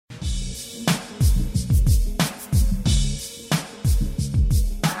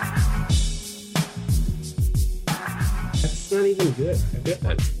even good.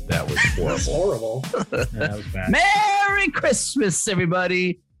 That was That's horrible. horrible. That was bad. Merry Christmas,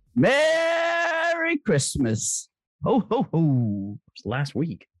 everybody. Merry Christmas. Ho, ho, ho. It was last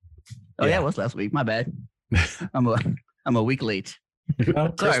week. Oh, yeah, Yeah. it was last week. My bad. I'm a week late.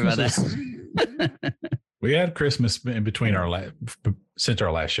 Well, Sorry about Christmas is- that. We had Christmas in between since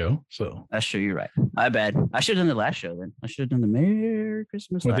our last show. So, That's true. You're right. My bad. I should have done the last show then. I should have done the Merry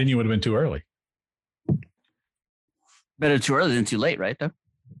Christmas. well, last- then you would have been too early. Better too early than too late, right? Though.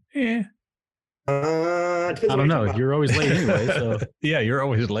 Yeah. Depends I what don't you're know. talking about. You're always late anyway. So, Yeah, you're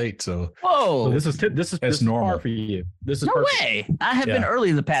always late. So, Whoa. so this is normal. par for you. This is no perfect. way. I have been Yeah.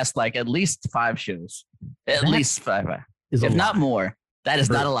 early the past like at least 5 shows. At That least 5. Is a If not lie. more. That is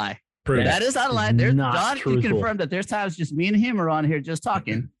not a lie. prove That it. is not a lie. is There's not John can truthful. confirm that there's times just me and him are on here just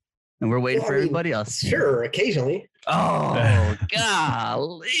talking, and we're waiting Well, for I mean, everybody else. Sure, occasionally. Oh,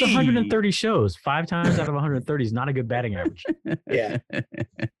 golly. It's 130 shows. 5 times out of 130 is not a good batting average. Yeah.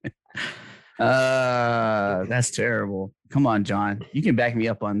 That's terrible. Come on, John. You can back me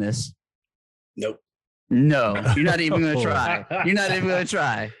up on this. Nope. No, you're not even going to try. You're not even going to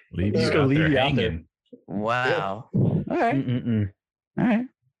try. Leave Just you gonna out leave there you out there. hanging. Wow. All right. Mm-mm-mm. All right.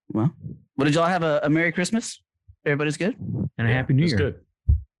 Well, what did y'all have a Merry Christmas? Everybody's good? And a Happy New It's Year.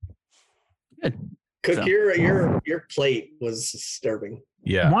 good. Cook, So- your plate was disturbing.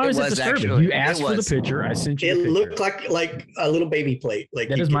 Yeah. Why It is it was disturbing? actually- You it asked for the was. picture. I sent you It the picture. looked like a little baby plate. Like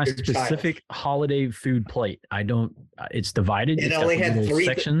That you is give my your child. specific holiday food plate. I don't. It's divided. It It's got only the had little three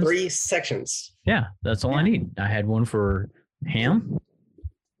sections. three sections. Yeah, that's all I Yeah. need. I had one for ham,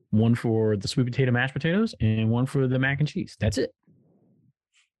 one for the sweet potato mashed potatoes, and one for the mac and cheese. That's it.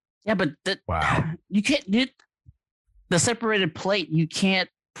 Yeah, but Wow. you can't get the separated plate. You can't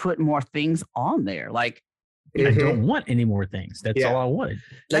put more things on there. Like, I Mhm. don't want any more things. That's Yeah. all I wanted.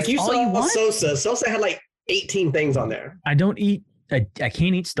 Like you all saw you want? Sosa. Sosa had like 18 things on there. I don't eat. I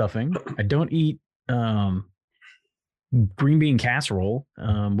can't eat stuffing. I don't eat green bean casserole.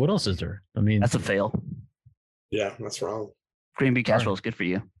 What else is there? I mean, that's a fail. Yeah, that's wrong. Green bean casserole is good for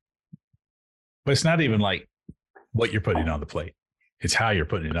you. But it's not even like what you're putting on the plate. It's how you're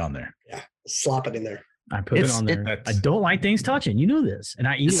putting it on there. Slop it in there. I put it It's- on there. it- I don't like things touching. You know this, and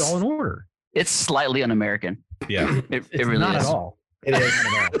I eat it It's- all in order. It's slightly un-American. Yeah. It It's really not is. at all. It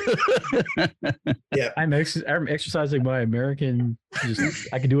is. I'm exercising my American.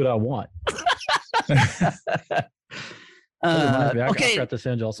 I can do what I want. I'll Okay, have to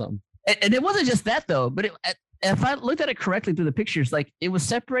send y'all something. and it wasn't just that though. But if I looked at it correctly through the pictures, like it was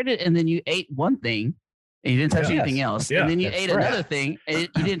separated, and then you ate one thing, and you didn't touch Yes. anything else, Yeah, and then you that's ate correct. another thing, and you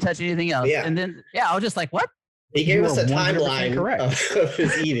didn't touch anything else, Yeah. and then I was just like, what? He gave You us a are 100% timeline correct. of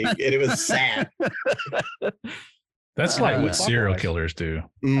his eating, and it was sad. That's like Uh, what serial clockwise. killers do.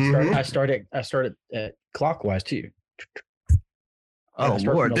 Mhm. I started at clockwise too. Oh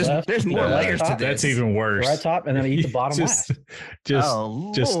start Lord, from the left, there's more the layers to top. this. That's even worse. Right top, and then I eat the bottom just, last. just,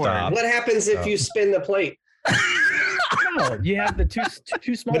 Oh, just Lord. stop. What happens if you spin the plate? No, you have the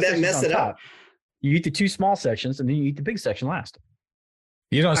two small Would that sections mess on it top. up? You eat the 2 small sections, and then you eat the big section last.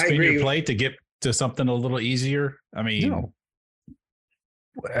 You don't I spin agree. your plate to get to something a little easier. I mean, No,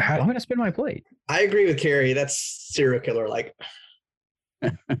 how- I'm going to spin my plate. I agree with Carrie. That's serial killer. Like,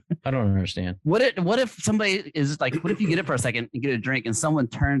 I don't understand. What if somebody is like, what if you get it for a second and get a drink and someone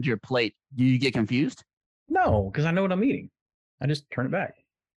turns your plate? Do you get confused? No, because I know what I'm eating. I just turn it back.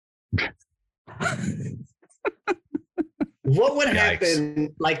 what would Yikes.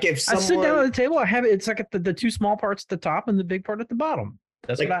 happen? Like if I sit down at someone, the table. I have it. It's like the 2 small parts at the top and the big part at the bottom.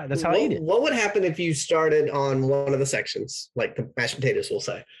 That's like, that's how I eat it. What would happen if you started on one of the sections, like the mashed potatoes? We'll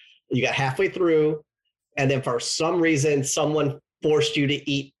say you got halfway through, and then for some reason, someone forced you to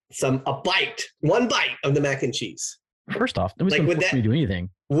eat one bite of the mac and cheese. First off, nobody's Like, going would to force me to do anything.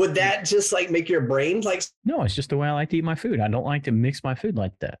 Would that just like make your brain like? No, it's just the way I like to eat my food. I don't like to mix my food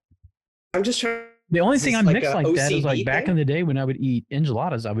like that. I'm just trying. The only Is thing this I like mix a like that is OCD like back thing? in the day when I would eat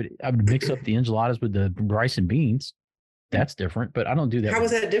enchiladas. I would mix up the enchiladas with the rice and beans. That's different, but I don't do that. How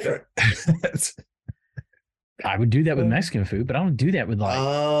with- is that different? I would do that with Mexican food, but I don't do that with like.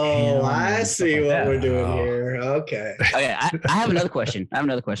 Oh, ham I and see stuff like what that. we're doing Oh. here. Okay. Okay, I have another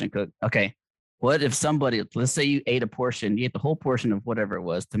question. Cook. Okay, what if somebody, let's say you ate the whole portion of whatever it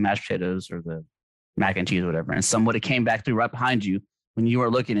was, the mashed potatoes or the mac and cheese or whatever, and somebody came back through right behind you when you were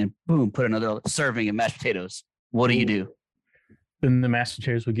looking and boom, put another serving of mashed potatoes. What do you do? Then the mashed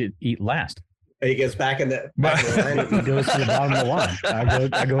potatoes would eat last. He gets back in the line. It goes to the bottom of the line.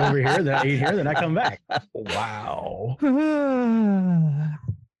 I go over here, then I eat here, then I come back. wow.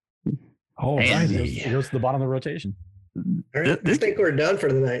 Oh, And- it goes to the bottom of the rotation. All right, I think we're done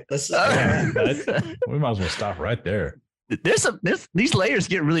for the night. Let's All right. We might as well stop right there. There's these layers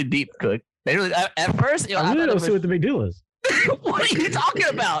get really deep, Cook. They really at first. You know, I really thought don't it see what the big deal is. was- what are you talking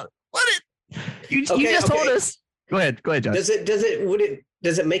about? You Okay, just told okay. us. Go ahead, John. Does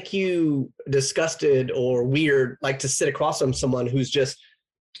it make you disgusted or weird, like to sit across from someone who's just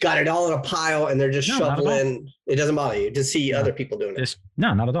got it all in a pile and they're just No, not at all. shoveling? It doesn't bother you to see No. other people doing it.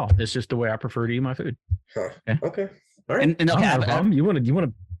 No, not at all. It's just the way I prefer to eat my food. Huh. Okay. Okay. All right. And I don't okay, have a problem. You want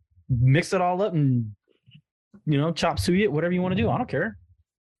to mix it all up and chop suey it, whatever you want to do. I don't care.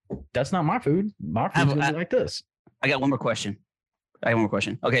 That's not my food. My food's gonna be like this. I got one more question.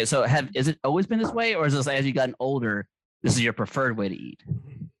 Okay, so is it always been this way, or is this as you gotten older? This is your preferred way to eat.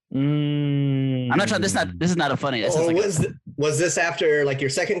 I'm not trying. This is not a funny. This is Or like was this after like your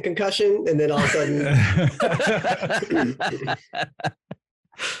second concussion and then all of a sudden? I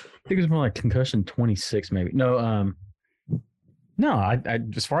think it was more like concussion 26, maybe. No, I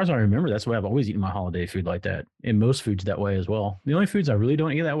as far as I remember, that's the way I've always eaten my holiday food like that. And most foods that way as well. The only foods I really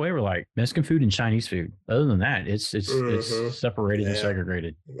don't eat that way were like Mexican food and Chinese food. Other than that, it's Mhm. separated and Yeah.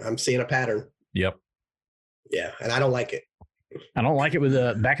 segregated. I'm seeing a pattern. Yep. Yeah, and I don't like it. I don't like it with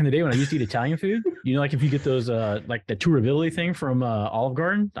back in the day when I used to eat Italian food. Like if you get those like the tourability thing from Olive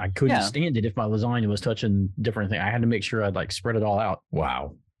Garden, I couldn't Yeah. stand it if my lasagna was touching different thing. I had to make sure I'd like spread it all out.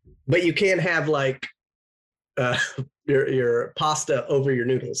 Wow. But you can have like your pasta over your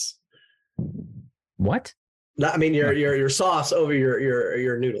noodles. What? I mean your sauce over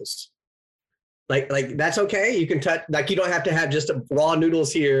your noodles. Like that's okay. You can touch, like you don't have to have just raw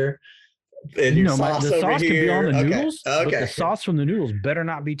noodles here. And your sauce the over sauce can here. be on the Okay. noodles, but Okay. the sauce from the noodles better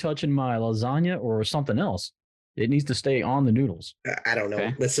not be touching my lasagna or something else. It needs to stay on the noodles. I don't know.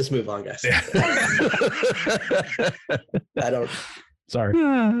 Okay. Let's just move on, guys. I don't. Sorry.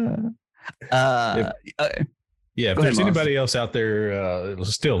 Yeah, if Go ahead, there's Moss. anybody else out there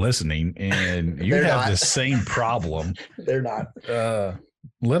still listening and you They're have not. the same problem, They're not.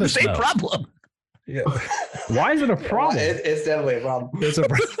 let us Same know. problem. Yeah. Why is it a problem? It's definitely a problem. It's a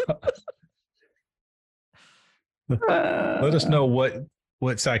let us know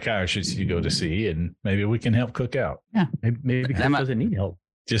what psychiatrist you go to see, and maybe we can help Cook out. Maybe because Am it I- doesn't need help.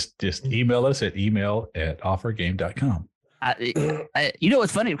 Just email us at email@offergame.com. You know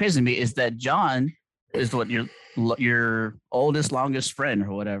what's funny, crazy to me is that John is what your oldest, longest friend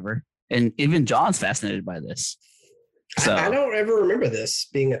or whatever, and even John's fascinated by this. So I don't ever remember this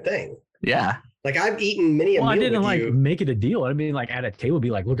being a thing. yeah, Like I've eaten many a Well, I meal didn't with like you, make it a deal. I mean, like at a table, be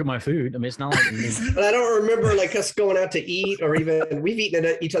like, look at my food. I mean, it's not like but I don't remember like us going out to eat or even we've eaten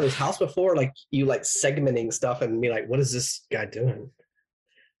at each other's house before. Like you like segmenting stuff and be like, what is this guy doing?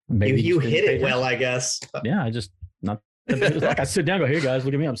 maybe You just hit didn't it pay well, attention. I guess. Yeah, I just not. It's like I sit down, and go, hey guys,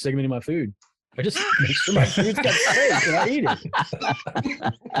 look at me. I'm segmenting my food. I just make sure my food's got space and I eat it.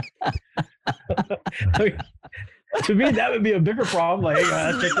 I mean, to me, that would be a bigger problem. Like, hey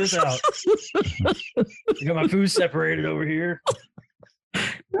guys, check this out. I got my food separated over here.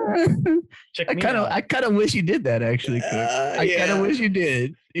 Check I me kind of out. I kind of wish you did that actually. Cook. I kind of wish you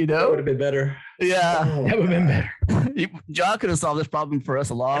did. You that know? would have been better. Yeah. That would have been better. John could have solved this problem for us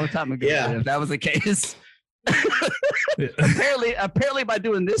a long time ago. Yeah. If that was the case. apparently by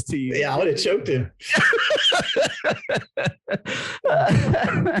doing this to you. Yeah, I would have choked him.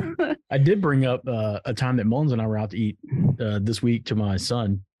 I did bring up a time that Mullins and I were out to eat this week to my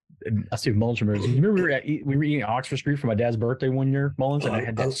son. And I see if Mullins remembers. You remember we were eating Oxford Street for my dad's birthday one year, Mullins, and I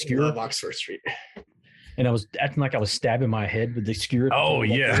had that skewer, love Oxford Street. and I was acting like I was stabbing my head with the skewer. Oh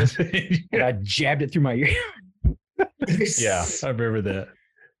like yeah. this, and I jabbed it through my ear. Yeah, I remember that.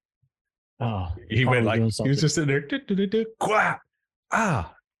 Oh, He probably went like doing he was something. just in there. Quack.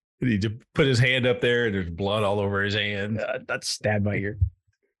 Ah. And he just put his hand up there and there's blood all over his hand. That stabbed my ear.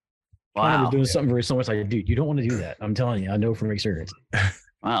 I was Wow. doing something very similar. It's like, dude, you don't want to do that. I'm telling you, I know from experience.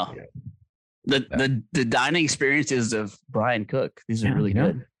 Wow. Yeah. The dining experiences of Brian Cook. These are Yeah, really you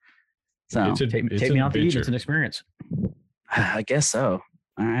know. good. So It's a- Take it's me an out to eat. adventure. It's an experience. I guess so.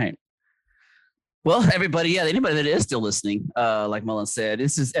 All right. Well, everybody, anybody that is still listening, like Mullen said,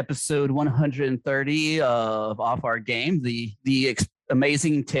 this is episode 130 of Off Our Game, the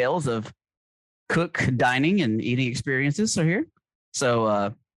amazing tales of Cook dining and eating experiences are here.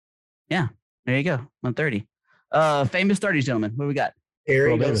 So, yeah, there you go, 130. Famous 30s, gentlemen. What we got? Harry,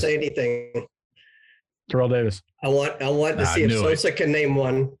 Terrell don't Davis. say anything. Terrell Davis. I want to I see if knew it. Sosa can name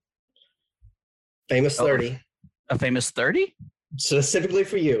one. Famous Oh. 30. A famous 30? Specifically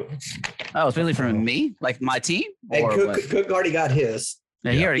for you. Oh, it's really from me, like my team? And Or what? Cook already got his.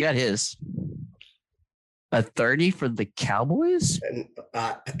 Yeah, he Yeah. already got his. A 30 for the Cowboys? And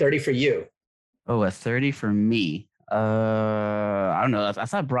 30 for you. Oh, a 30 for me. I don't know. I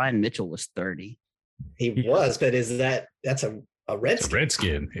thought Brian Mitchell was 30. He was, but that's a It's a Redskin?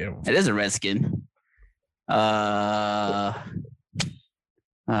 Redskin. Yeah. It is a Redskin. A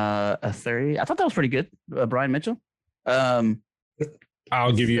 30. I thought that was pretty good. Brian Mitchell.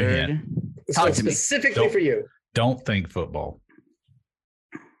 I'll give you a hint. Talk So to me. specifically Don't- for you. Don't think football.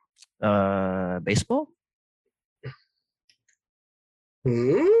 Baseball.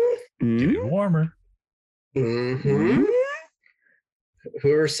 Hmm? Getting warmer. Mhm.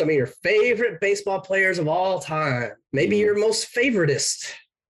 Who are some of your favorite baseball players of all time? Maybe your most favoritist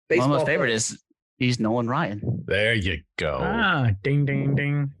My baseball most favorite player. is he's Nolan Ryan. There you go. Ding, ding,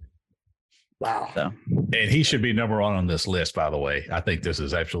 ding. Wow. So And he should be number one on this list, by the way. I think this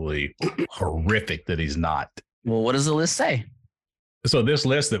is absolutely horrific that he's not. well, what does the list say? So this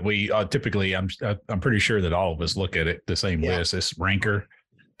list that we typically, I'm pretty sure that all of us look at it the same Yeah. list. This ranker,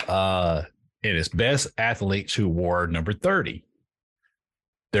 it is best athletes who wore number 30.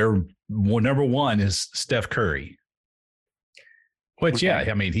 Their number one is Steph Curry. Which, Okay.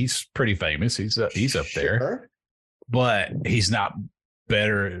 yeah, I mean, he's pretty famous. He's up there, Sure. but he's not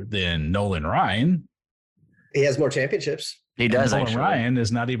better than Nolan Ryan. He has more championships. He does Nolan actually. Ryan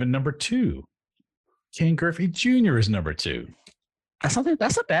is not even number 2. Ken Griffey Jr. is number 2. That's something.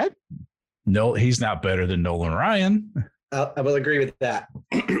 That's not bad. No, he's not better than Nolan Ryan. I will agree with that.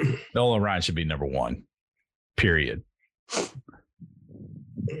 Nolan Ryan should be number 1. Period.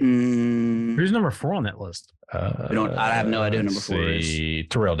 Mm, Who's number 4 on that list? I have no idea who number let's 4 is. see.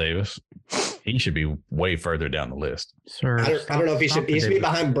 Terrell Davis. He should be way further down the list. Sir, I don't know if he should be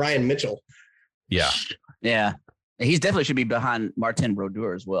behind Brian Mitchell. Yeah. Yeah, he's definitely should be behind Martin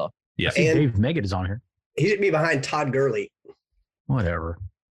Brodeur as well. Yeah. I see And- Dave Meggett is on here. He should be behind Todd Gurley. Whatever.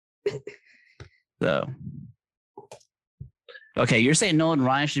 So, okay, you're saying Nolan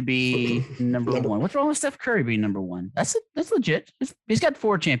Ryan should be number Number- 1. What's wrong with Steph Curry being number 1? That's legit. He's got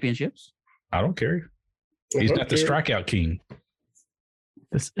 4 championships. I don't care. He's not the strikeout king.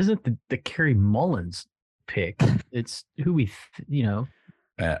 This isn't the Kerry Mullins pick. It's who Yeah.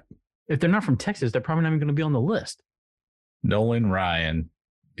 if they're not from Texas, they're probably not even going to be on the list. Nolan Ryan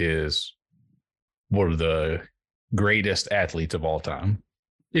is one of the greatest athletes of all time.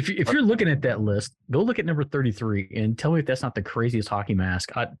 If you're looking at that list, go look at number 33 and tell me if that's not the craziest hockey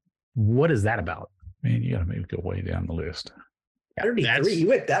mask. What is that about? Man, you got to maybe go way down the list. 33. You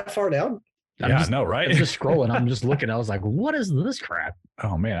went that far down? Yeah, I know, right? I'm just scrolling. I'm just looking. I was like, what is this crap?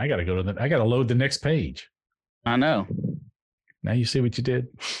 Oh man, I got to load the next page. I know. Now you see what you did.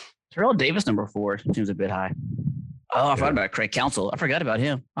 Terrell Davis number 4 seems a bit high. Oh, I forgot about Craig Counsell. I forgot about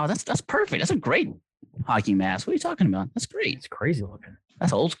him. Oh, that's perfect. That's a great hockey mask. What are you talking about? That's great. It's crazy looking.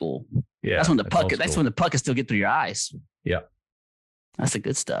 That's old school. Yeah. That's when the puck. old That's school. when the puck can still get through your eyes. Yeah. That's the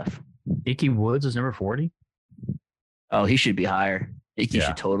good stuff. Icky Woods is number 40. Oh, he should be higher. Icky Yeah.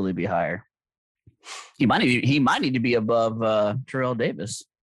 should totally be higher. He might need to be above Terrell Davis.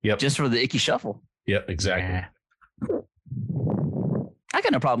 Yep. Just for the Icky shuffle. Yep. Exactly. Nah. I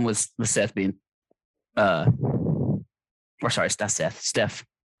got no problem with Seth being or sorry, not Seth. Steph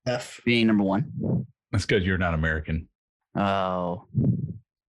F. being number 1. That's good. You're not American. Oh.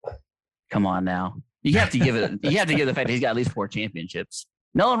 Come on now. You have to give it the fact that he's got at least 4 championships.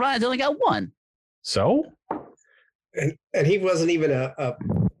 Nolan Ryan's only got 1. So And he wasn't even a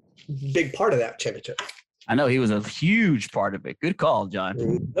big part of that championship. I know he was a huge part of it. Good call,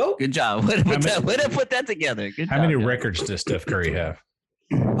 John. Nope. Good job. Way to put that together. Good how job, many John. records does Steph Curry have?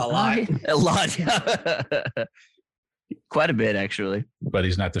 A lot. A lot. Quite a bit, actually. But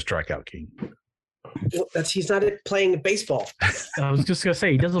he's not the strikeout king. Well, he's not playing baseball. I was just gonna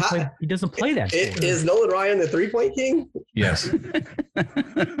say he doesn't play. He doesn't play that. sport. Is Nolan Ryan the 3-point king? Yes.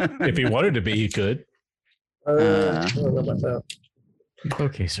 If he wanted to be, he could. I don't know about that.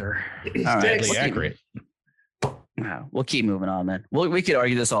 Okay, sir. All right. Deadly We'll keep- accurate. We'll keep moving on then. We could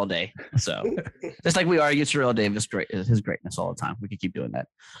argue this all day. So just like we argue Terrell Davis his greatness all the time. We could keep doing that.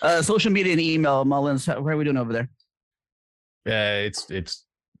 Social media and email, Mullins. How are we doing over there? It's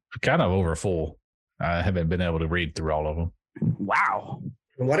kind of over full. I haven't been able to read through all of them. Wow.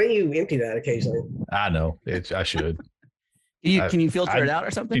 Why don't you empty that occasionally? I know. I should. Can you filter it out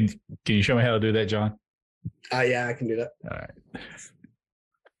or something? Can you show me how to do that, John? Yeah, I can do that. All right.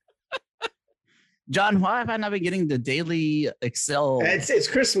 John, why have I not been getting the daily Excel? It's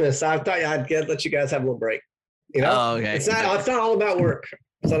Christmas. I thought I'd let you guys have a little break. You know, Oh, okay. it's not all about work.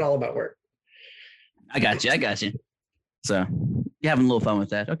 It's not all about work. I got you. So you're having a little fun with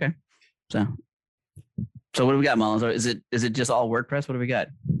that. Okay. So what do we got, Mullins? Or is it just all WordPress? What do we got?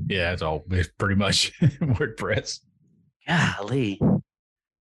 Yeah, it's pretty much WordPress. Golly.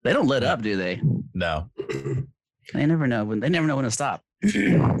 They don't let up, do they? No. They never know when to stop.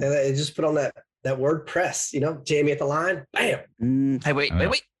 And I just put on that that word press, Jamie at the line, bam. Hey, wait.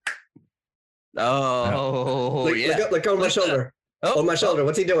 Oh, Look, yeah. look over my shoulder. On my shoulder.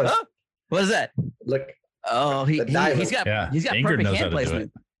 What's he doing? Oh, what is that? Look. Oh, he's got Ingrid perfect knows how hand to do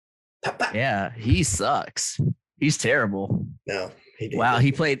placement. Pop. Yeah, he sucks. He's terrible. No, he didn't. Wow,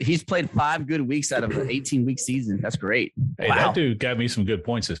 he's played 5 good weeks out of an 18-week season. That's great. Hey, Wow. that dude got me some good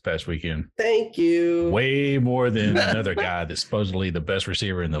points this past weekend. Thank you. Way more than another guy that's supposedly the best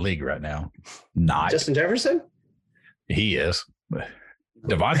receiver in the league right now. Not. Justin Jefferson? He is.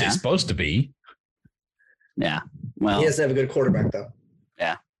 Devontae's Yeah. supposed to be. Yeah. Well, He doesn't have a good quarterback, though.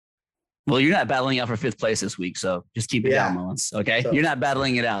 well, you're not battling out for 5th place this week, so just keep it Yeah. down, Mullins. Okay, So- you're not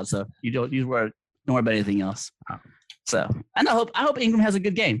battling it out, so don't worry about anything else. So, and I hope Ingram has a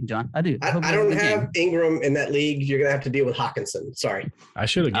good game, John. I do. I hope he has a don't good game. have Ingram in that league. You're going to have to deal with Hawkinson. Sorry. I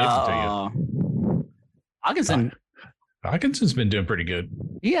should have given it to you. Hawkinson, Hawkinson's been doing pretty good.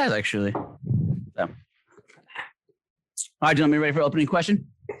 he has actually. So. All right, gentlemen, ready for opening question?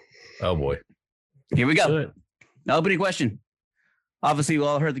 Oh boy. Here we go. Good. Opening question. Obviously, we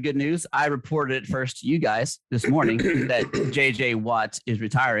all heard the good news. I reported it first to you guys this morning that JJ Watt is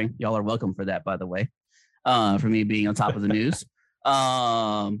retiring. Y'all are welcome for that, by the way, for me being on top of the news.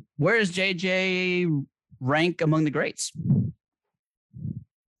 Where does JJ rank among the greats?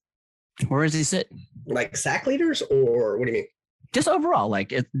 Where does he sit? Like sack leaders, or what do you mean? Just overall,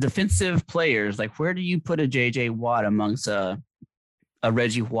 like defensive players, like where do you put a JJ Watt amongst a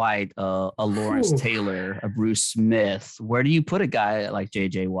Reggie White, a Lawrence Ooh. Taylor, a Bruce Smith? Where do you put a guy like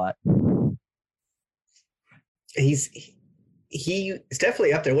JJ Watt? He's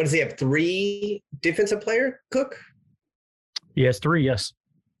definitely up there. What does he have? 3 defensive player, Cook? Yes, 3. Yes.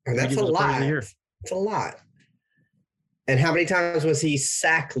 That's a Defensive Player of lot. the Year. It's a lot. And how many times was he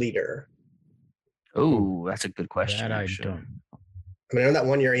sack leader? Oh, that's a good question. That I actually. don't. I mean, in that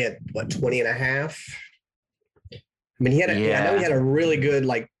one year, he had, 20 and a half? I mean, I know he had a really good,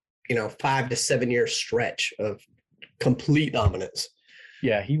 5 to 7 year stretch of complete dominance.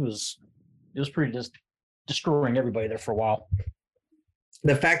 Yeah, it was pretty just destroying everybody there for a while.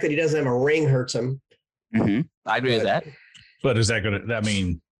 The fact that he doesn't have a ring hurts him. Mhm. I agree with that. But is that going to, I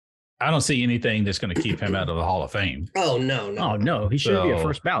mean, I don't see anything that's going to keep him out of the Hall of Fame. Oh, no. Oh no, he should be a So-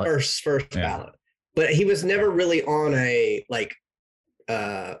 first ballot. First Yeah. ballot. But he was never really on a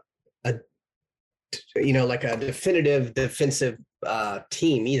definitive defensive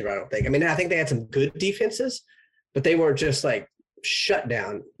team either, I don't think. I mean, I think they had some good defenses, but they weren't just shut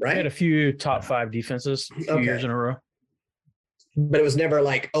down, He had right? a few top 5 defenses a few Okay. years in a row. But it was never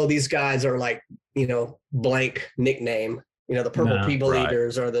these guys are blank nickname, the Purple No, People right.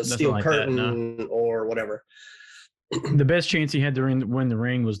 Eaters or the Nothing Steel like that, Curtain or whatever. The best chance he had to win the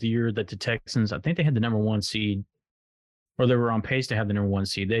ring was the year that the Texans, I think they had the number 1 seed, or they were on pace to have the number 1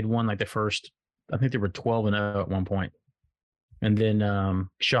 seed. They'd won the first, I think they were 12-0 at one point. And then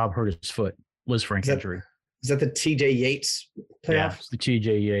Schaub hurt his foot, Liz Frank Is that- injury. Is that the TJ Yates Yeah, playoff? it's the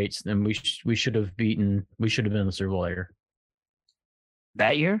TJ Yates. And we should have been in the Super Bowl that year.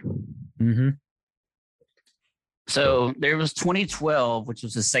 That year? Mm-hmm. So there was 2012, which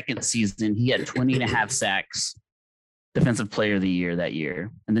was his second season. He had 20 and a half sacks, defensive player of the year that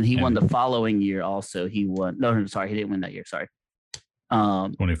year. And then he won the following year also. He won. No, sorry, he didn't win that year. Sorry.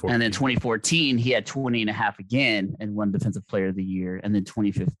 24. And then 2014, he had 20 and a half again and won defensive player of the year. And then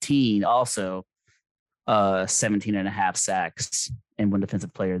 2015 also 17 and a half sacks and won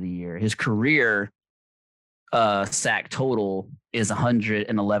defensive player of the year. His career sack total is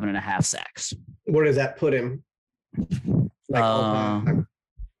 111 and a half sacks. Where does that put him? All time?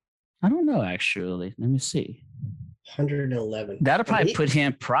 I don't know, actually. Let me see. 111. That'll probably He- put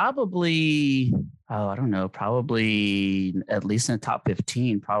him probably, I don't know, probably at least in the top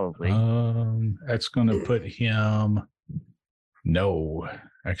 15, probably. That's going to put him, no,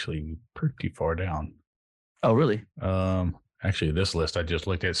 actually pretty far down. Oh, really? Actually, this list I just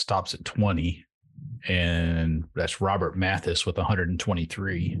looked at stops at 20, and that's Robert Mathis with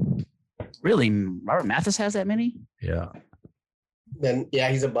 123. Really? Robert Mathis has that many? Yeah. Then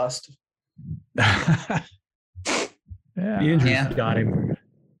he's a bust. The Yeah. injuries Yeah. got him.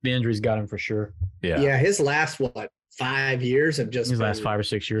 The injuries got him for sure. Yeah. His last 5 years have just His last been 5 or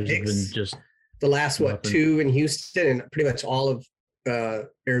 6 years have been Picks. just the last Nothing. 2 in Houston and pretty much all of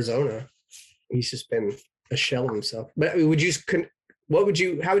Arizona. He's just been a shell of himself. But how would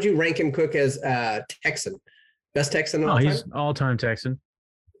you rank him, Cook, as Texan? Best Texan of all he's time? all-time Texan.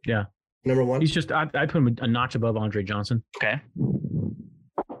 Number 1? He's just I put him a notch above Andre Johnson. Okay.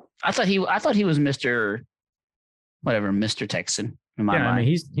 I thought he was Mr. Texan in my Yeah, I mind. mean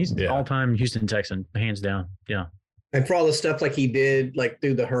he's Yeah. all-time Houston Texan, hands down. Yeah. And for all the stuff like he did, like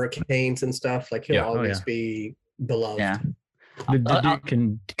through the hurricanes and stuff, like he'll Yeah. Oh, always yeah. be beloved. Yeah. The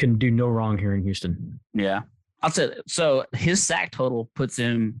dude can do no wrong here in Houston. Yeah. I'll say so. His sack total puts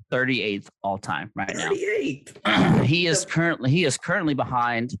him 38th all time right now. 38. He is currently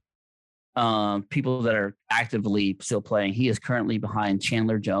behind people that are actively still playing. He is currently behind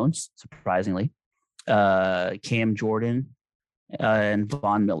Chandler Jones, surprisingly, Cam Jordan, and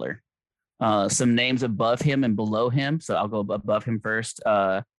Von Miller. Some names above him and below him. So I'll go above him first.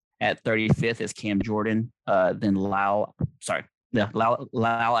 At 35th is Cam Jordan, then Lau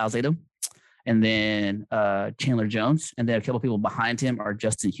Alzado, and then Chandler Jones. And then a couple people behind him are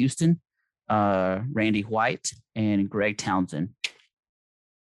Justin Houston, Randy White, and Greg Townsend.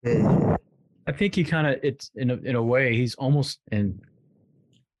 I think he kind of, it's in a way, he's almost, and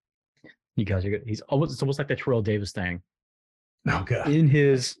you guys are good. It's almost like the Terrell Davis thing. Oh god. In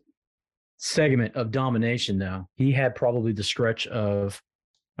his segment of domination, though, he had probably the stretch of,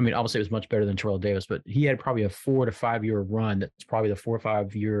 I mean, obviously it was much better than Terrell Davis, but he had probably a 4 to 5 year run. That's probably the 4 or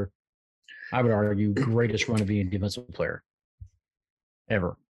 5 year, I would argue, greatest run of being a defensive player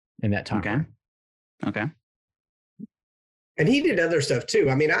ever in that time. Okay. And he did other stuff too.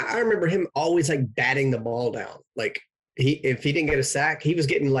 I mean, I remember him always like batting the ball down. Like if he didn't get a sack, he was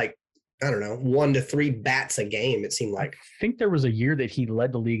getting like, I don't know, 1 to 3 bats a game, it seemed like. I think there was a year that he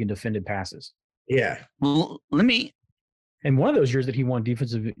led the league in defended passes. Yeah. Well, And one of those years that he won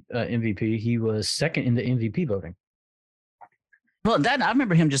defensive MVP, he was second in the MVP voting. Well, that I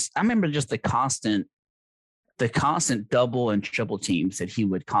remember just the constant double and triple teams that he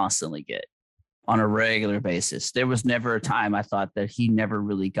would constantly get on a regular basis. There was never a time I thought that he never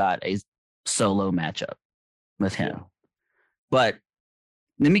really got a solo matchup with him. But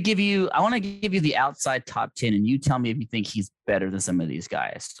I want to give you the outside top 10, and you tell me if you think he's better than some of these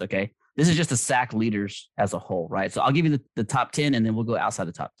guys. Okay. This is just the sack leaders as a whole, right? So I'll give you the top 10, and then we'll go outside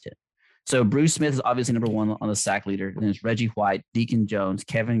the top 10. So Bruce Smith is obviously number 1 on the sack leader. Then it's Reggie White, Deacon Jones,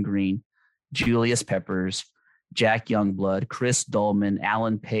 Kevin Green, Julius Peppers, Jack Youngblood, Chris Dolman,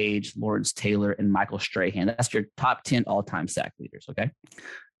 Alan Page, Lawrence Taylor, and Michael Strahan. That's your top 10 all-time sack leaders, okay?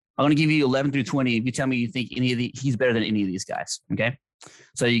 I'm going to give you 11 through 20 if you tell me you think he's better than any of these guys, okay?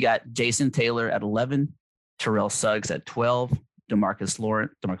 So you got Jason Taylor at 11, Terrell Suggs at 12, Demarcus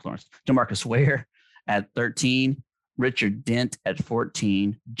Ware at 13, Richard Dent at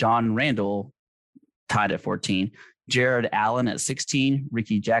 14, John Randall tied at 14, Jared Allen at 16,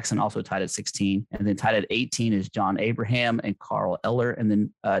 Ricky Jackson also tied at 16, and then tied at 18 is John Abraham and Carl Eller, and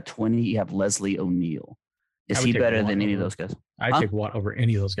then 20 you have Leslie O'Neal. Is he better than any of those guys? I'd take Watt over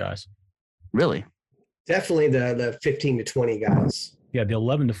any of those guys. Really? Definitely the 15 to 20 guys. Yeah, the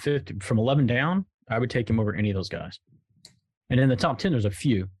 11 to 50, from 11 down, I would take him over any of those guys. And in the top 10, there's a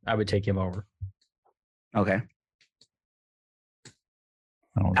few I would take him over. Okay.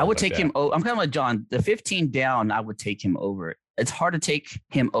 I would take him. I'm kind of like John. The 15 down, I would take him over. It's hard to take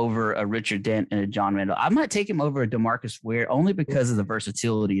him over a Richard Dent and a John Randall. I might take him over a Demarcus Ware only because of the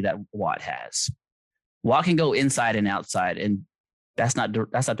versatility that Watt has. Watt can go inside and outside, and that's not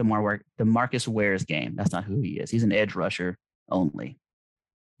Demarcus Ware's game. That's not who he is. He's an edge rusher only.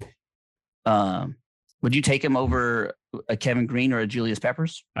 Would you take him over a Kevin Green or a Julius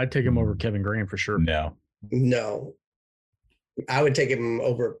Peppers? I'd take him over Kevin Green for sure. No. I would take him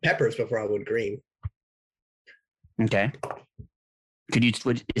over Peppers before I would Green. Okay.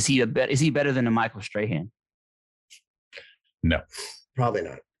 Is he better than a Michael Strahan? No. Probably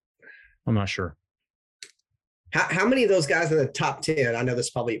not. I'm not sure. How many of those guys in the top 10, I know this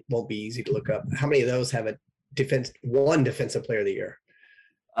probably won't be easy to look up, how many of those have one defensive player of the year?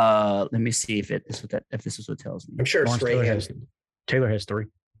 Let me see if this is what tells me. I'm sure Taylor has 3.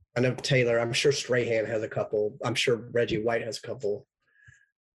 I know Taylor. I'm sure Strahan has a couple. I'm sure Reggie White has a couple.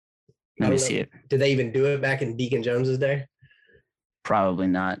 Let me see it. Did they even do it back in Deacon Jones's day? Probably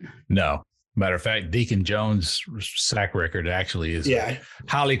not. No. Matter of fact, Deacon Jones' sack record actually is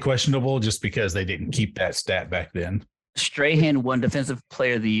highly questionable just because they didn't keep that stat back then. Strahan won Defensive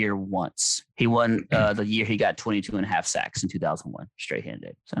Player of the Year once. He won the year he got 22 and a half sacks in 2001. Strahan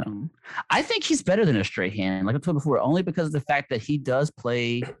did. So I think he's better than a Strahan, like I told before, only because of the fact that he does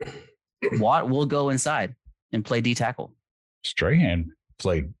play. Watt will go inside and play D tackle. Strahan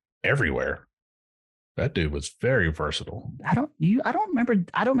played everywhere. That dude was very versatile. I don't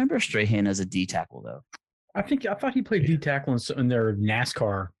remember Strahan as a D tackle though. I thought he played D tackle in their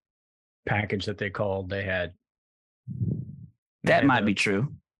NASCAR package that they had. That might be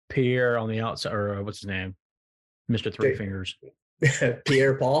true. Pierre on the outside, or what's his name? Mr. Three Fingers.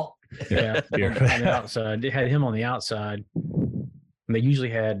 Pierre Paul? Yeah, Pierre. On the outside. They had him on the outside. And they usually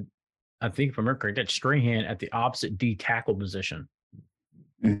had I think if I'm correct, that's Strahan at the opposite D tackle position.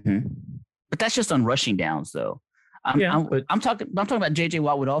 Mm-hmm. But that's just on rushing downs, though. I'm talking about JJ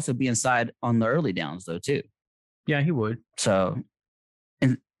Watt would also be inside on the early downs, though, too. Yeah, he would. So,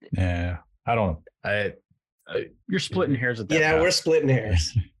 yeah, I don't. You're splitting hairs at that. Yeah, we're splitting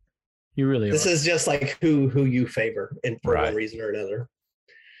hairs. You really This are. is just like who you favor, and for Right. one reason or another.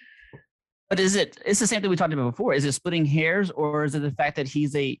 but it's the same thing we talked about before. Is it splitting hairs, or is it the fact that he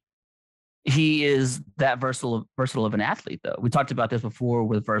is that versatile of an athlete, though? We talked about this before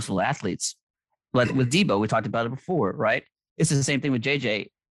with versatile athletes. Like with Debo, we talked about it before, right? It's the same thing with JJ.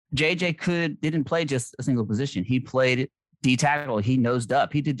 JJ didn't play just a single position. He played D tackle. He nosed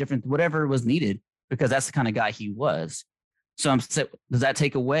up. He did different, whatever was needed, because that's the kind of guy he was. So does that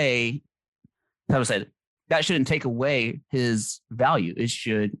take away? How would I say it? That shouldn't take away his value. It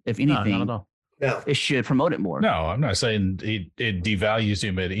should, if anything, not at all. No, it should promote it more. No, I'm not saying it devalues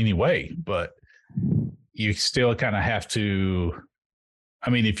him in any way, but you still kind of have to. I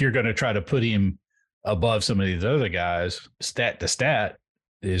mean, if you're going to try to put him above some of these other guys, stat to stat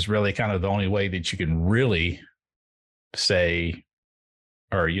is really kind of the only way that you can really say,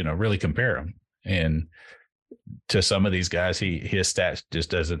 or, really compare him. And to some of these guys, his stats just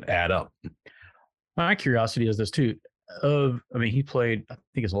doesn't add up. My curiosity is this too. He played, I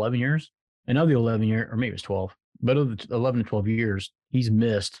think it's 11 years. And of the 11 year, or maybe it's 12, but of the 11 to 12 years, he's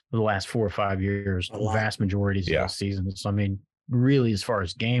missed the last 4 or 5 years, A lot. vast majorities of the season. So, I mean, really, as far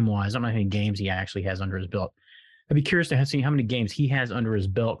as game wise, I don't know how many games he actually has under his belt. I'd be curious to see how many games he has under his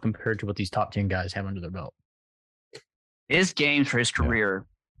belt compared to what these top 10 guys have under their belt. His games for his career,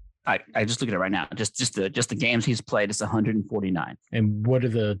 I just look at it right now. Just the games he's played, it's 149. And what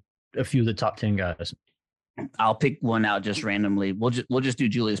are a few of the top 10 guys? I'll pick one out just randomly. We'll just do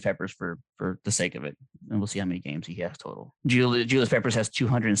Julius Peppers for the sake of it, and we'll see how many games he has total. Julius Peppers has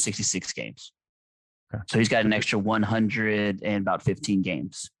 266 games, so he's got an extra 100 and about 15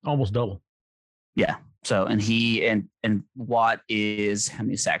 games, Almost double. Yeah. So and Watt is how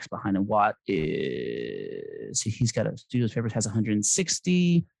many sacks behind him? Watt is Julius Peppers has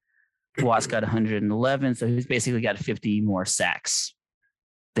 160. Watt's got 111, so he's basically got 50 more sacks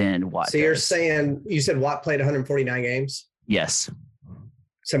than Watt. So you're saying you said Watt played 149 games? Yes.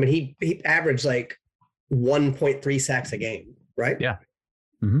 So I mean, he averaged like 1.3 sacks a game, right? Yeah.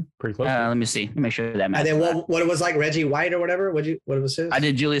 Pretty close. Let me see. Let me make sure that matches. And then what it was like Reggie White or whatever? What was his? I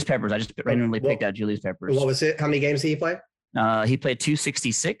did Julius Peppers. I just randomly picked out Julius Peppers. What was it? How many games did he play? He played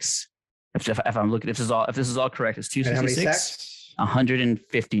 266. If I'm looking, if this is all correct, it's 266. And how many sacks?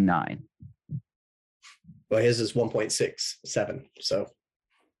 159. Well, his is 1.67. So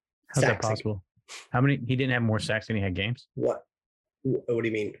How's that possible? How many? He didn't have more sacks than he had games. What do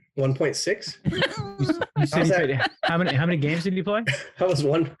you mean? 1.6? You said he played, how many games did he play? That was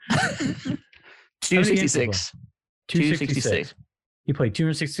one. 266. 266. He played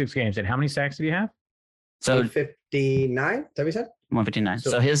 266 games. And how many sacks did he have? So 159? Is that what you said? 159.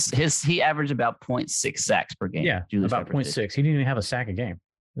 So he averaged about 0.6 sacks per game. Yeah, Julius about Peppers 0.6. He didn't even have a sack a game.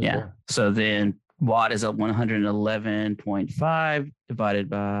 Yeah. So then Watt is at 111.5 divided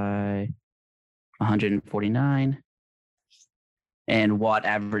by 149. And Watt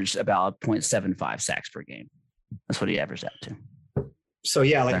averaged about 0.75 sacks per game. That's what he averaged out to. So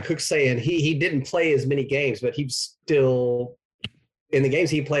yeah, like Cook's saying, he didn't play as many games, but he still, in the games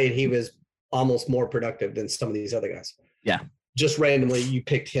he played, he was almost more productive than some of these other guys. Yeah. Just randomly, you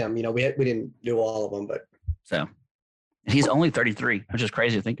picked him. We didn't do all of them, but So he's only 33, which is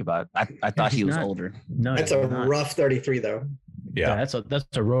crazy to think about. I thought he was older. No, that's a rough 33 though. Yeah. That's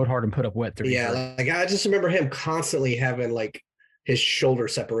a road hard and put up wet 33. Yeah, like I just remember him constantly having like his shoulder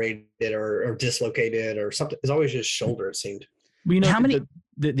separated or dislocated or something. It's always his shoulder, it seemed. Well, how many?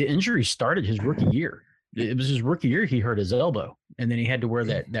 The injury started his rookie year. It was his rookie year. He hurt his elbow, and then he had to wear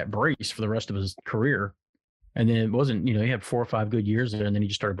that brace for the rest of his career. And then it wasn't, he had 4 or 5 good years there, and then he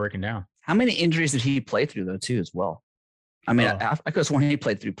just started breaking down. How many injuries did he play through though, too, as well? I mean, I could have sworn he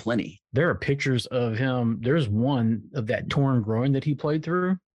played through plenty. There are pictures of him. There's one of that torn groin that he played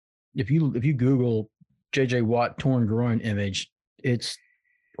through. If you Google JJ Watt torn groin image, it's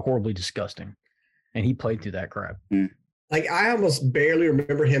horribly disgusting. And he played through that crap. Like I almost barely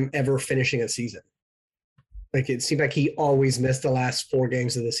remember him ever finishing a season. Like it seemed like he always missed the last 4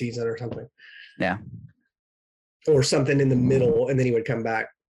 games of the season or something. Yeah. Or something in the middle, and then he would come back.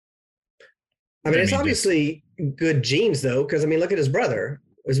 It's obviously good genes, though, because, look at his brother.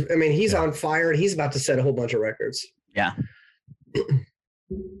 He's on fire, and he's about to set a whole bunch of records. Yeah.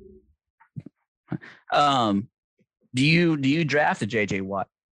 Do you draft a JJ Watt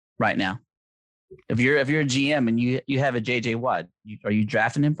right now? If you're a GM and you have a JJ Watt, are you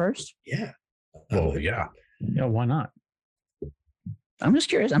drafting him first? Yeah. Oh yeah. Yeah, why not? I'm just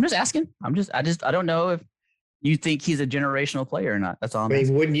curious. I'm just asking. I don't know if you think he's a generational player or not. That's all I I'm mean,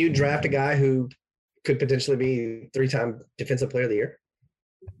 asking. wouldn't you draft a guy who could potentially be 3-time defensive player of the year?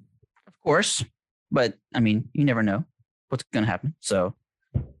 Of course, but I mean, you never know what's going to happen. So,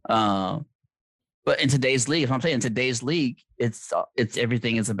 but in today's league, if I'm saying in today's league, it's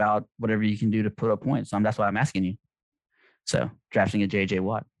everything is about whatever you can do to put up points. That's why I'm asking you. So drafting a JJ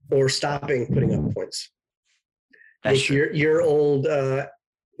Watt Or stopping putting up points. That's With true. your old,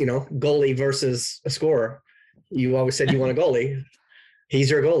 goalie versus a scorer. You always said you want a goalie. He's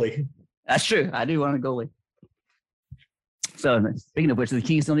your goalie. That's true. I do want a goalie. So speaking of which, do the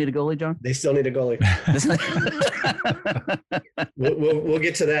Kings still need a goalie, John? They still need a goalie. We'll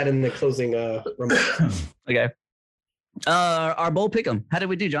get to that in the closing remarks. Okay. Our bowl pick'em. How did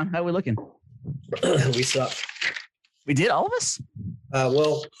we do, John? How are we looking? We suck. We did, all of us?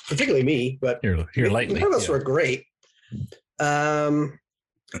 Well, particularly me, but Here lately. none of us yeah. were great.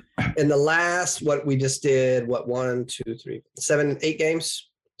 In the last, what we just did, 1, 2, 3, 7, 8 games?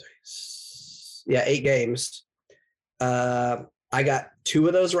 Yeah, 8 games. I got 2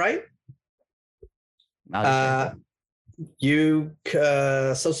 of those right. You,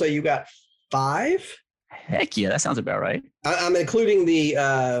 Sosa, you got 5. Heck yeah, that sounds about right. I'm including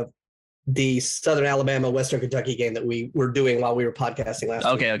the Southern Alabama, Western Kentucky game that we were doing while we were podcasting last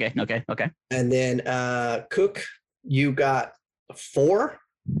week. Okay. And then Cook, you got 4,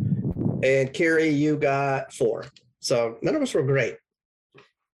 and Carrie, you got 4. So none of us were great,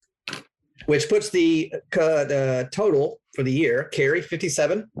 which puts the total for the year: Carrie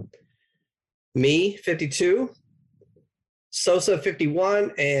 57, me 52, Sosa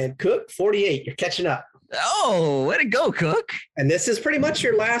 51, and Cook 48. You're catching up. Oh, way to go, Cook. And this is pretty much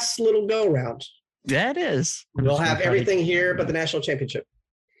your last little go round. That is. We'll have everything here but the national championship.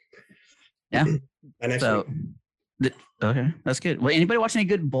 Yeah. By next So, week. okay, that's good. Well, anybody watch any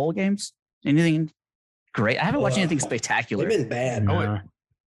good bowl games? Anything great? I haven't watched anything They've spectacular. been bad. Nah.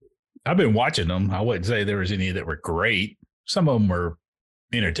 I've been watching them. I wouldn't say there was any that were great. Some of them were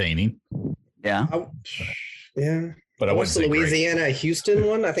entertaining, Yeah. Yeah. but I wouldn't watched the say great. Louisiana Houston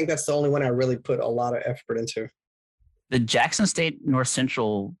one. I think that's the only one I really put a lot of effort into. The Jackson State North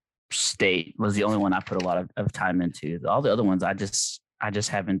Central State was the only one I put a lot of time into. All the other ones, I just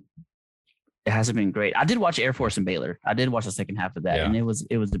haven't. It hasn't been great. I did watch Air Force and Baylor. I did watch the second half of that, Yeah. and it was a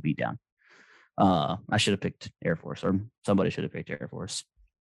beatdown. I should have picked Air Force, or somebody should have picked Air Force.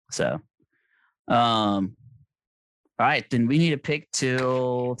 So, all right, then we need to pick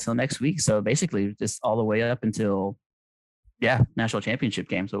till next week. So basically, just all the way up until, national championship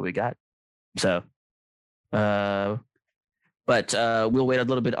games. What we got. So, but we'll wait a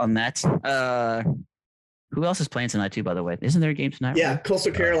little bit on that. Who else is playing tonight too? By the way, isn't there a game tonight? Yeah,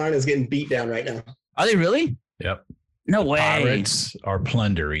 Coastal Carolina is getting beat down right now. Are they really? Yep. No way. Pirates are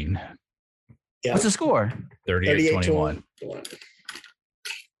plundering. Yeah. What's the score? 38-21. 38-21.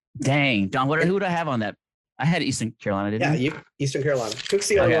 Dang, Don. Who do I have on that? I had Eastern Carolina, didn't Yeah, I? Eastern Carolina. Cook's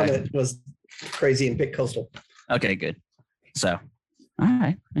the only Okay. one that was crazy and picked Coastal. Okay, good. So, all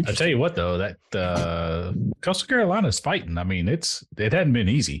right. I tell you what, though, that Coastal Carolina's fighting. I mean, it hadn't been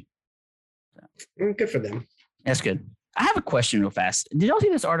easy. Good for them. That's good. I have a question real fast. Did y'all see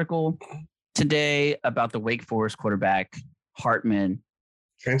this article today about the Wake Forest quarterback Hartman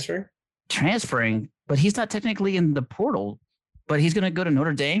Transfer? transferring, but he's not technically in the portal, but he's going to go to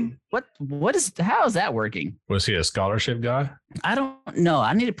Notre Dame? How is that working? Was he a scholarship guy? I don't know.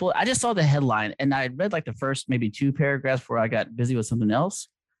 I need to pull. I just saw the headline and I read like the first maybe 2 paragraphs before I got busy with something else.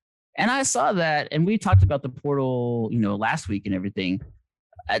 And I saw that, and we talked about the portal, last week and everything.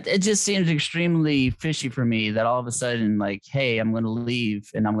 It just seems extremely fishy for me that all of a sudden, like, hey, I'm going to leave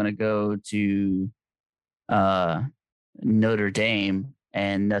and I'm going to go to Notre Dame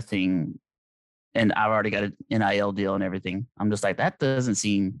and nothing. And I've already got an NIL deal and everything. I'm just like, that doesn't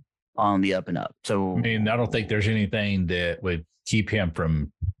seem on the up and up. So, I mean, I don't think there's anything that would keep him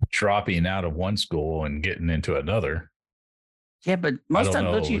from dropping out of one school and getting into another. yeah, but I most don't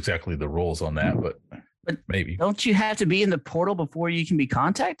times, know exactly the rules on that, but maybe. don't you have to be in the portal before you can be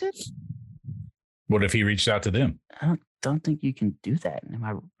contacted? What if he reached out to them? I don't think you can do that.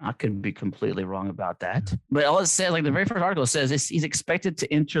 I could be completely wrong about that. But all it says, like the very first article says, he's expected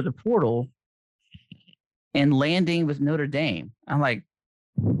to enter the portal and landing with Notre Dame. I'm like,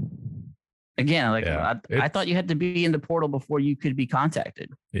 again, Yeah, I thought you had to be in the portal before you could be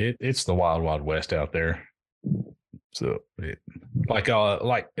contacted. It's the wild, wild west out there. So,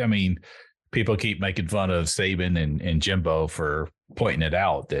 I mean, people keep making fun of Saban and Jimbo for pointing it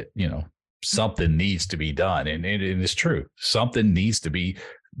out that, something needs to be done. And it's true. Something needs to be,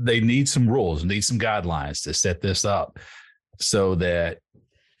 they need some rules, need some guidelines to set this up so that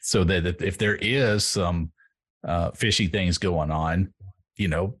if there is some fishy things going on,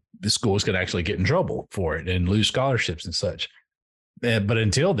 the schools could actually get in trouble for it and lose scholarships and such. But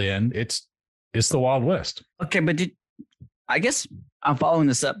until then, it's the Wild West. Okay, but I guess I'm following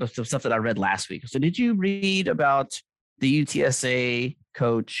this up with some stuff that I read last week. So did you read about the UTSA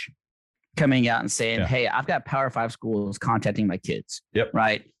coach coming out and saying, hey, I've got Power 5 schools contacting my kids? Yep.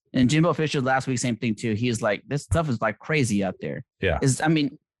 Right. And Jimbo Fisher last week, same thing too. He's like, this stuff is like crazy out there. Yeah. Is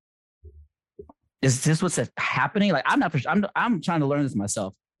this what's happening? Like, I'm trying to learn this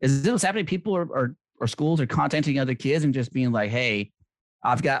myself. Is this what's happening? People or schools are contacting other kids and just being like, hey,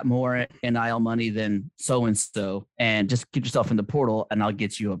 I've got more NIL money than so-and-so, and just get yourself in the portal and I'll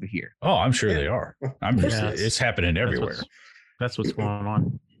get you over here. Oh, I'm sure they are. It's happening everywhere. That's what's going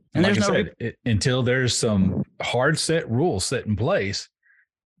on. And like I said, until there's some hard set rules set in place,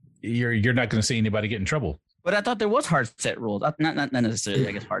 you're not going to see anybody get in trouble. But I thought there was hard set rules, not necessarily,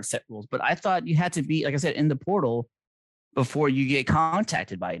 I guess, hard set rules. But I thought you had to be, like I said, in the portal before you get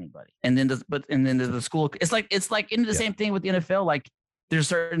contacted by anybody. And then the school, it's like into the same thing with the NFL. Like, there's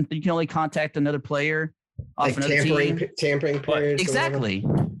certain, you can only contact another player off another team. Tampering periods. Exactly.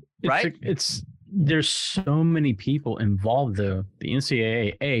 Right. There's so many people involved, though. The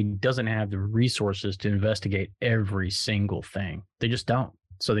NCAA doesn't have the resources to investigate every single thing. They just don't.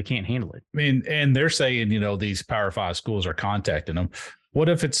 So they can't handle it. I mean, and they're saying, these Power 5 schools are contacting them. What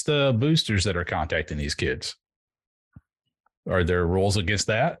if it's the boosters that are contacting these kids? Are there rules against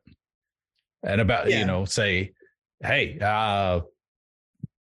that? And about, say, hey,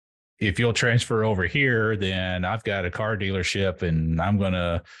 if you'll transfer over here, then I've got a car dealership and I'm going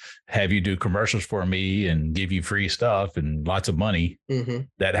to have you do commercials for me and give you free stuff and lots of money. Mm-hmm.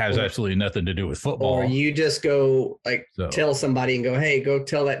 That has absolutely nothing to do with football. Or you just go tell somebody and go, hey, go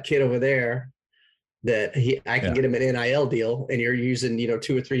tell that kid over there that I can get him an NIL deal, and you're using,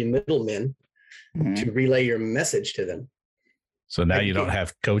 2 or 3 middlemen to relay your message to them. So now you don't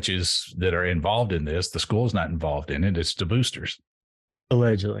have coaches that are involved in this. The school's not involved in it. It's the boosters.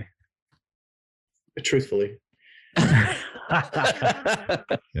 Allegedly. Truthfully. Yeah.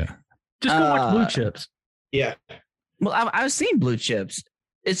 Just go watch Blue Chips. Yeah. Well, I've seen Blue Chips.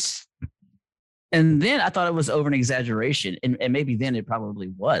 And then I thought it was over an exaggeration, and maybe then it probably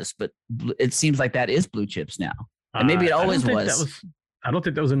was, but it seems like that is Blue Chips now, and maybe it always was. I don't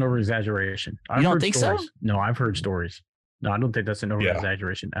think that was an over exaggeration. You don't think so? No, I've heard stories. No, I don't think that's an over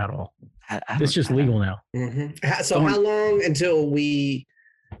exaggeration at all. It's just legal now. Mm-hmm. So how long until we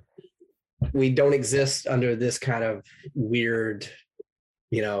don't exist under this kind of weird,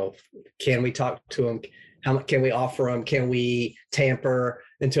 can we talk to them? How much can we offer them? Can we tamper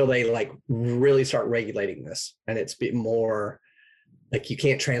until they really start regulating this? And it's more like you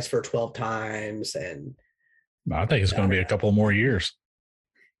can't transfer 12 times. And I think it's going to be a couple more years.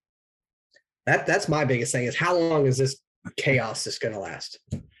 That's my biggest thing is how long is this chaos is going to last?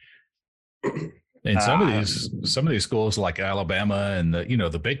 And some of these schools like Alabama and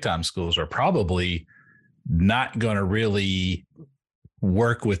the big time schools are probably not going to really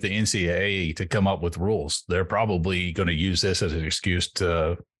work with the NCAA to come up with rules. They're probably going to use this as an excuse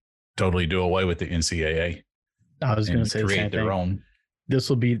to totally do away with the NCAA. I was going to say create their own. This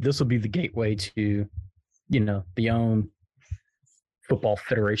will be the gateway to, the own football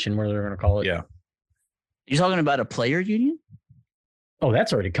federation, whatever they're going to call it. Yeah. You're talking about a player union? Oh,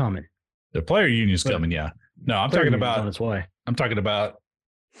 that's already coming. The player union's coming, yeah. No, I'm talking about on its way. I'm talking about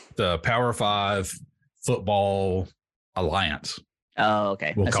the Power 5 Football Alliance. Oh,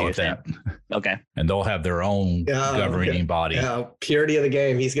 okay. We'll call it that. Okay. And they'll have their own governing body. Purity of the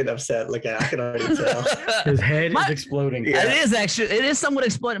game. He's getting upset. Look, I can already tell. His head is exploding. Yeah. It is somewhat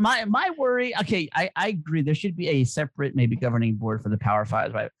exploding. My worry, okay, I agree. There should be a separate maybe governing board for the Power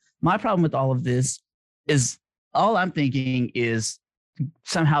 5, right? My problem with all of this is all I'm thinking is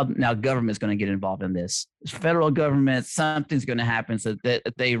somehow now government's going to get involved in this. Federal government, something's going to happen so that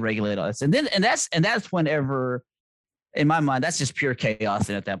they regulate all this. And that's whenever, in my mind, that's just pure chaos.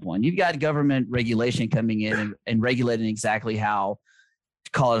 And at that point, you've got government regulation coming in and regulating exactly how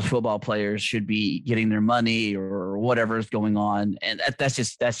college football players should be getting their money or whatever is going on. And that's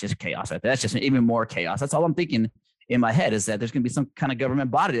just chaos. That's just even more chaos. That's all I'm thinking in my head is that there's going to be some kind of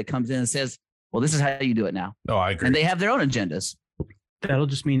government body that comes in and says, well, this is how you do it now. Oh, I agree. And they have their own agendas. That'll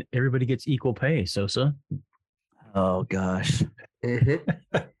just mean everybody gets equal pay, Sosa. Oh, gosh.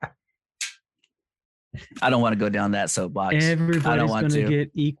 Mm-hmm. I don't want to go down that soapbox. Everybody's going to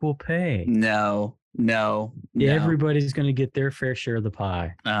get equal pay. No. No. Everybody's going to get their fair share of the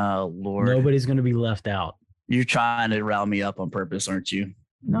pie. Oh, Lord. Nobody's going to be left out. You're trying to rile me up on purpose, aren't you?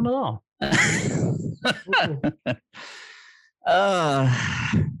 Not at all.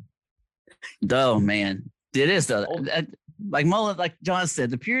 Oh, man. It is, though. Like Mullen, like John said,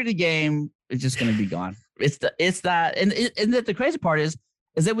 the period of the game is just going to be gone. It's that. And the crazy part is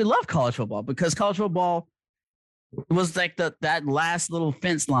that we love college football because college football was like that last little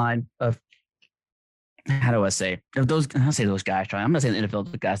fence line of, how do I say, of those, I'll say those guys try. I'm not saying the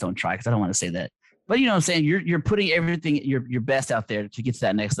NFL, the guys don't try because I don't want to say that. But you know what I'm saying? You're putting everything, your best out there to get to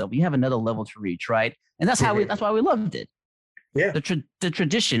that next level. You have another level to reach, right? And that's that's why we loved it. Yeah. The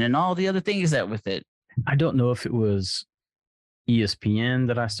tradition and all the other things that with it. I don't know if it was ESPN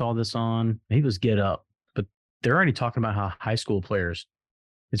that I saw this on. Maybe it was Get Up, but they're already talking about how high school players,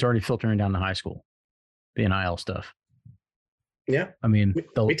 it's already filtering down to high school, the NIL stuff. Yeah. I mean,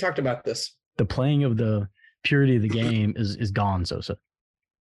 we talked about this. The playing of the purity of the game is gone, Sosa.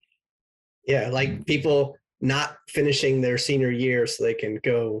 Yeah, like people not finishing their senior year so they can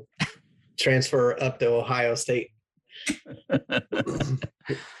go transfer up to Ohio State. It's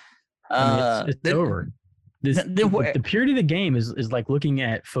over. The purity of the game is like looking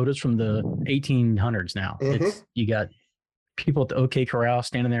at photos from the 1800s now. Mm-hmm. You got people at the OK Corral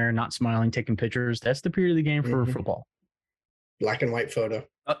standing there, not smiling, taking pictures. That's the purity of the game for football. Black and white photo.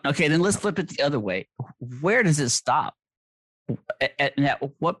 Okay, then let's flip it the other way. Where does it stop? At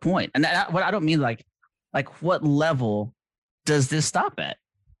what point? And what I don't mean like what level does this stop at?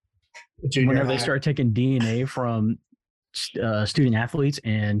 Whenever they start taking DNA from student athletes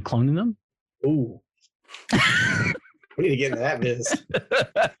and cloning them. Ooh. We need to get into that biz.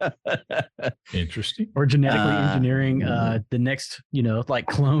 Interesting. Or genetically engineering the next, like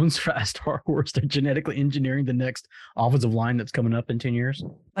clones for Star Wars. They're genetically engineering the next offensive line that's coming up in 10 years.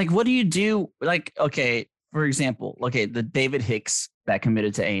 Like, what do you do? Like, okay, for example, the David Hicks that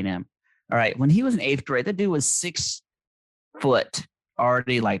committed to A&M. All right. When he was in 8th grade, that dude was 6 foot,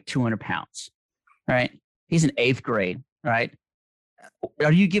 already like 200 pounds. All right. He's in 8th grade. Right.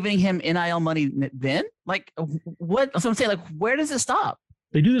 Are you giving him NIL money then? Like, what? So I'm saying, like, where does it stop?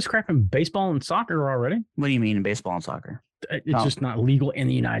 They do this crap in baseball and soccer already. What do you mean in baseball and soccer? It's just not legal in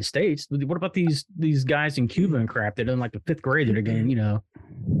the United States. What about these guys in Cuba and crap that in like the 5th grade that are getting,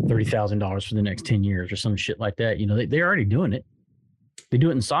 $30,000 for the next 10 years or some shit like that? They're already doing it. They do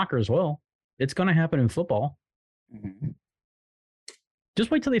it in soccer as well. It's going to happen in football. Mm-hmm. Just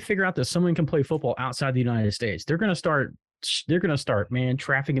wait till they figure out that someone can play football outside the United States. They're going to start,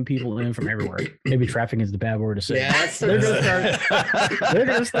 trafficking people in from everywhere. Maybe trafficking is the bad word to say. Yeah, they're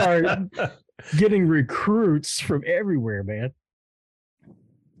going to start getting recruits from everywhere, man.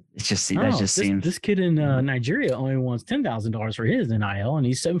 It just seems this kid in Nigeria only wants $10,000 for his NIL, and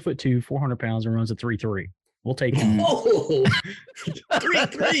he's 7'2", 400 pounds, and runs a 3.3. We'll take him. Oh,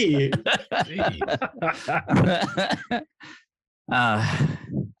 3.3. I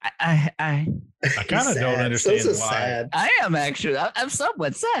kind of don't understand why. Sad. I am actually. I'm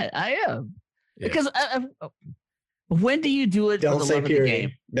somewhat sad. I am because when do you do it? Don't for the say love purity. Of the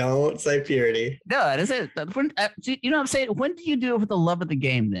game? Don't say purity. No, that's it. When, you know what I'm saying? When do you do it for the love of the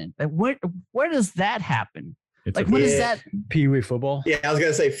game? Then, like, where does that happen? When is that? Pee Wee football. Yeah, I was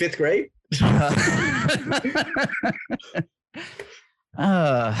gonna say 5th grade.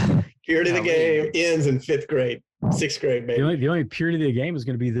 Purity of the game ends in 5th grade, 6th grade, maybe. The only purity of the game is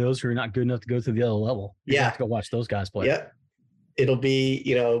going to be those who are not good enough to go to the other level. You have to go watch those guys play. Yeah. It'll be,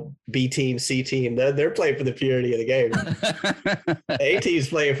 B team, C team. They're playing for the purity of the game. A team's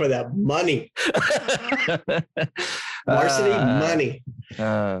playing for that money. Varsity money.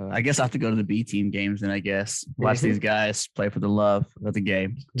 I guess I have to go to the B team games and I guess watch these guys play for the love of the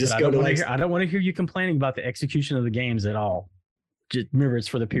game. Just I don't want to hear you complaining about the execution of the games at all. Just remember, it's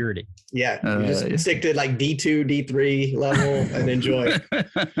for the purity. Yeah, you just stick to like D2, D3 level and enjoy.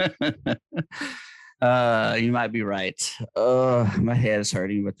 You might be right. My head is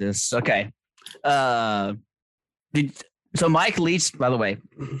hurting with this. Okay. So Mike Leach, by the way,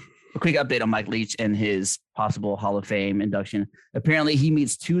 a quick update on Mike Leach and his possible Hall of Fame induction. Apparently, he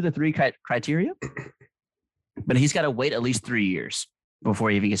meets 2 of the 3 criteria, but he's got to wait at least 3 years before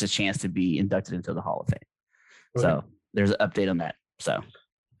he even gets a chance to be inducted into the Hall of Fame. Okay. So there's an update on that. So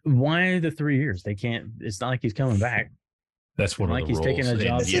why the 3 years? They can't. It's not like he's coming back. That's one like of the he's rules. taking a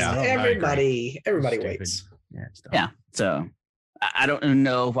job. Everybody waits. Yeah. So I don't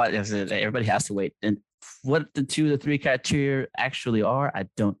know what everybody has to wait. And what the 2 of the 3 criteria actually are, I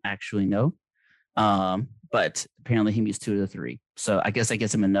don't actually know. But apparently he meets 2 of the 3. So I guess that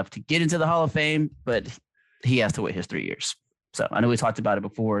gets him enough to get into the Hall of Fame, but he has to wait his 3 years. So I know we talked about it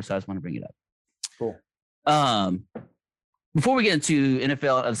before, so I just want to bring it up. Cool. Before we get into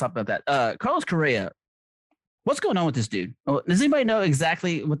NFL and stuff about that, Carlos Correa, what's going on with this dude? Does anybody know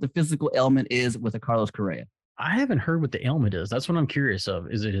exactly what the physical ailment is with a Carlos Correa? I haven't heard what the ailment is. That's what I'm curious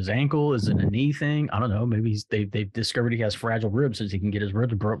of. Is it his ankle? Is it a knee thing? I don't know. Maybe they've discovered he has fragile ribs since he can get his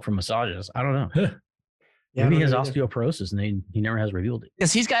ribs broke from massages. I don't know. Yeah, Maybe he has I don't know either. osteoporosis and he never has revealed it.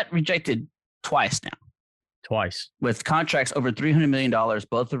 Because he's got rejected twice now Twice. with contracts over $300 million,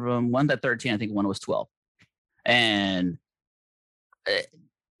 both of them, one at 13, I think one was 12. And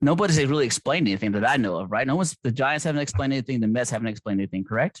nobody's really explained anything that I know of, right? The Giants haven't explained anything. The Mets haven't explained anything,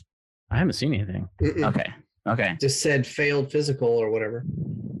 correct? I haven't seen anything. Mm-mm. Okay. Just said failed physical or whatever.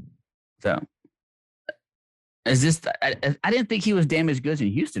 So is this, I didn't think he was damaged goods in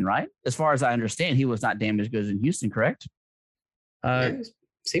Houston, right? As far as I understand, he was not damaged goods in Houston, correct? Yeah,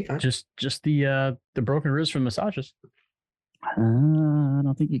 seemed fine. Just the broken ribs from massages. I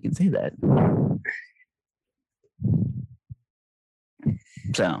don't think you can say that.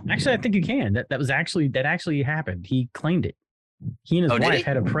 So Actually, I think you can. That actually happened. He claimed it. He and his did wife he?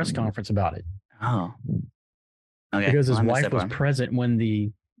 had a press conference about it okay. because his Well, I missed wife that was part. present when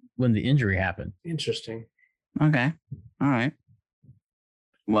the injury happened. Interesting. Okay. All right.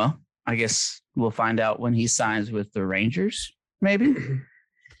 Well, I guess we'll find out when he signs with the Rangers, maybe.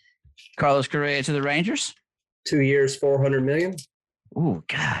 Carlos Correa to the Rangers. 2 years, 400 million. Oh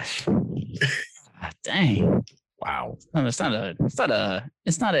gosh. Dang. Wow. No, it's not a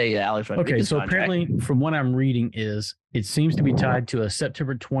Alex Rodriguez Okay, so contract. apparently, from what I'm reading, is it seems to be tied to a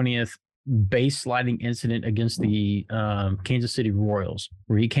September 20th base sliding incident against the Kansas City Royals,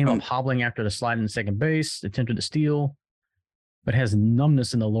 where he came up hobbling after the slide in second base, attempted to steal, but has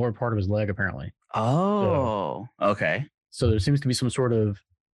numbness in the lower part of his leg, apparently. Oh, okay. So there seems to be some sort of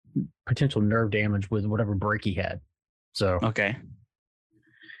potential nerve damage with whatever break he had. So Okay.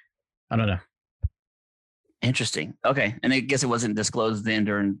 I don't know. Interesting. Okay. And I guess it wasn't disclosed then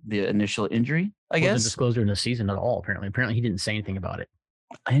during the initial injury, I Wasn't guess. disclosed during the season at all. Apparently, he didn't say anything about it.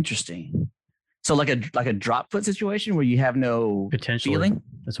 Interesting. So like a drop foot situation where you have no Potentially, feeling?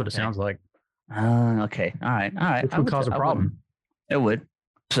 that's what it Okay. sounds like. Okay. All right. Which would cause a problem. It would.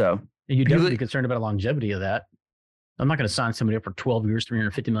 So And you'd You definitely would- be concerned about the longevity of that. I'm not going to sign somebody up for 12 years,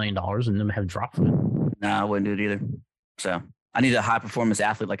 $350 million, and then have drop foot. no, I wouldn't do it either. So I need a high performance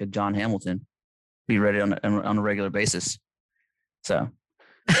athlete like a John Hamilton. Be ready on a regular basis. So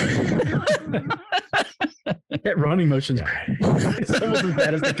That running motion's it's almost as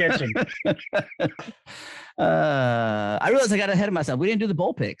bad as the catching. I realized I got ahead of myself. We didn't do the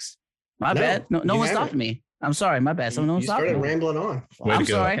bowl picks. My No, bad. No you one stopped haven't. me. I'm sorry. My bad. Someone You stopped started me. rambling on. Way I'm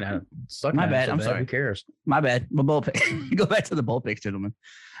to go. sorry. Sucking My at it bad, so I'm sorry. Who cares? My bad. My bowl pick. Go back to the bowl picks, gentlemen.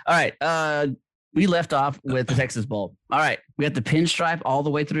 All right. We left off with the Texas Bowl. All right. We got the pinstripe all the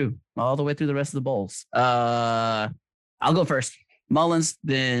way through the rest of the bowls. I'll go first. Mullins,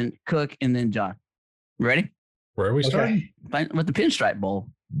 then Cook, and then John. Ready? Where are we starting? With the pinstripe bowl.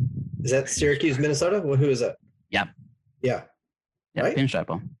 Is that Syracuse, Minnesota? Well, who is that? Yeah. Yeah. Yeah, Right? pinstripe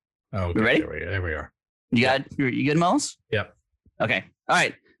bowl. Oh, okay. You ready? There we are. You good, Mullins? Yep. Okay. All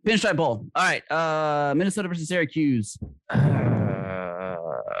right. Pinstripe bowl. All right. Minnesota versus Syracuse.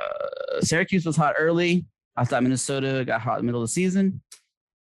 Syracuse was hot early. I thought Minnesota got hot in the middle of the season.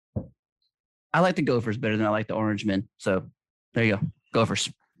 I like the Gophers better than I like the Orange Men. So there you go. Gophers.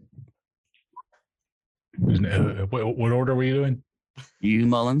 What order were you doing? You,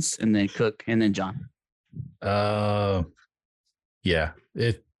 Mullins, and then Cook, and then John. Yeah.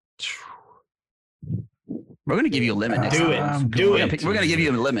 We're going to give you a limit next Do time. it. Do We're it. going to give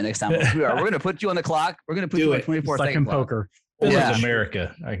you a limit next time. We're going to put you on the clock. We're going to put Do you on it. 24 It's like second in clock. poker. This Yeah. is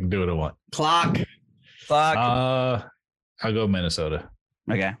America. I can do what I want. Clock. Clock. I'll go Minnesota.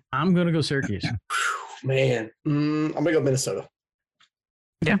 Okay. I'm going to go Syracuse. Man. I'm going to go Minnesota.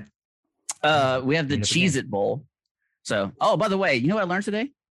 We have the Clean up the Cheez It Bowl. So, by the way, you know what I learned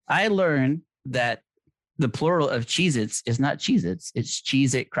today? I learned that the plural of Cheez Its is not Cheez Its, it's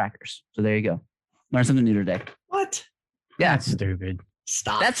Cheez It crackers. So there you go. Learn something new today. What? Yeah. That's stupid.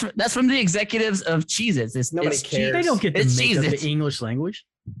 Stop. That's from the executives of Cheez Its. Nobody it's cares. They don't get to It's make up Cheez-Its. the English language.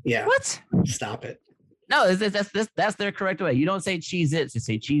 Yeah. What? Stop it. No, that's their correct way. You don't say Cheez Its, you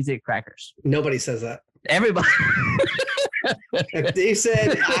say Cheez It crackers. Nobody says that. Everybody. If they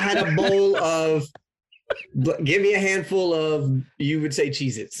said I had a bowl of, give me a handful of, you would say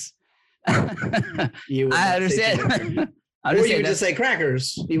Cheez-Its. You would I not say Cheez-It crackers. understand. I Or you understand would just say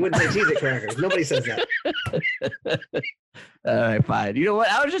crackers. You wouldn't say Cheez-It crackers. Nobody says that. All right, fine. You know what?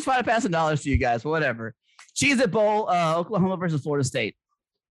 I was just trying to pass some dollars to you guys. Whatever. Cheez It Bowl, Oklahoma versus Florida State.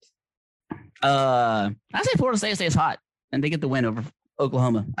 I say Florida State stays hot, and they get the win over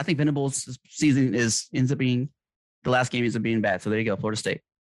Oklahoma. I think Venables' season ends up being the last game ends up being bad. So there you go, Florida State.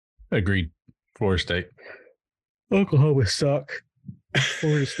 Agreed. Florida State. Oklahoma suck.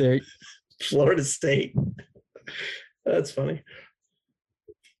 Florida State. Florida State. That's funny.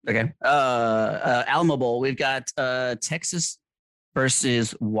 Okay. Alamo Bowl. We've got Texas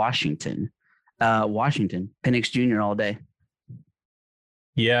versus Washington. Washington. Penix Jr. all day.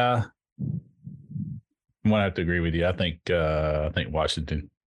 Yeah. I'm gonna have to agree with you. I think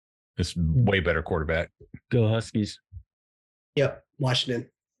Washington is way better quarterback. Go Huskies. Yep, Washington.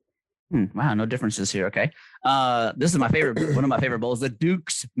 Wow, no differences here. Okay. This is my favorite, one of my favorite bowls, the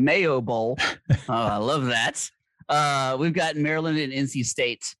Duke's Mayo Bowl. Oh, I love that. We've got Maryland and NC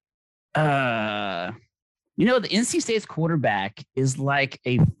State. The NC State's quarterback is like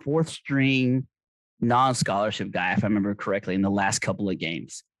a fourth string non-scholarship guy, if I remember correctly, in the last couple of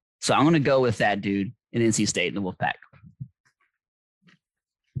games. So I'm going to go with that dude in NC State in the Wolfpack.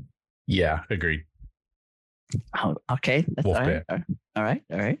 Yeah, agreed. Oh, okay. That's Wolfpack. All right.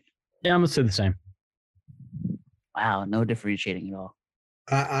 Yeah, I'm gonna say the same. Wow, no differentiating at all.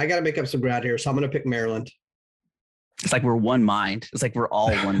 I got to make up some ground here, so I'm going to pick Maryland. It's like we're one mind. It's like we're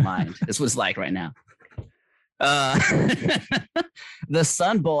all one mind. That's what it's like right now. The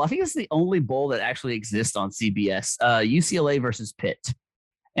Sun Bowl, I think it's the only bowl that actually exists on CBS. UCLA versus Pitt.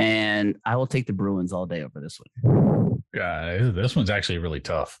 And I will take the Bruins all day over this one. This one's actually really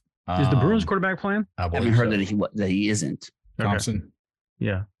tough. Is the Bruins quarterback playing? I I believe haven't heard so. that he isn't. Thompson.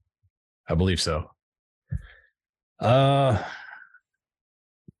 Yeah. I believe so. Do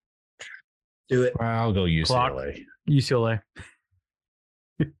it. I'll go UCLA. Clock. UCLA.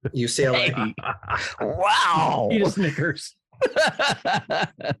 UCLA. Hey. Wow. Eat a Snickers.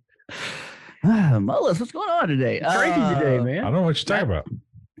 Mullis, what's going on today? Crazy today, I man. don't know what you're talking about.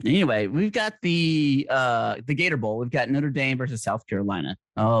 Anyway, we've got the Gator Bowl. We've got Notre Dame versus South Carolina.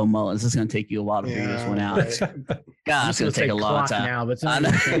 Oh, Mullis, this is going to take you a while to figure this one out. God, it's going to take a long time. Now, but it's I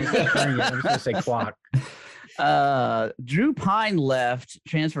not know. I'm just gonna say clock. Drew Pine left,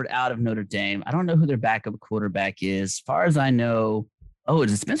 transferred out of Notre Dame. I don't know who their backup quarterback is. As far as I know,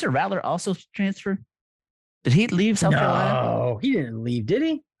 did Spencer Rattler also transfer? Did he leave South Carolina? No, he didn't leave, did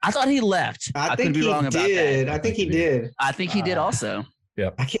he? I thought he left. I could think be he wrong about did. that. I think he did. I think he did also.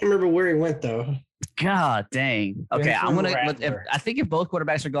 I can't remember where he went though. God dang. Okay, I'm gonna. Rattler. I think if both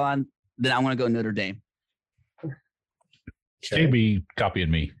quarterbacks are gone, then I'm gonna go Notre Dame. JB copying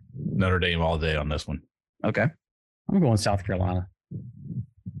me. Notre Dame all day on this one. Okay. I'm going South Carolina.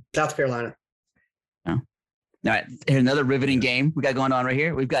 South Carolina. All right. Here's another riveting game we got going on right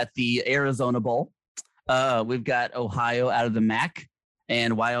here. We've got the Arizona Bowl. We've got Ohio out of the MAC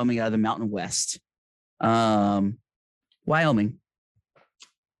and Wyoming out of the Mountain West. Wyoming.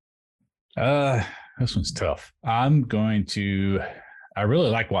 This one's tough. I really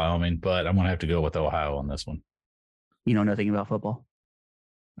like Wyoming, but I'm going to have to go with Ohio on this one. You know nothing about football.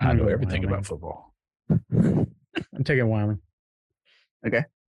 I I'm know going everything Wyoming. about football. I'm taking Wyoming.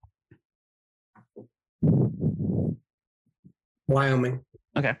 Wyoming.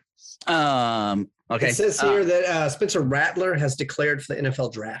 Okay. It says here that Spencer Rattler has declared for the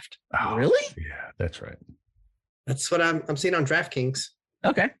NFL draft. Oh, Really? Yeah, that's right. That's what I'm seeing on DraftKings.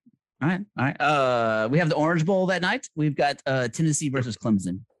 Okay. All right. We have the Orange Bowl that night. We've got Tennessee versus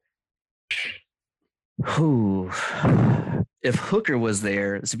Clemson. Whew. If Hooker was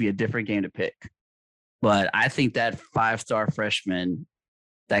there, this would be a different game to pick. But I think that 5-star freshman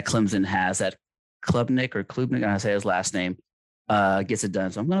that Clemson has, that Klubnik, I say his last name, gets it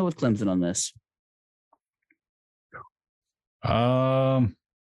done. So I'm going to go with Clemson on this. I'm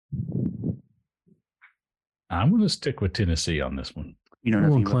going to stick with Tennessee on this one. You know I'm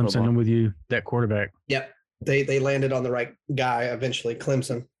nothing going about Clemson. football. I'm with you. That quarterback. Yep. They landed on the right guy eventually,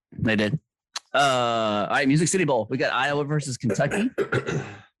 Clemson. They did. All right, Music City Bowl. We got Iowa versus Kentucky.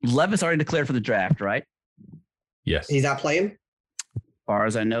 Levis already declared for the draft, right? Yes. He's not playing? As far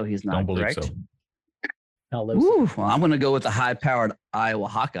as I know, he's not. Don't believe correct? so. I'll live. Ooh, well, I'm going to go with the high-powered Iowa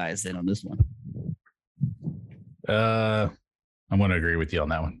Hawkeyes then on this one. I'm going to agree with you on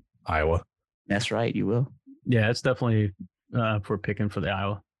that one. Iowa. That's right, you will. Yeah, it's definitely for picking for the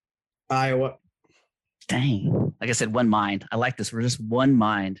Iowa. Iowa. Dang. Like I said, one mind. I like this. We're just one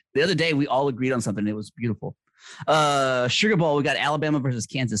mind. The other day, we all agreed on something. It was beautiful. Sugar Bowl, we got Alabama versus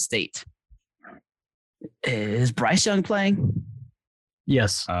Kansas State. Is Bryce Young playing?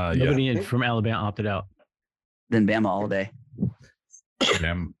 Yes. Yeah. Nobody from Alabama opted out. Then Bama all day.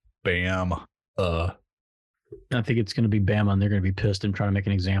 Bam. Bam. I think it's going to be Bama, and they're going to be pissed and trying to make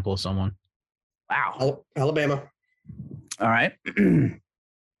an example of someone. Wow. Alabama. All right.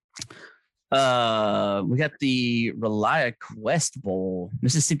 We got the Relia Quest Bowl,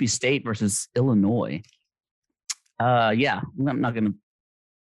 Mississippi State versus Illinois. Yeah, I'm not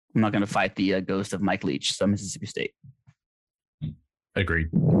gonna fight the ghost of Mike Leach. So Mississippi State. Agreed.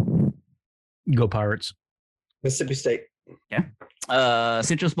 Go Pirates. Mississippi State.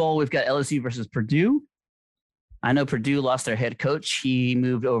 Citrus Bowl, we've got LSU versus Purdue. I know Purdue lost their head coach. He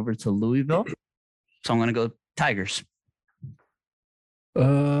moved over to Louisville. So I'm going to go Tigers.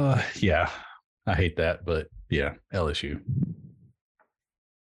 Yeah, I hate that, but yeah, LSU.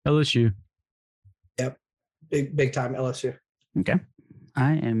 LSU. Yep. Big time LSU. Okay.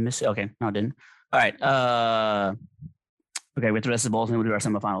 I am missing. Okay. No, I didn't. All right. Okay. With the rest of the bowls, and we'll do our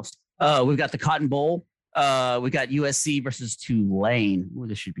semifinals. We've got the Cotton Bowl. We got USC versus Tulane. Ooh,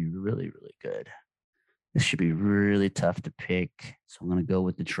 this should be really, really good. This should be really tough to pick. So I'm going to go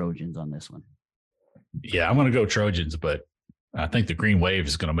with the Trojans on this one. Yeah, I'm going to go Trojans, but I think the Green Wave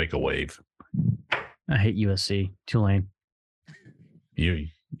is going to make a wave. I hate USC. Tulane. You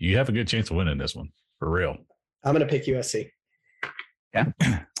have a good chance of winning this one, for real. I'm going to pick USC. Yeah.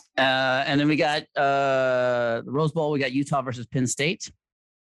 And then we got the Rose Bowl. We got Utah versus Penn State.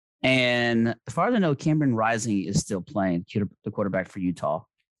 And as far as I know, Cameron Rising is still playing, the quarterback for Utah.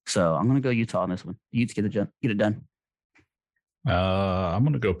 So I'm going to go Utah on this one. Utes get it done. I'm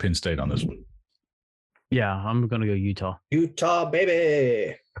going to go Penn State on this one. Yeah, I'm going to go Utah. Utah,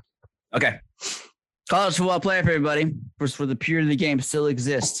 baby. Okay. College football playoff, everybody. For the purity of the game still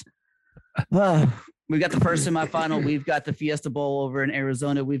exists. We got the first semifinal. We've got the Fiesta Bowl over in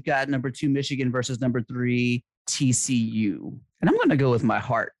Arizona. We've got number 2 Michigan versus number 3 TCU. And I'm going to go with my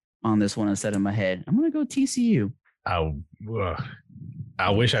heart on this one instead of my head. I'm going to go TCU. I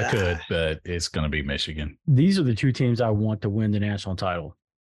wish I could, but it's going to be Michigan. These are the two teams I want to win the national title.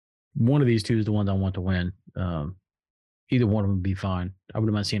 One of these two is the ones I want to win. Either one of them would be fine. I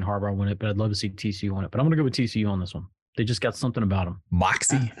wouldn't mind seeing Harbaugh win it, but I'd love to see TCU win it. But I'm going to go with TCU on this one. They just got something about them.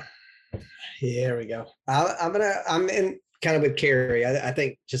 Moxie. Here we go. I'm in kind of with Kerry. I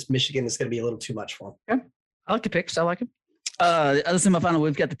think just Michigan is going to be a little too much for them. Okay. I like the picks. I like them. The other semifinal,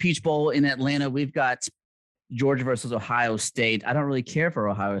 we've got the Peach Bowl in Atlanta. We've got Georgia versus Ohio State. I don't really care for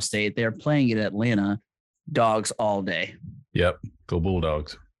Ohio State. They're playing in Atlanta. Dogs all day. Yep. Go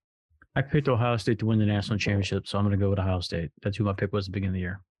Bulldogs. I picked Ohio State to win the national championship, so I'm going to go with Ohio State. That's who my pick was at the beginning of the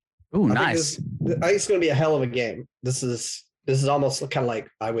year. Ooh, nice. I think it's going to be a hell of a game. This is almost kind of like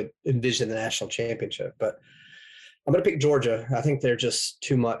I would envision the national championship, but I'm going to pick Georgia. I think they're just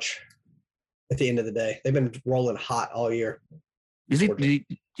too much at the end of the day. They've been rolling hot all year. Do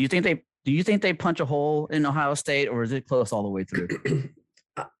you think they punch a hole in Ohio State, or is it close all the way through?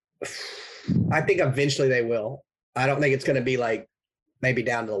 I think eventually they will. I don't think it's going to be like maybe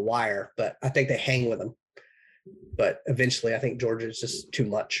down to the wire, but I think they hang with them. But eventually, I think Georgia is just too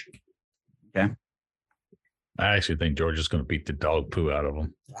much. Okay. I actually think Georgia's going to beat the dog poo out of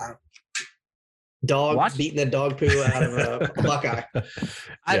them. Dog beating the dog poo out of a Buckeye.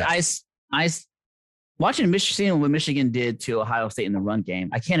 I watching Michigan, what Michigan did to Ohio State in the run game.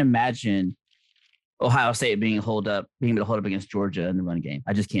 I can't imagine Ohio State being able to hold up against Georgia in the run game.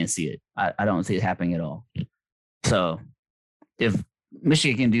 I just can't see it. I don't see it happening at all. So if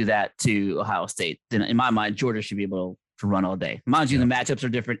Michigan can do that to Ohio State, then in my mind, Georgia should be able to run all day. Mind you, the matchups are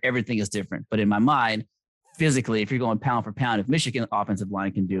different. Everything is different. But in my mind, physically, if you're going pound for pound, if Michigan's offensive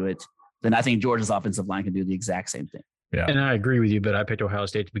line can do it, then I think Georgia's offensive line can do the exact same thing. Yeah. And I agree with you, but I picked Ohio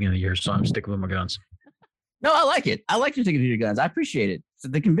State at the beginning of the year, so I'm sticking with my guns. No, I like it. I like you sticking to your guns. I appreciate it. So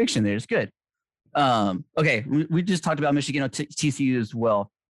the conviction there is good. Okay, we just talked about Michigan, TCU as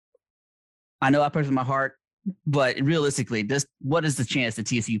well. I know I put it in my heart, but realistically, what is the chance that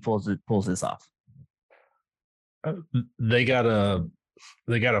TCU pulls this off? They got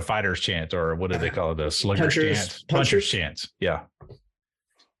a fighter's chance, or what do they call it? A slugger's chance. Puncher's chance. Yeah.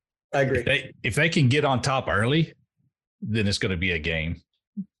 I agree. If they can get on top early, then it's going to be a game.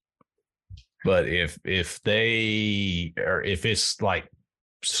 But if it's like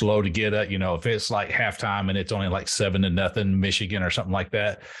slow to get at, if it's like halftime and it's only like 7-0 Michigan or something like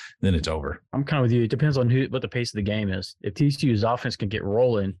that, then it's over. I'm kind of with you. It depends on what the pace of the game is. If TCU's offense can get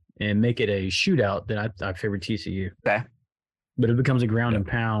rolling and make it a shootout, then I favor TCU. Okay. But if it becomes a ground and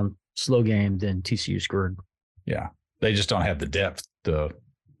pound slow game, then TCU screwed. Yeah. They just don't have the depth to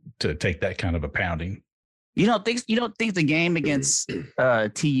take that kind of a pounding. You don't think the game against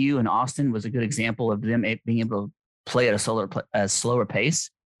TU and Austin was a good example of them being able to play at a slower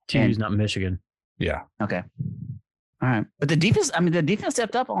pace? TU's not Michigan. Yeah. Okay. All right. But the defense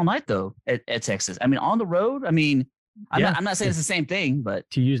stepped up all night though at Texas. On the road. I'm not saying it's the same thing, but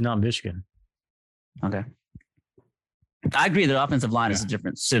TU's not Michigan. Okay. I agree that offensive line is a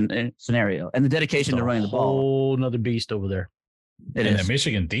different scenario, and the dedication to running the ball. Whole another beast over there. And the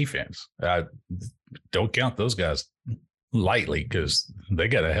Michigan defense, don't count those guys lightly because they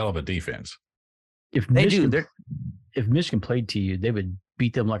got a hell of a defense. If Michigan played to you, they would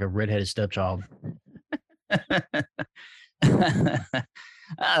beat them like a redheaded stepchild.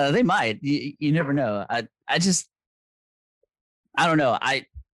 They might. You never know. I don't know. I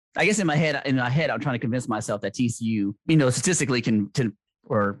guess in my head, I'm trying to convince myself that TCU, statistically can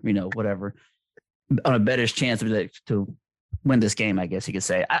or whatever, on a better chance to win this game. I guess you could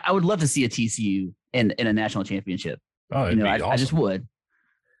say. I would love to see a TCU in a national championship. Oh, it'd be awesome. I just would.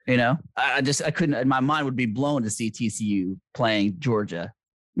 I couldn't. My mind would be blown to see TCU playing Georgia.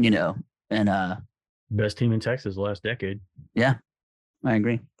 And best team in Texas last decade. Yeah, I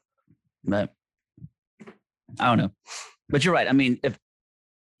agree. But I don't know. But you're right. I mean, if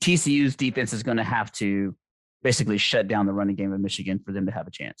TCU's defense is going to have to basically shut down the running game of Michigan for them to have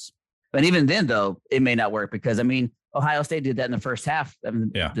a chance. But even then, though, it may not work because, Ohio State did that in the first half of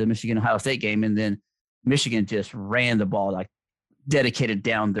the Michigan-Ohio State game, and then Michigan just ran the ball, like dedicated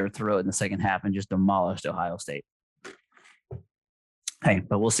down their throat in the second half and just demolished Ohio State. Hey,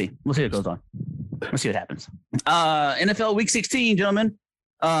 but we'll see. We'll see what goes on. We'll see what happens. NFL Week 16, gentlemen.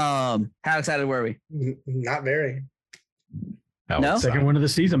 How excited were we? Not very. No? Second win of the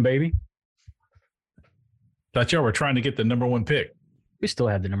season, baby. Thought y'all were trying to get the number one pick. We still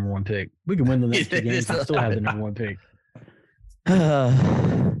have the number one pick. We can win the next two games and still have the number one pick.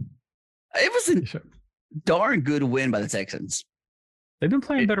 It was a darn good win by the Texans. They've been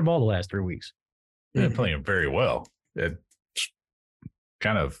playing better ball the last 3 weeks. They're playing very well. It's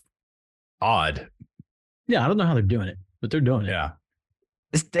kind of odd. Yeah, I don't know how they're doing it, but they're doing it. Yeah.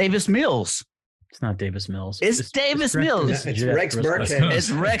 It's Davis Mills. It's not Davis Mills. It's Davis Mills. It's Rex Burkhead. It's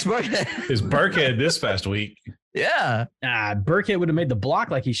Rex Burkhead. It's Burkhead this past week. Yeah. Burkhead would have made the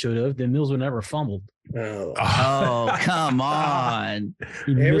block like he should have. Then Mills would never fumbled. Oh, come on.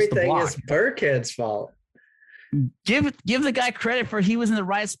 Everything is Burkhead's fault. Give the guy credit for he was in the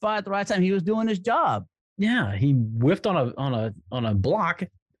right spot at the right time. He was doing his job. Yeah, he whiffed on a block.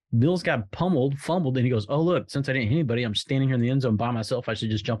 Mills got fumbled, and he goes, "Oh look, since I didn't hit anybody, I'm standing here in the end zone by myself. I should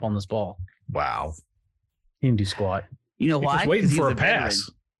just jump on this ball." Wow. He didn't do squat. You know why? He was waiting for a pass.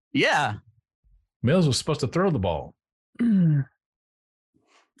 Veteran. Yeah. Mills was supposed to throw the ball.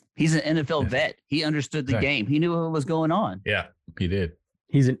 He's an NFL vet. He understood the game. He knew what was going on. Yeah, he did.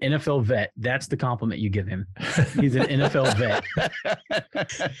 He's an NFL vet. That's the compliment you give him. He's an NFL vet.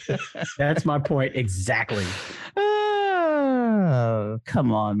 That's my point exactly. Oh,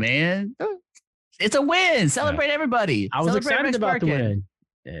 come on, man. It's a win. Celebrate everybody. I was Celebrate excited Rex about the Burkhead. win.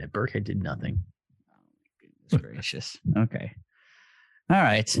 Yeah, Burkhead did nothing. Goodness gracious. Okay. All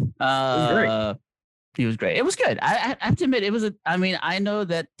right. Great. He was great. It was good. I have to admit, I know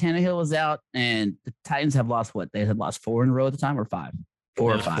that Tannehill was out and the Titans have lost what? They had lost 4 in a row at the time or 5?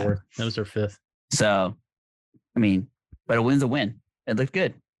 4 or 5. That was their 5th. So, but a win's a win. It looked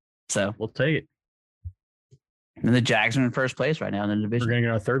good. So we'll take it. And the Jags are in first place right now in the division. We're going to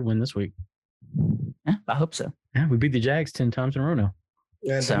get our 3rd win this week. Yeah, I hope so. Yeah, we beat the Jags 10 times in a row now.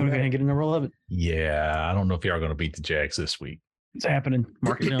 Yeah, So we're going to get in a row of it. Yeah, I don't know if y'all are going to beat the Jags this week. It's happening.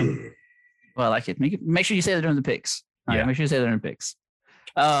 Mark it down. Well, I like it. Make sure you say they're doing the picks. All right, Yeah. make sure you say they're in the picks.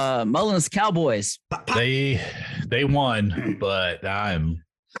 Mullins Cowboys. They won, but I'm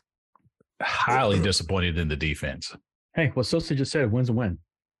highly disappointed in the defense. Hey, what Sosa just said, win's a win.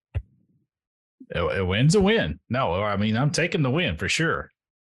 A win's a win. No, I'm taking the win for sure.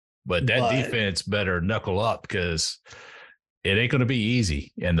 But that defense better knuckle up because it ain't going to be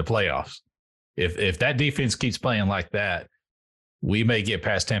easy in the playoffs. If that defense keeps playing like that, we may get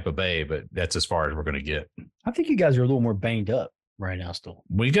past Tampa Bay, but that's as far as we're going to get. I think you guys are a little more banged up right now still.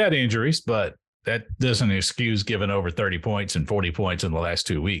 We got injuries, but that doesn't excuse giving over 30 points and 40 points in the last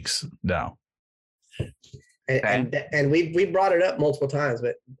 2 weeks. No. And we brought it up multiple times,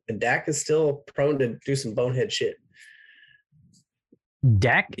 but Dak is still prone to do some bonehead shit.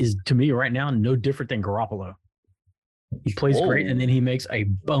 Dak is, to me right now, no different than Garoppolo. He plays great, and then he makes a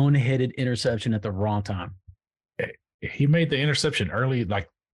boneheaded interception at the wrong time. He made the interception early, like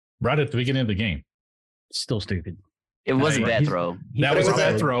right at the beginning of the game. Still stupid. It was a bad throw. That was a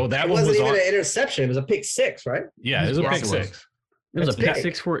bad throw. That It one wasn't was even on. an interception. It was a pick 6, right? Yeah, it was a Yes, pick it was. 6. It was That's a pick big.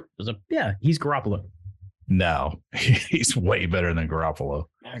 6 for it. He's Garoppolo. No, he's way better than Garoppolo.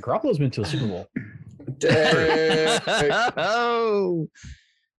 Yeah, Garoppolo's been to a Super Bowl.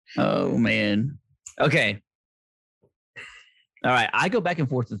 Oh, man. Okay. All right. I go back and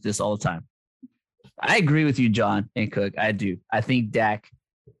forth with this all the time. I agree with you, John and Cook. I do. I think Dak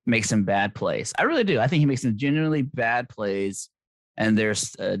makes some bad plays. I really do. I think he makes some genuinely bad plays, and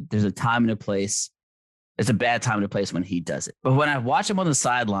there's a time and a place. It's a bad time and a place when he does it. But when I watch him on the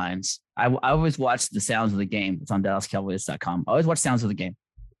sidelines, I always watch the sounds of the game. It's on DallasCowboys.com. I always watch sounds of the game.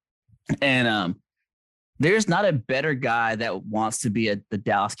 And there's not a better guy that wants to be the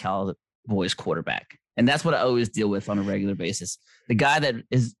Dallas Cowboys quarterback. And that's what I always deal with on a regular basis. The guy that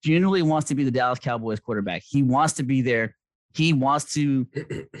genuinely wants to be the Dallas Cowboys quarterback. He wants to be there. He wants to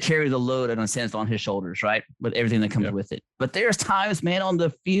carry the load in a sense on his shoulders, right? With everything that comes with it. But there's times, man, on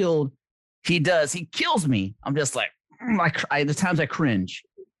the field, he kills me. I'm just like, there's times I cringe.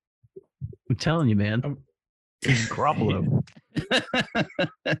 I'm telling you, man. He's Garoppolo.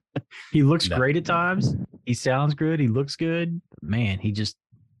 He looks great at times. He sounds good. He looks good. Man, he has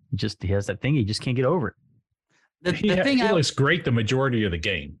that thing. He just can't get over it. He looks great the majority of the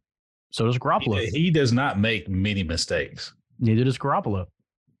game. So does Garoppolo. He does not make many mistakes. Neither does Garoppolo.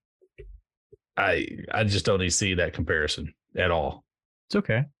 I just don't even see that comparison at all. It's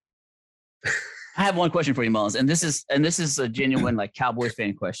okay. I have one question for you, Mullins, and this is a genuine like Cowboys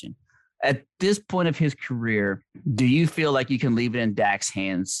fan question. At this point of his career, do you feel like you can leave it in Dak's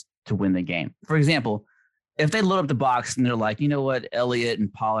hands to win the game? For example, if they load up the box and they're like, you know what, Elliott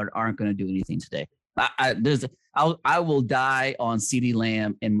and Pollard aren't going to do anything today. I will die on CeeDee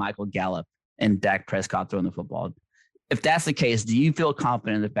Lamb and Michael Gallup and Dak Prescott throwing the football. If that's the case, do you feel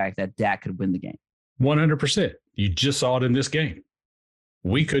confident in the fact that Dak could win the game? 100%. You just saw it in this game.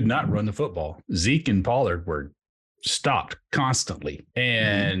 We could not run the football. Zeke and Pollard were stopped constantly,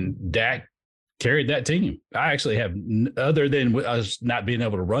 and Dak carried that team. I actually have, other than us not being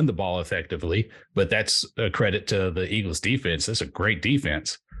able to run the ball effectively, but that's a credit to the Eagles defense. That's a great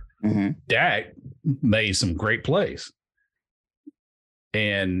defense. Mm-hmm. Dak made some great plays.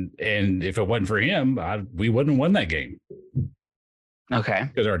 And if it wasn't for him, we wouldn't have won that game. Okay.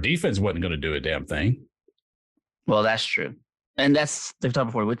 Because our defense wasn't going to do a damn thing. Well, that's true. And they've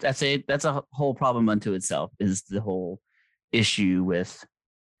talked before. That's a whole problem unto itself, is the whole issue with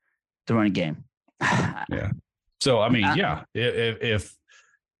the running game. Yeah. So, I mean,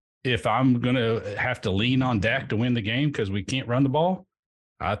 if I'm going to have to lean on Dak to win the game because we can't run the ball,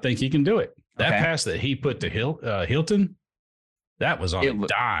 I think he can do it. That pass that he put to Hilton, that was on a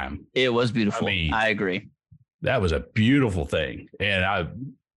dime. It was beautiful. I mean, I agree. That was a beautiful thing. And I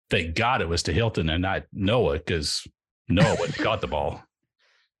thank God it was to Hilton and not Noah, because Noah would have caught the ball.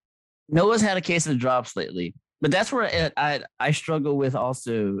 Noah's had a case of the drops lately, but that's where I struggle with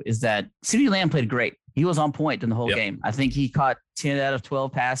also, is that CeeDee Lamb played great. He was on point in the whole game. I think he caught 10 out of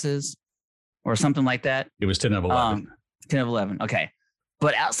 12 passes or something like that. It was 10 of 11. 10 of 11. Okay.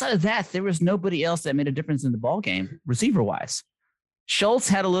 But outside of that, there was nobody else that made a difference in the ball game, receiver wise. Schultz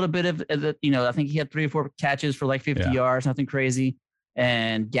had a little bit of, I think he had 3 or 4 catches for like 50 yards, nothing crazy.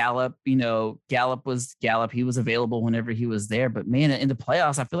 And Gallup, Gallup was Gallup. He was available whenever he was there. But man, in the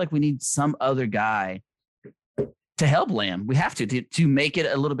playoffs, I feel like we need some other guy to help Lamb. We have to make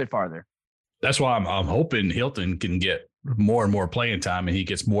it a little bit farther. That's why I'm hoping Hilton can get more and more playing time, and he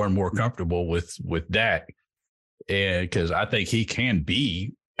gets more and more comfortable with Dak. And because I think he can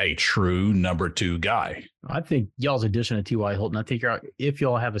be a true number 2 guy. I think y'all's addition of T.Y. Hilton, I think if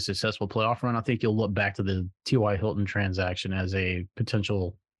y'all have a successful playoff run, I think you'll look back to the T.Y. Hilton transaction as a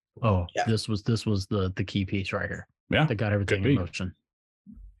potential, this was the key piece right here. Yeah. That got everything in motion.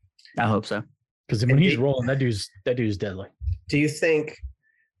 I hope so. Because when he's rolling, that dude's deadly. Do you think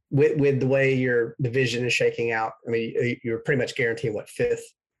with the way your division is shaking out, I mean, you're pretty much guaranteeing 5th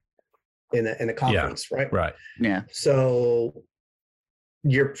in the conference, right? Right. Yeah. So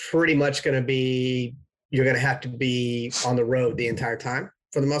you're pretty much going to have to be on the road the entire time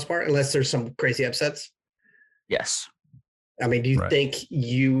for the most part, unless there's some crazy upsets. Yes. I mean, do you think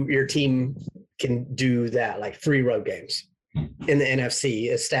your team can do that, like 3 road games in the NFC,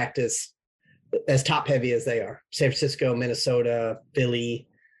 as stacked as top heavy as they are? San Francisco, Minnesota, Philly.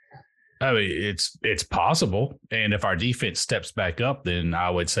 I mean, it's possible. And if our defense steps back up, then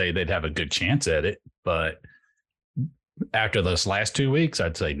I would say they'd have a good chance at it. But after those last 2 weeks,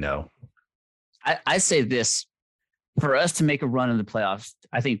 I'd say no. I say this: for us to make a run in the playoffs,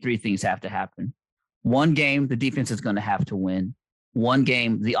 I think 3 things have to happen. 1 game, the defense is going to have to win. 1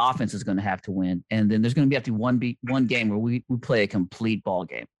 game, the offense is going to have to win. And then there's going to be one game where we play a complete ball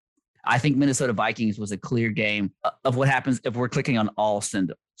game. I think Minnesota Vikings was a clear game of what happens if we're clicking on all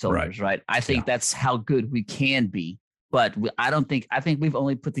cylinders, right? I think that's how good we can be. But I think we've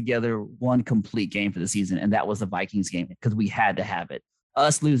only put together 1 complete game for the season, and that was the Vikings game, because we had to have it.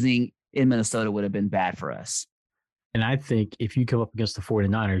 Us losing in Minnesota would have been bad for us. And I think if you come up against the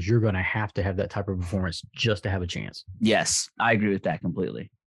 49ers, you're going to have that type of performance just to have a chance. Yes, I agree with that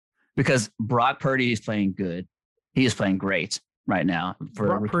completely. Because Brock Purdy is playing good. He is playing great right now.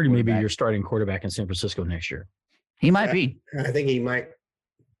 Brock Purdy may be your starting quarterback in San Francisco next year. He might be. I think he might.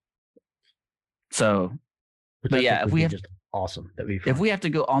 So, but yeah, if we have just awesome, that'd be fun. If we have to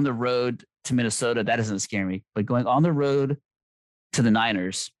go on the road to Minnesota, that doesn't scare me. But going on the road to the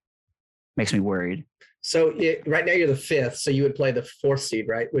Niners makes me worried. So right now you're the 5th, so you would play the 4th seed,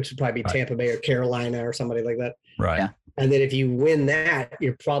 right? Which would probably be Tampa Bay or Carolina or somebody like that. Right. Yeah. And then if you win that,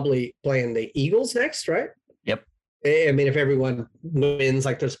 you're probably playing the Eagles next, right? Yep. I mean, if everyone wins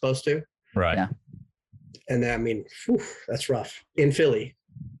like they're supposed to. Right. Yeah. And I mean, that's rough in Philly.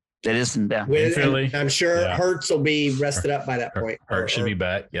 It is in Philly. I'm sure Hurts will be rested up by that point. Hurts should be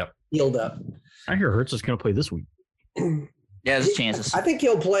back. Yep. Healed up. I hear Hurts is going to play this week. Yeah, there's chances. I think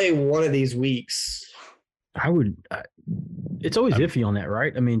he'll play one of these weeks. It's always iffy on that,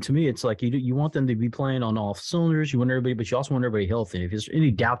 right? I mean, to me, it's like you want them to be playing on all cylinders. You want everybody, but you also want everybody healthy. If there's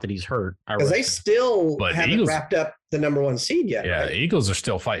any doubt that he's hurt, because they still haven't Eagles, wrapped up the number 1 seed yet. Yeah, right? the Eagles are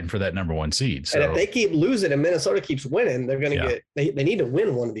still fighting for that number 1 seed. So and if they keep losing and Minnesota keeps winning, they're going to get. They need to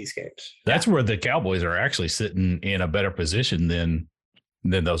win one of these games. That's where the Cowboys are actually sitting in a better position than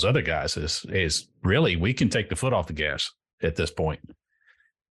those other guys. Is really we can take the foot off the gas at this point.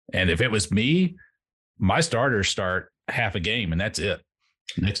 And if it was me, my starters start half a game and that's it.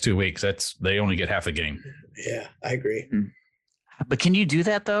 Next 2 weeks, they only get half a game. Yeah, I agree. But can you do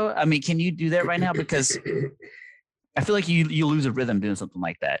that though? I mean, can you do that right now? Because I feel like you lose a rhythm doing something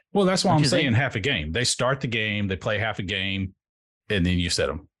like that. Well, that's why I'm saying half a game. They start the game, they play half a game, and then you set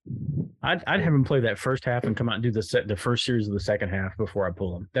them. I'd have him play that first half and come out and do the first series of the second half before I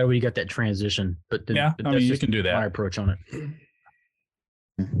pull him. That way you got that transition. But I mean, you can do that. My approach on it.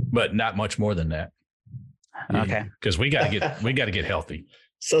 But not much more than that. Okay. Because we got to get healthy.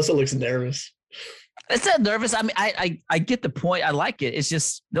 Sosa looks nervous. It's not nervous. I mean, I get the point. I like it. It's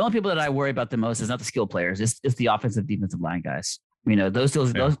just the only people that I worry about the most is not the skill players. It's the offensive defensive line guys. You know,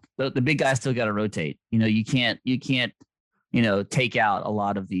 the big guys still got to rotate. You know, you can't take out a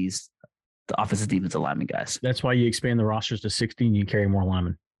lot of the offensive defensive lineman guys. That's why you expand the rosters to 16. You carry more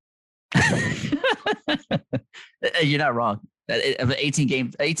linemen. You're not wrong. Of an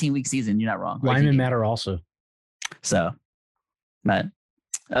 18-week season, you're not wrong. Linemen matter also. So, but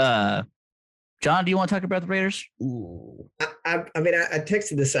John, do you want to talk about the Raiders? I mean, I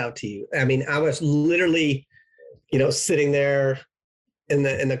texted this out to you. I mean, I was literally, sitting there in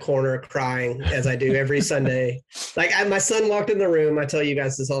the corner crying as I do every Sunday. Like my son walked in the room. I tell you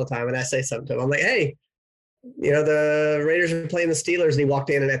guys this all the time, and I say something to him. I'm like, hey, the Raiders are playing the Steelers. And he walked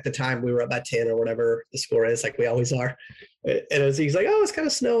in, and at the time we were up by 10 or whatever the score is, like we always are. And he's like, oh, it's kind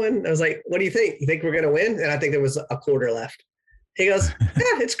of snowing. I was like, what do you think? You think we're going to win? And I think there was a quarter left. He goes,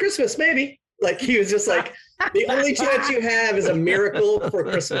 it's Christmas, maybe. Like he was just like, the only chance you have is a miracle for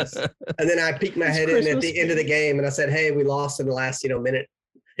Christmas. And then I peeked my head in at the end of the game and I said, hey, we lost in the last, minute.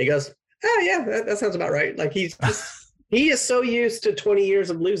 He goes, oh yeah, that sounds about right. Like he is so used to 20 years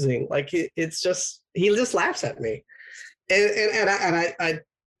of losing. Like he just laughs at me. And I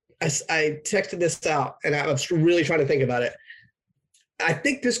texted this out and I was really trying to think about it. I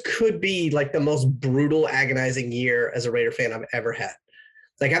think this could be like the most brutal, agonizing year as a Raider fan I've ever had.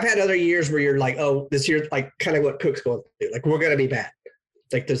 Like I've had other years where you're like, oh, this year's like kind of what Cook's going through. Like we're going to be bad.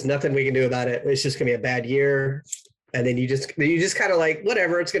 Like there's nothing we can do about it. It's just going to be a bad year. And then you just kind of like,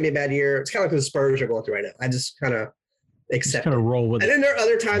 whatever, it's going to be a bad year. It's kind of like the Spurs are going through right now. I just kind of accept it. Roll with it. And then there are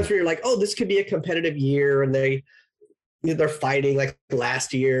other times where you're like, oh, this could be a competitive year. And they're fighting like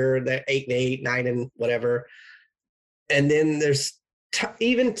last year, they're 8-8, 9 whatever. And then there's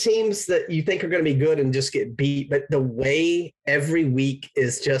even teams that you think are going to be good and just get beat. But the way every week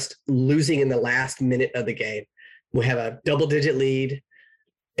is just losing in the last minute of the game. We have a double-digit lead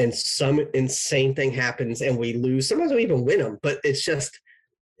and some insane thing happens and we lose. Sometimes we even win them, but it's just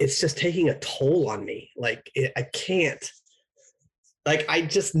taking a toll on me. Like I can't. Like I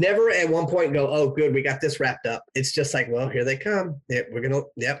just never at one point go, oh, good, we got this wrapped up. It's just like, well, here they come. We're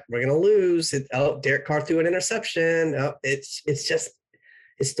gonna lose. Derek Carr threw an interception. Oh, it's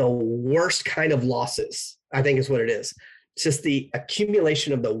the worst kind of losses. I think is what it is. It's just the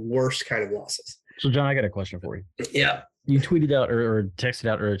accumulation of the worst kind of losses. So, John, I got a question for you. Yeah, you tweeted out or texted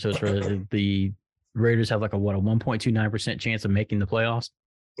out earlier to us the Raiders have like a 1.29% chance of making the playoffs.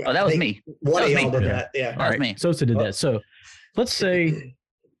 Oh, that was me. One of y'all did that. Yeah, all right. Me. Sosa did that. So. Let's say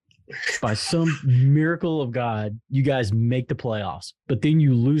by some miracle of God, you guys make the playoffs, but then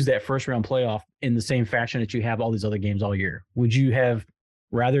you lose that first round playoff in the same fashion that you have all these other games all year. Would you have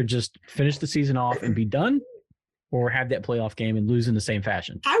rather just finish the season off and be done? or have that playoff game and lose in the same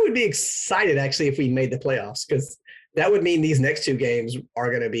fashion. I would be excited actually if we made the playoffs, because that would mean these next 2 games are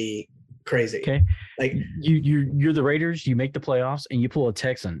going to be crazy. Okay, Like you're the Raiders. You make the playoffs and you pull a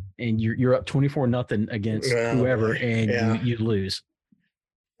Texan and you're up 24-0 against whoever, and you lose.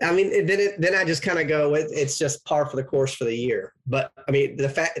 I mean, then I just kind of go, it's just par for the course for the year. But I mean, the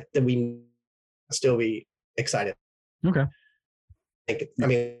fact that we still be excited. Okay. I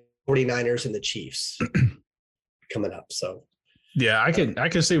mean, 49ers and the Chiefs coming up. So yeah, I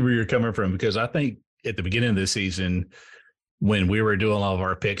can see where you're coming from, because I think at the beginning of the season, when we were doing all of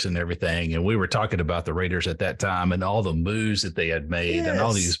our picks and everything, and we were talking about the Raiders at that time and all the moves that they had made and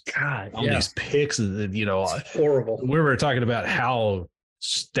all these these picks, that, you know, it's horrible. We were talking about how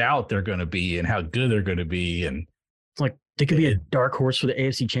stout they're going to be and how good they're going to be, and it's like they could be a dark horse for the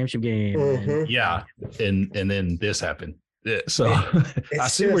AFC Championship game. Mm-hmm. And then this happened. So I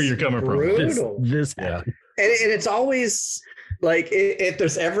see where you're coming brutal. from. This happened. And it's always like, if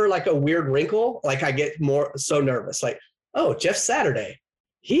there's ever like a weird wrinkle, like I get so nervous. Like, oh, Jeff Saturday,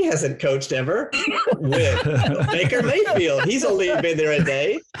 he hasn't coached ever with Baker Mayfield. He's only been there a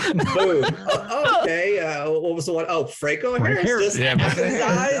day. Boom. Okay. What was the one? Oh, Franco Harris.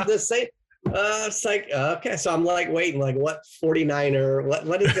 The same. It's like, okay. So I'm like waiting, like what 49er,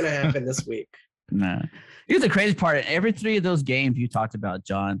 what is going to happen this week? No. Here's the crazy part. In every 3 of those games you talked about,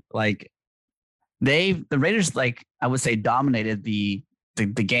 John, like the Raiders, like I would say, dominated the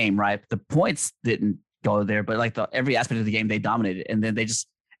game, right? The points didn't go there, but like every aspect of the game they dominated, and then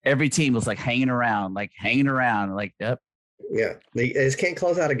every team was like hanging around, like yep. Yeah, they just can't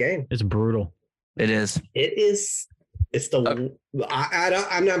close out a game. It's brutal. It is. It's the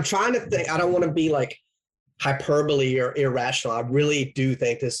I'm trying to think. I don't want to be like hyperbole or irrational. I really do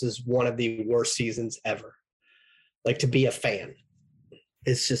think this is one of the worst seasons ever. Like, to be a fan,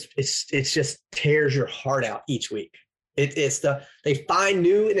 it's just tears your heart out each week. They find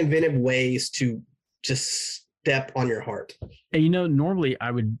new and inventive ways to just step on your heart. And normally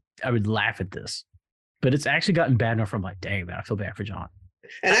I would laugh at this, but it's actually gotten bad enough. I'm like, dang, man, I feel bad for John.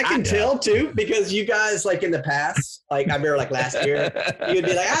 And I can tell too, because you guys, like in the past, like I remember like last year, you'd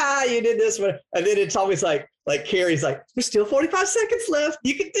be like, you did this one. And then it's always like Carrie's like, there's still 45 seconds left.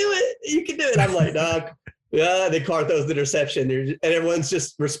 You can do it. I'm like, dog. Yeah. Then Carr throws the interception, and everyone's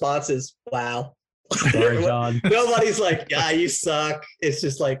just responses, wow. Sorry, John. Nobody's like, you suck. It's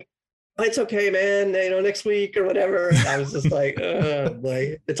just like, oh, it's okay, man. Next week or whatever. I was just like, oh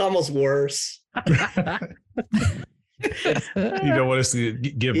boy, it's almost worse. You don't want us to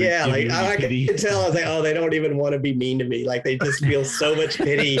give I can tell. I was like, oh, they don't even want to be mean to me. Like, they just feel so much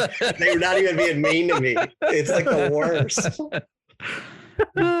pity. They're not even being mean to me. It's like the worst.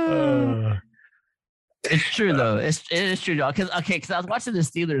 It's true though. It is true, John. Because I was watching the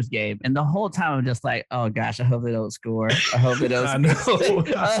Steelers game, and the whole time I'm just like, "Oh gosh, I hope they don't score. I hope they don't. I hope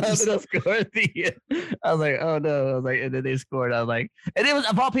they don't score at the end." I was like, "Oh no!" I was like, and then they scored. I was like, and it was,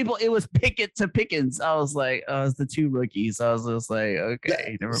 of all people, it was Pickett to Pickens. I was like, "Oh, it's the 2 rookies." I was just like,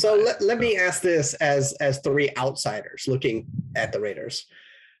 "Okay." So let me ask this as 3 outsiders looking at the Raiders.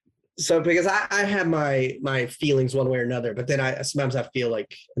 So, because I have my feelings one way or another, but then sometimes I feel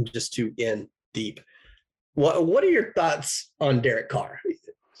like I'm just too in deep. What are your thoughts on Derek Carr?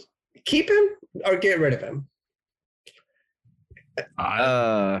 Keep him or get rid of him?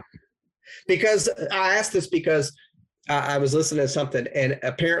 Because I asked this because I was listening to something, and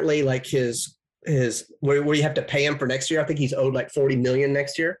apparently like his where you have to pay him for next year. I think he's owed like $40 million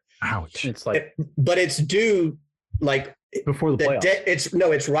next year. Ouch! It's like, but it's due like before the playoffs.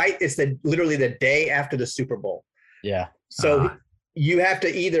 It's right. It's literally the day after the Super Bowl. Yeah. So you have to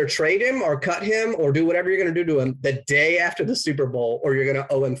either trade him or cut him or do whatever you're going to do to him the day after the Super Bowl, or you're going to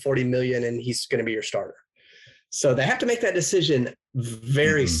owe him $40 million and he's going to be your starter. So they have to make that decision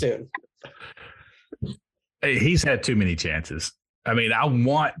very soon. He's had too many chances. I mean, I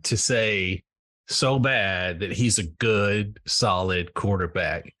want to say so bad that he's a good, solid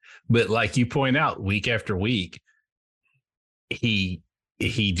quarterback, but like you point out, week after week, he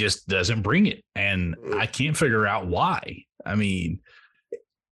just doesn't bring it, and I can't figure out why. I mean,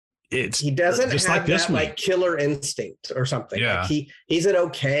 he doesn't just have like that like killer instinct or something. Yeah, like he's an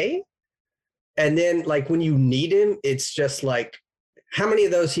okay, and then like when you need him, it's just like, how many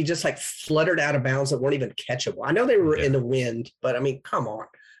of those he just like fluttered out of bounds that weren't even catchable? I know they were in the wind, but I mean, come on,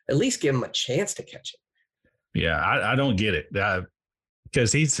 at least give him a chance to catch it. Yeah, I don't get it,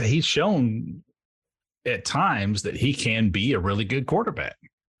 because he's shown at times that he can be a really good quarterback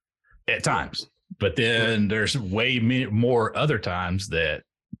at times. But then there's way more other times that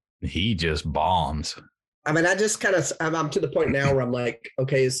he just bombs. I mean, I just kind of I'm to the point now where I'm like,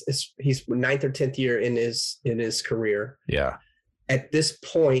 okay, he's 9th or 10th year in his career. Yeah. At this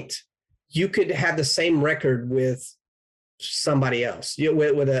point, you could have the same record with somebody else.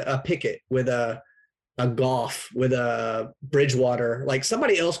 With a Pickett, with a Goff, with a Bridgewater. Like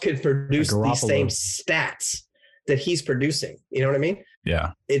somebody else could produce these same stats that he's producing. You know what I mean?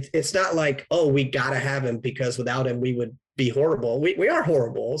 Yeah. It's not like, oh, we gotta have him because without him we would be horrible. We are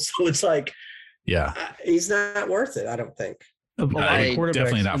horrible. So it's like, yeah, he's not worth it, I don't think.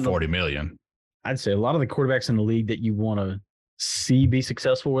 Definitely not 40 million. I'd say a lot of the quarterbacks in the league that you want to see be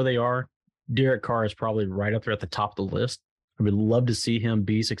successful where they are, Derek Carr is probably right up there at the top of the list. I would love to see him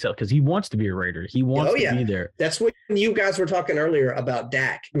be successful because he wants to be a Raider. He wants to be there. That's what you guys were talking earlier about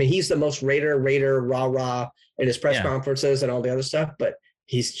Dak. I mean, he's the most Raider, rah in his press conferences and all the other stuff, but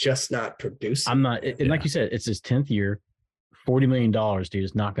he's just not producing. I'm not, and like you said, it's his 10th year. $40 million, dude,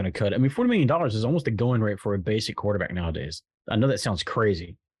 is not going to cut. I mean, $40 million is almost a going rate for a basic quarterback nowadays. I know that sounds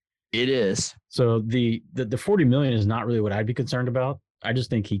crazy. It is. So the $40 million is not really what I'd be concerned about. I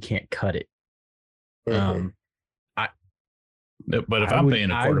just think he can't cut it. Mm-hmm. But if I'm paying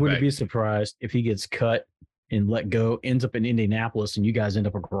a quarterback, I wouldn't be surprised if he gets cut and let go, ends up in Indianapolis, and you guys end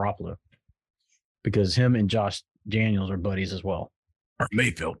up with Garoppolo because him and Josh Daniels are buddies as well. Or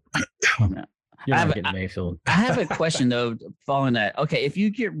Mayfield. You're not getting Mayfield. I have a question though, following that. Okay, if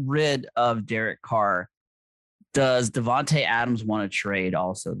you get rid of Derek Carr, does Devontae Adams want to trade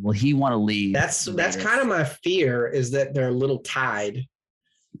also? Will he want to leave? That's kind of my fear, is that they're a little tied.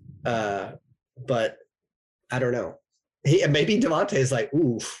 But I don't know. Maybe Devontae is like,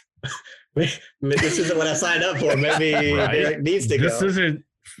 ooh, this isn't what I signed up for. Maybe Derek needs to go. This isn't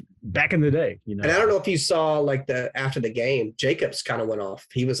back in the day, you know. And I don't know if you saw like after the game, Jacobs kind of went off.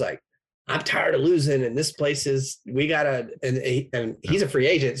 He was like, I'm tired of losing, and this place is, we gotta, and he's a free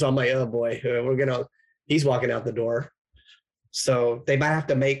agent. So I'm like, oh boy, he's walking out the door. So they might have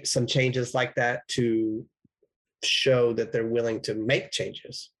to make some changes like that to show that they're willing to make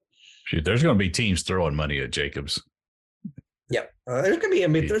changes. Shoot, there's going to be teams throwing money at Jacobs. Yep. There's going to be, I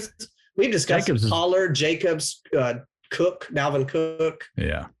mean, we've discussed Pollard, Jacobs, Cook, Dalvin Cook.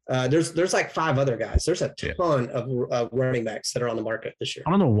 Yeah. There's like 5 other guys. There's a ton of running backs that are on the market this year.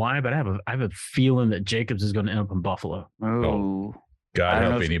 I don't know why, but I have a feeling that Jacobs is going to end up in Buffalo. Oh, God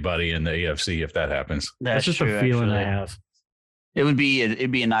help anybody in the AFC if that happens. That's just a feeling I have. It'd be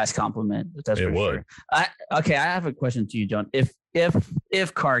a nice compliment. That's for sure. I have a question to you, John.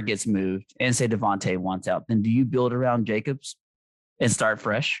 If Carr gets moved and say Devontae wants out, then do you build around Jacobs and start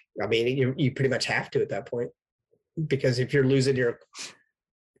fresh? I mean, you pretty much have to at that point, because if you're losing your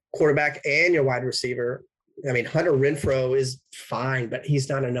quarterback and your wide receiver, I mean, Hunter Renfrow is fine, but he's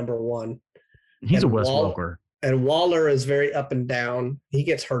not a number one. He's a Wes Welker. And Waller is very up and down. He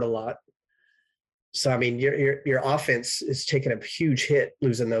gets hurt a lot. So, I mean, your offense is taking a huge hit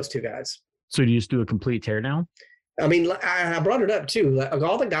losing those 2 guys. So do you just do a complete teardown? I mean, I brought it up too. Like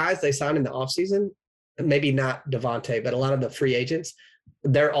all the guys they signed in the offseason, maybe not Devontae, but a lot of the free agents,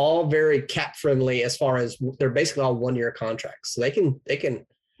 they're all very cap friendly as far as they're basically all 1-year contracts. So they can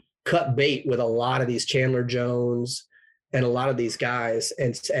cut bait with a lot of these Chandler Jones and a lot of these guys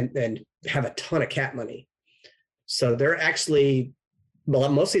and have a ton of cap money. So they're actually,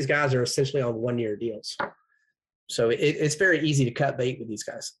 most of these guys are essentially on 1-year deals. So it's very easy to cut bait with these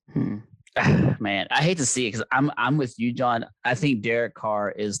guys. Man, I hate to see it because I'm with you, John. I think Derek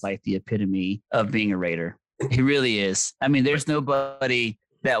Carr is like the epitome of being a Raider. He really is. I mean, there's nobody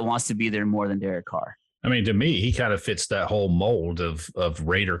that wants to be there more than Derek Carr. I mean, to me, he kind of fits that whole mold of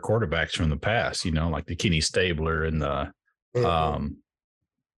Raider quarterbacks from the past, you know, like the Kenny Stabler and the now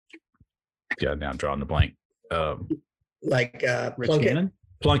I'm drawing the blank.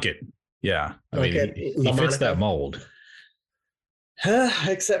 Plunkett. Yeah. I mean, he fits that mold.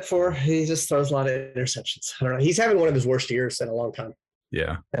 Except for he just throws a lot of interceptions. I don't know. He's having one of his worst years in a long time.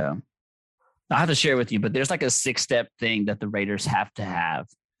 Yeah. I have to share with you, but there's like a 6-step thing that the Raiders have to have.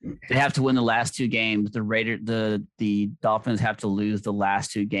 They have to win the last 2 games. The Dolphins have to lose the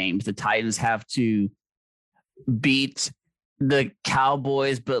last 2 games. The Titans have to beat the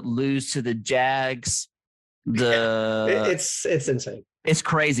Cowboys, but lose to the Jags. It's insane. It's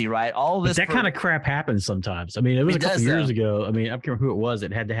crazy, right? All this that kind of crap happens sometimes. I mean, it was a couple years ago. I mean, I can't remember who it was.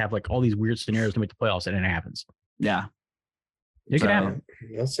 It had to have like all these weird scenarios to make the playoffs, and it happens. Yeah, it can happen.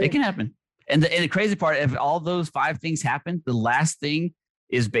 It can happen. And the crazy part, if all those 5 things happen, the last thing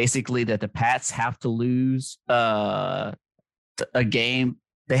is basically that the Pats have to lose a game.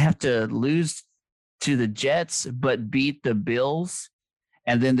 They have to lose to the Jets, but beat the Bills,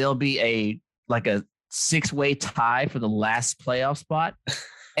 and then there'll be a 6-way tie for the last playoff spot.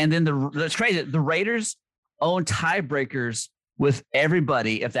 And then it's crazy. The Raiders own tiebreakers with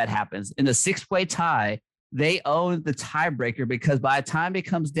everybody if that happens. In the 6-way tie, they own the tiebreaker because by the time it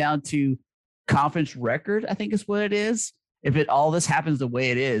comes down to conference record, I think is what it is. If all this happens the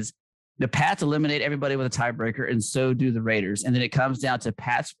way it is, the Pats eliminate everybody with a tiebreaker, and so do the Raiders. And then it comes down to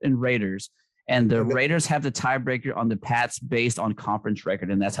Pats and Raiders, and the Raiders have the tiebreaker on the Pats based on conference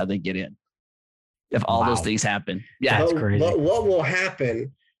record, and that's how they get in. If all those things happen, that's crazy. But what will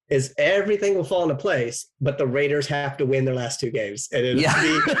happen is everything will fall into place, but the Raiders have to win their last 2 games, and it'll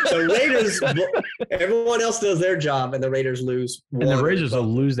be the Raiders. Everyone else does their job, and the Raiders lose. And the Raiders will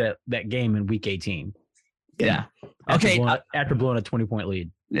lose that game in week 18. Yeah. After blowing a 20-point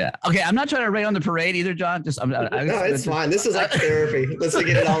lead. Yeah. Okay. I'm not trying to rain on the parade either, John. No, it's fine. This is like therapy. Let's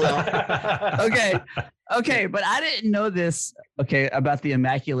get it all out. Okay. But I didn't know this. Okay. About the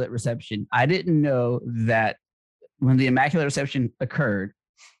Immaculate Reception. I didn't know that when the Immaculate Reception occurred,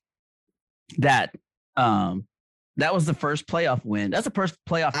 that was the first playoff win. That's the first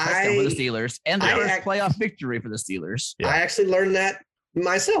playoff touchdown for the Steelers and the first playoff victory for the Steelers. Yeah. I actually learned that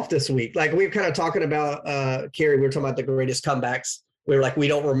myself this week. Like we were kind of talking about Kerry. We were talking about the greatest comebacks. We were like, we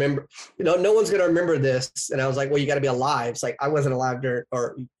don't remember, no one's going to remember this. And I was like, well, you got to be alive. It's like, I wasn't alive during,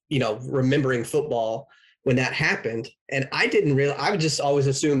 or, remembering football when that happened. And I didn't realize, I would just always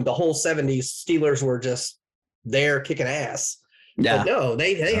assume the whole 70s Steelers were just there kicking ass. Yeah. But no,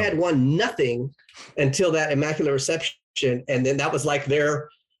 they had 1-0 until that Immaculate Reception. And then that was like their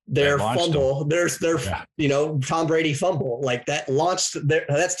fumble. There's their Tom Brady fumble. Like that launched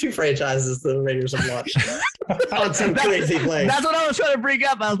that's 2 franchises the Raiders have launched on some crazy play. That's what I was trying to bring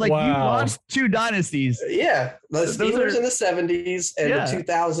up. I was like, you launched 2 dynasties. Yeah. The Steelers in the 70s and the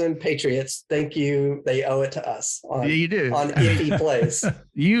 2000 Patriots. Thank you. They owe it to us you do. On iffy plays.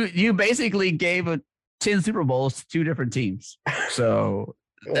 You basically gave 10 Super Bowls to 2 different teams. So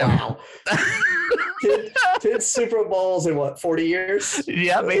wow. 10 Super Bowls in 40 years?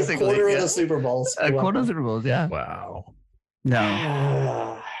 Yeah, basically. A quarter of the Super Bowls. A quarter of the Super Bowls, yeah. Wow. No.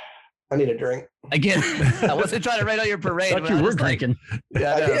 I need a drink. Again, I wasn't trying to rain on your parade. I thought you were drinking.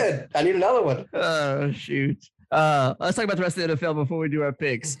 Yeah, I did. I need another one. Oh, shoot. Let's talk about the rest of the NFL before we do our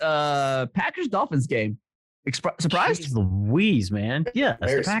picks. Packers-Dolphins game. Surprised? Jeez Louise, man. Yeah, the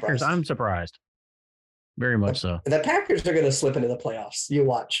Packers. Surprised. I'm surprised. Very much so. The Packers are going to slip into the playoffs. You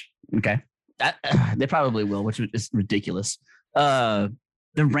watch. Okay. They probably will, which is ridiculous. The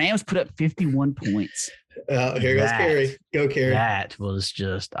Rams put up 51 points. Here goes Kerry. Go, Kerry. That was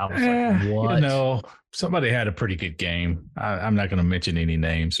just, I was like, what? Somebody had a pretty good game. I'm not going to mention any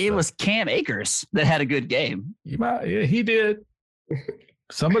names. It was Cam Akers that had a good game. He did.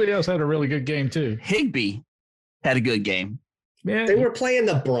 Somebody else had a really good game, too. Higbee had a good game. Yeah. They were playing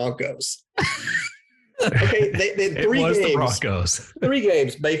the Broncos. Okay, they had 3 games. The Broncos. 3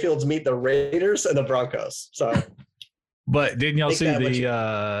 games. Bayfields meet the Raiders and the Broncos. So, but didn't y'all see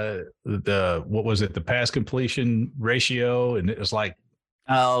the what was it? The pass completion ratio, and it was like,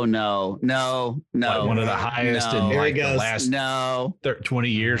 oh no, like one of the highest in like the last 20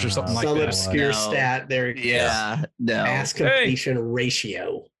 years or something like that. Some obscure stat there. Yeah, no pass completion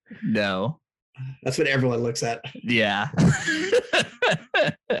ratio. No, that's what everyone looks at. Yeah.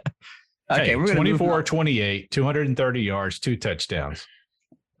 Okay, we're 24-28, 230 yards, 2 touchdowns.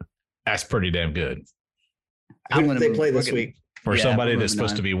 That's pretty damn good. Who did they play this week? For somebody that's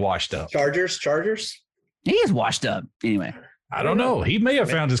supposed to be washed up. Chargers? He is washed up. Anyway. I don't know. He may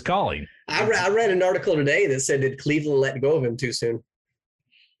have found his calling. I read an article today that said, did Cleveland let go of him too soon?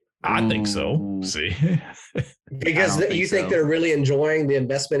 I think so. See? Because you think they're really enjoying the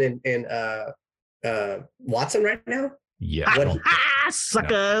investment in Watson right now? Yeah.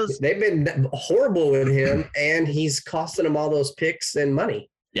 Suckers. No. They've been horrible with him, and he's costing them all those picks and money.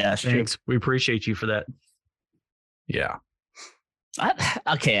 Yeah, thanks. We appreciate you for that. Yeah.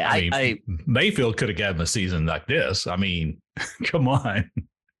 I Mayfield could have gotten a season like this. I mean, come on.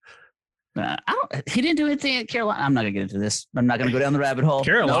 He didn't do anything at Carolina. I'm not gonna get into this. I'm not gonna go down the rabbit hole.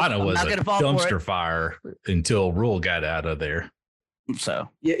 Carolina was a dumpster fire until Rule got out of there. So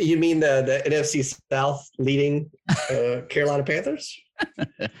you mean the NFC South leading Carolina Panthers?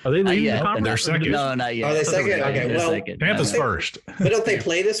 Are they leading the conference? They're second. No, not yet. Are they second? Okay, well, second. Panthers first. But don't they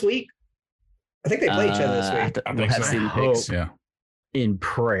play this week? I think they play each other this week. I think so. Yeah. And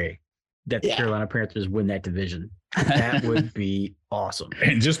pray that the Carolina Panthers win that division. That would be awesome.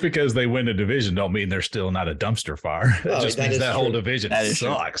 And just because they win a division don't mean they're still not a dumpster fire. It just means that whole division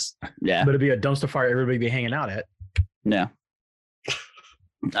sucks. Yeah. But it'd be a dumpster fire everybody be hanging out at. Yeah.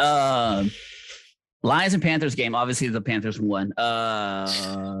 Lions and Panthers game. Obviously, the Panthers won.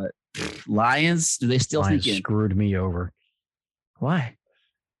 Lions, do they still Lions sneak in? Screwed me over. Why?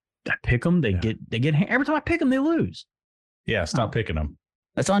 I pick them. They get every time I pick them, they lose. Yeah, stop picking them.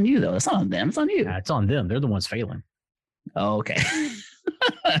 That's on you though. That's not on them. It's on you. It's on them. They're the ones failing. Oh, okay.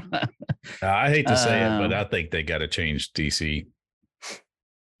 I hate to say it, but I think they got to change DC.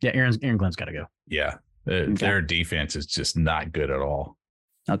 Yeah, Aaron Glenn's got to go. Yeah, their defense is just not good at all.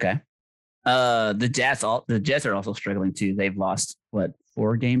 Okay. The Jets are also struggling too. They've lost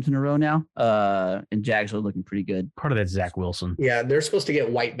 4 games in a row now. And Jags are looking pretty good. Part of that's Zach Wilson. Yeah, they're supposed to get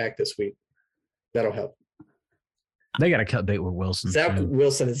White back this week. That'll help. They got to cut bait with Wilson. Zach too.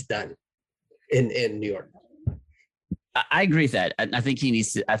 Wilson is done in New York. I agree with that. I think he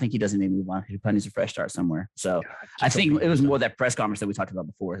needs to. I think he doesn't need to move on. He probably needs a fresh start somewhere. So I think it was more that press conference that we talked about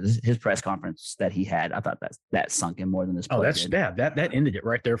before. His press conference that he had. I thought that sunk in more than this. Oh, that's that ended it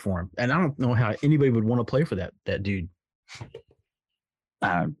right there for him. And I don't know how anybody would want to play for that dude.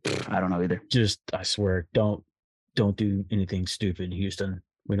 I don't know either. Just I swear, don't do anything stupid, Houston.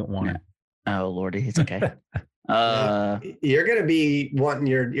 We don't want it. Oh Lordy, it's okay. You're gonna be wanting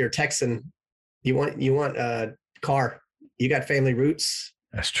your Texan. You want Carr. You got family roots.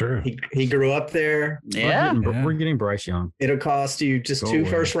 That's true. He grew up there. Yeah. We're getting Bryce Young. It'll cost you just Go 2 away.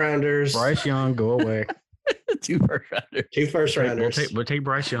 first rounders. Bryce Young, go away. 2 first rounders. 2 first rounders. We'll take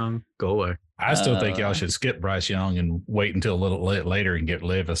Bryce Young, go away. I still think y'all should skip Bryce Young and wait until a little later and get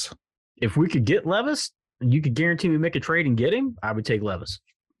Levis. If we could get Levis, you could guarantee me make a trade and get him, I would take Levis.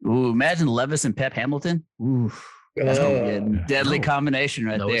 Ooh, imagine Levis and Pep Hamilton. Ooh, that's gonna be a deadly No. combination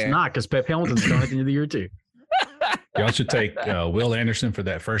right No, there. it's not, because Pep Hamilton's gone at the end of the year too. Y'all should take Will Anderson for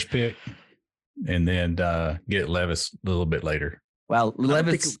that first pick and then get Levis a little bit later. Well, I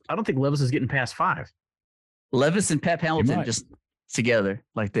don't think Levis is getting past 5. Levis and Pep Hamilton might. just together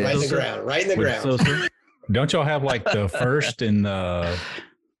like this. Right in the ground. Right in the ground. So, Don't y'all have like the first and the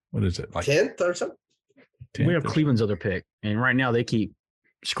what is it like 10th or something. 10th we have or- Cleveland's other pick, and right now they keep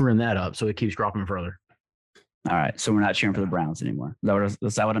screwing that up, so it keeps dropping further. All right, so we're not cheering for the Browns anymore.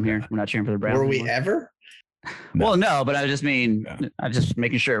 Is that what I'm hearing? We're not cheering for the Browns. Were we anymore? ever? No. Well, no, but I just mean, No. I'm just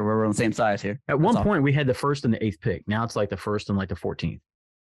making sure we're on the same side here. At one That's all. point, we had the 1st and the 8th pick. Now it's like the 1st and like the 14th.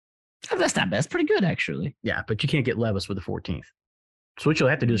 Oh, that's not bad. That's pretty good, actually. Yeah, but you can't get Levis with the 14th. So what you'll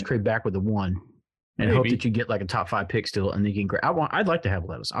have to do is trade back with the 1 and hope Maybe. that you get like a top 5 pick still, and then you can. I'd like to have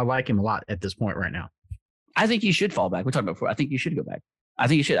Levis. I like him a lot at this point right now. I think you should fall back. We talked about before. I think you should go back. I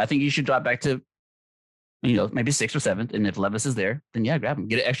think you should drop back to, maybe 6th or 7th. And if Levis is there, then yeah, grab him.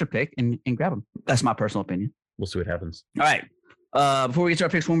 Get an extra pick and grab him. That's my personal opinion. We'll see what happens. All right. Before we get to our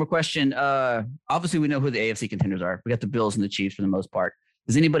picks, one more question. Obviously, we know who the AFC contenders are. We got the Bills and the Chiefs for the most part.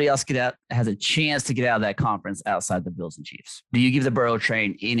 Does anybody else has a chance to get out of that conference outside the Bills and Chiefs? Do you give the Burrow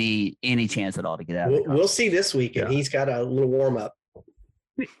train any chance at all to get out? We'll see this week, and Yeah. he's got a little warm up.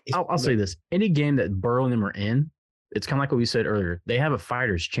 I'll say this: any game that Burrow and them are in, it's kind of like what we said earlier. They have a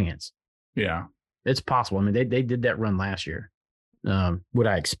fighter's chance. Yeah. It's possible. I mean, they did that run last year. Would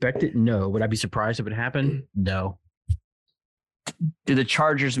I expect it? No. Would I be surprised if it happened? No. Do the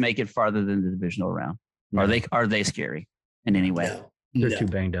Chargers make it farther than the divisional round? No. Are they scary in any way? No, They're no. too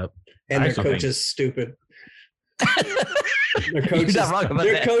banged up. And I their still coach think- is stupid. Their You're coach, not wrong about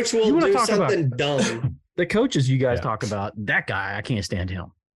their that. coach You will wanna do talk about- something dumb. The coaches you guys Yeah. talk about, that guy, I can't stand him.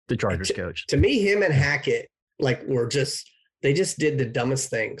 The Chargers coach. To me, him and Hackett they just did the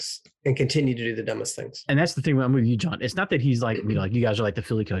dumbest things and continue to do the dumbest things. And that's the thing I'm with you, John. It's not that he's like, like you guys are like the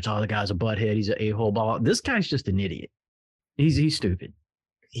Philly coach. Oh, the guy's a butthead. He's an a-hole ball. This guy's just an idiot. He's stupid.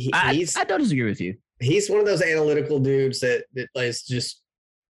 He's I don't disagree with you. he's one of those analytical dudes that is just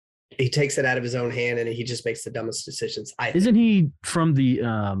he takes it out of his own hand and he just makes the dumbest decisions. Isn't he from the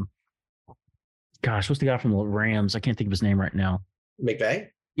what's the guy from the Rams? I can't think of his name right now. McVay?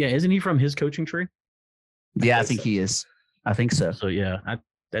 Yeah, isn't he from his coaching tree? Yeah, I think think so. he is. I think so. So yeah,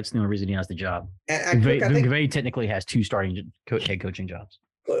 that's the only reason he has the job. And Cook, I think McVay technically has 2 starting head coaching jobs.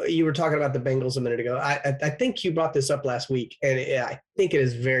 you were talking about the Bengals a minute ago. I think you brought this up last week, and I think it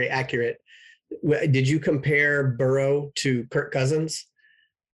is very accurate. Did you compare Burrow to Kirk Cousins?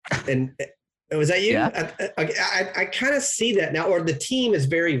 And was that you? Yeah. I kind of see that now. Or the team is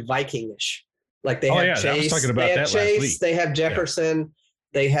very Vikingish. Like they Oh, have yeah, I was Chase. talking about they have that last Chase. week. They have Jefferson.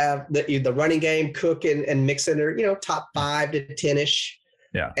 They have the running game. Cook and Mixon are top 5 to 10ish.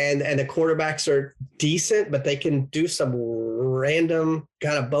 Yeah. And the quarterbacks are decent, but they can do some random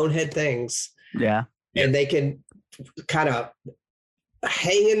kind of bonehead things. Yeah. And they can kind of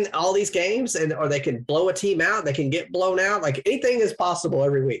hang in all these games or they can blow a team out. They can get blown out. Like anything is possible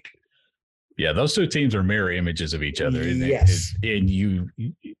every week. Yeah, those 2 teams are mirror images of each other. And Yes.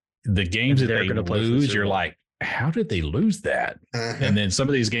 the games that They're they gonna play for the lose, Super you're Bowl. like, how did they lose that? Uh-huh. And then some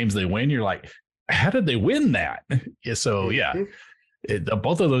of these games they win, you're like, how did they win that? Yeah, so yeah, Mhm.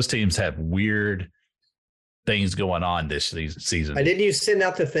 Both of those teams have weird things going on this season. Didn't you send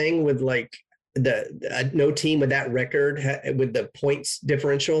out the thing with like no team with that record with the points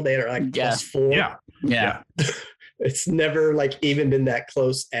differential? They are like +4. Yeah. It's never like even been that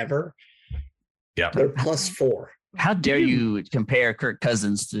close ever. Yeah. They're +4. How dare you compare Kirk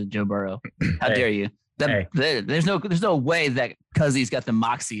Cousins to Joe Burrow? How dare you? There's no way that Cousins got the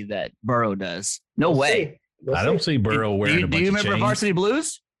moxie that Burrow does. No way. I don't see Burrow wearing a bunch Do you of remember chains. Varsity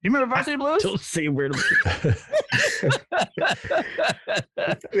Blues? Do you remember Varsity Blues? Don't say where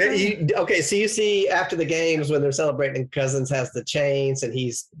Okay, so you see after the games when they're celebrating, Cousins has the chains and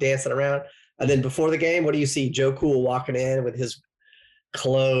he's dancing around. And then before the game, what do you see? Joe Cool walking in with his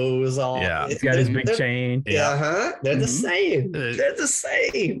clothes on. Yeah. He's got his big chain. Yeah. They're the same. They're the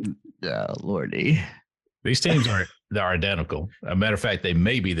same. Oh, Lordy. These teams they're identical. A matter of fact, they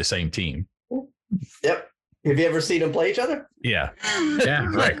may be the same team. Yep. Have you ever seen them play each other? Yeah. Yeah,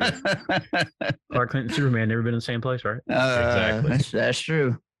 right. Clark Kent and Superman never been in the same place, right? Exactly. That's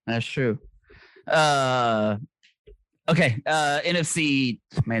true. That's true. Okay. NFC.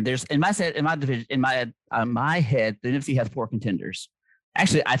 Man, there's in my division, in my head, the NFC has 4 contenders.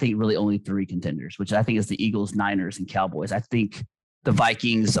 Actually, I think really only 3 contenders, which I think is the Eagles, Niners, and Cowboys. I think the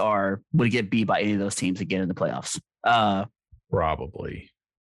Vikings would get beat by any of those teams again in the playoffs. Probably.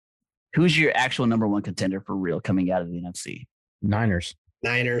 Who's your actual number 1 contender for real coming out of the NFC? Niners.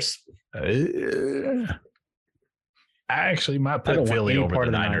 I actually might put Philly over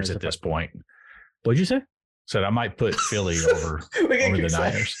the Niners at this point. What'd you say? Said I might put Philly over the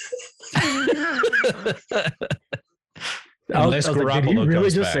Niners. Unless Garoppolo did he really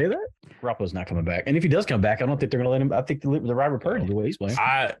comes just back. say that? Garoppolo's not coming back. And if he does come back, I don't think they're going to let him. I think the Robert Purdy, the way he's playing.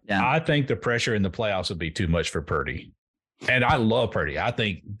 I think the pressure in the playoffs would be too much for Purdy. And I love Purdy. I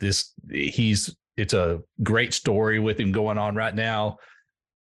think it's a great story with him going on right now.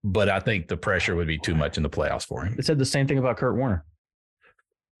 But I think the pressure would be too much in the playoffs for him. They said the same thing about Kurt Warner.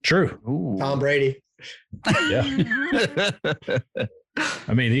 True. Ooh. Tom Brady. Yeah.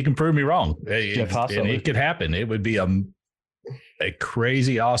 I mean, he can prove me wrong. And it could happen. It would be a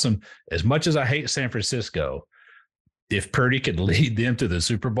crazy, awesome. As much as I hate San Francisco, if Purdy could lead them to the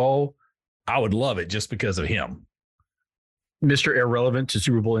Super Bowl, I would love it just because of him. Mr. Irrelevant to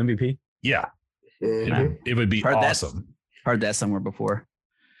Super Bowl MVP. Yeah. Mhm. It would be awesome. Heard that somewhere before.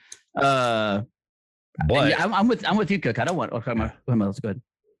 But yeah, I'm with you, Cook. I don't want. Okay, let's go ahead.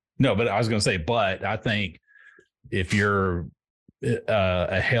 No, but I was going to say, but I think if you're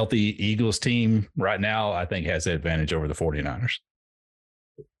a healthy Eagles team right now, I think has the advantage over the 49ers.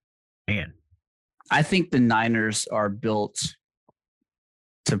 Man, I think the Niners are built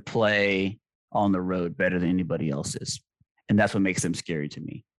to play on the road better than anybody else is. And that's what makes them scary to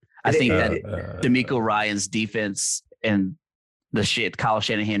me. I think that D'Amico Ryan's defense and the Kyle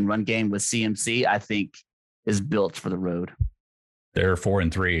Shanahan run game with CMC, I think, is built for the road. They're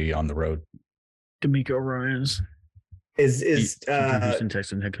 4-3 on the road. D'Amico Ryans Is Houston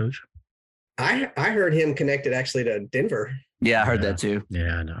Texans head coach. I heard him connected actually to Denver, Yeah, I heard that too.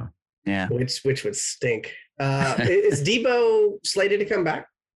 Yeah, I know. Yeah. which would stink. Is Debo slated to come back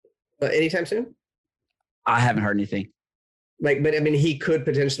anytime soon? I haven't heard anything. But I mean, he could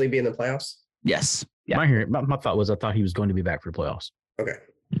potentially be in the playoffs. Yes. Yeah. My thought was I thought he was going to be back for the playoffs. Okay,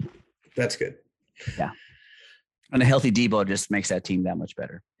 that's good. And a healthy Debo just makes that team that much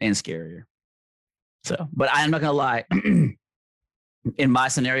better and scarier. So, but I'm not going to lie. In my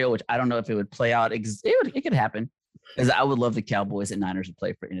scenario, which I don't know if it would play out, it could happen, is I would love the Cowboys and Niners to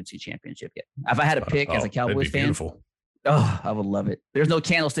play for NFC Championship. If I had to pick as a Cowboys fan, beautiful. I would love it. There's no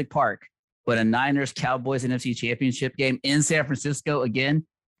Candlestick Park, but a Niners Cowboys NFC Championship game in San Francisco again,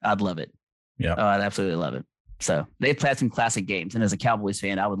 I'd love it. Yeah, I'd absolutely love it. So they've played some classic games, and as a Cowboys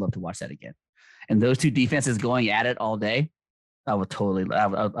fan, I would love to watch that again. And those two defenses going at it all day, I would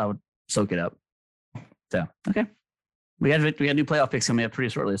soak it up. So okay, we got new playoff picks coming up pretty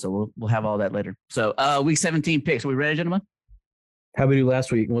shortly, so we'll have all that later. So week 17 picks. Are we ready, gentlemen? How we do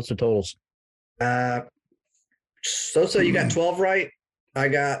last week? And what's the totals? So you got 12 right. I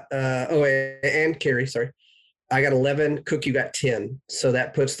got and Carrie, sorry. I got 11. Cook, you got 10. So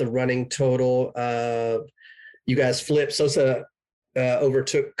that puts the running total. You guys flipped. Sosa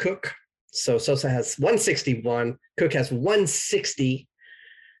overtook Cook. So Sosa has 161. Cook has 160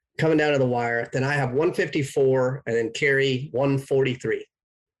 coming down to the wire. Then I have 154, and then Carrie 143.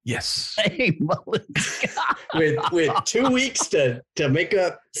 yes. Hey, with 2 weeks to make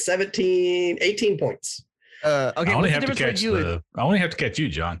up 18 points. Okay, I only have to catch you,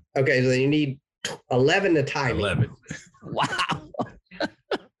 John. Okay, so then you need 11 to tie me. 11. Wow.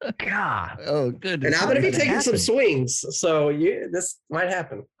 God. Oh, goodness. And I'm going to be How did that taking some happen? swings, so this might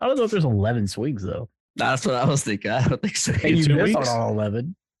happen. I don't know if there's 11 swings though. That's what I was thinking. I don't think so. And you 2 missed weeks? on all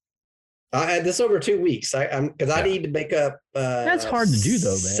 11. I had this over 2 weeks. I'm because I Yeah. need to make up. That's hard to do, though,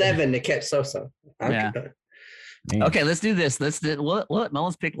 man. 7 to catch Sosa. Yeah. Man. Okay, let's do this. We'll let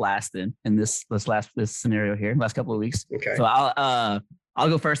Mullins pick last then in this scenario here, last couple of weeks. Okay. So I'll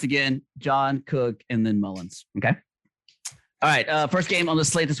go first again. John, Cook, and then Mullins. Okay. All right. First game on the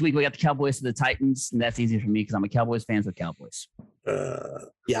slate this week, we got the Cowboys to the Titans, and that's easy for me because I'm a Cowboys fan with Cowboys.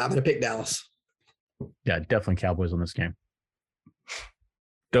 Yeah, I'm going to pick Dallas. Yeah, definitely Cowboys on this game.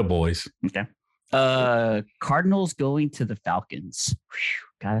 The boys. Okay. Cardinals going to the Falcons. Whew,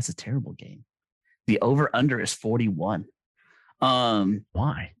 God, that's a terrible game. The over/under is 41.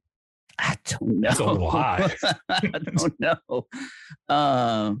 Why? I don't know. That's a lie. I don't know.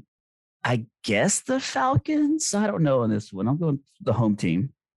 I guess the Falcons. I don't know on this one. I'm going the home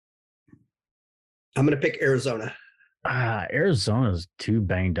team. I'm going to pick Arizona. Arizona's too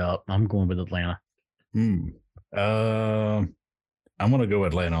banged up. I'm going with Atlanta. I'm gonna go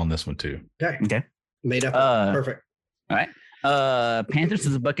Atlanta on this one too. Okay. Made up. Perfect. All right. Panthers to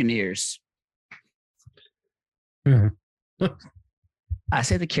the Buccaneers. Mhm. I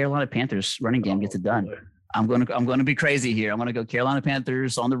say the Carolina Panthers running game gets it done. I'm going to be crazy here. I'm going to go Carolina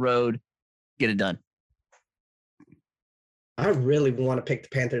Panthers on the road, get it done. I really want to pick the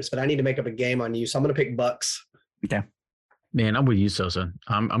Panthers, but I need to make up a game on you, so I'm going to pick Bucks. Man, I'm with you, Sosa.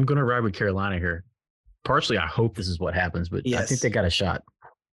 I'm going to ride with Carolina here. Partially, I hope this is what happens, but I Yes. think they got a shot.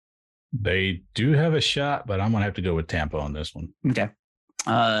 They do have a shot, but I'm gonna have to go with Tampa on this one. Okay.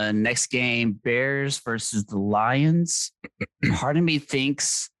 Next game, Bears versus the Lions. Part of me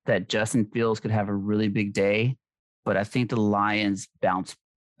thinks that Justin Fields could have a really big day, but I think the Lions bounce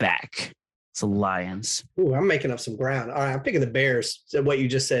back. It's the Lions. Ooh, I'm making up some ground. All right, I'm picking the Bears. So what you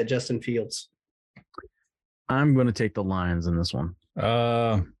just said, Justin Fields. I'm going to take the Lions in this one.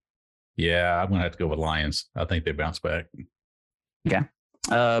 Yeah, I'm gonna have to go with Lions. I think they bounce back.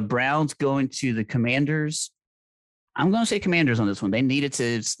 Browns going to the Commanders. I'm going to say Commanders on this one. They needed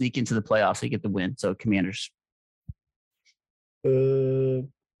to sneak into the playoffs to get the win. So Commanders. I don't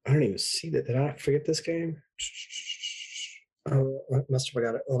even see that. Did I forget this game? Oh, I must have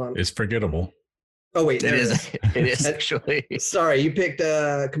forgot it. Hold on. It's forgettable. Oh, wait. There It it is. is. It is actually. Sorry, you picked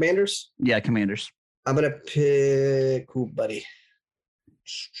Commanders? Yeah, Commanders. I'm going to pick – ooh, buddy.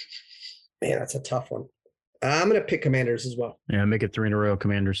 Man, that's a tough one. I'm going to pick Commanders as well. Yeah, make it 3 in a row,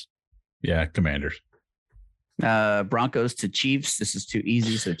 Commanders. Yeah, Commanders. Broncos to Chiefs. This is too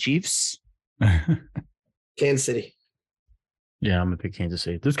easy. So Chiefs. Kansas City. Yeah, I'm going to pick Kansas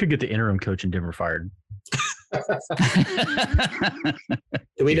City. This could get the interim coach in Denver fired. Do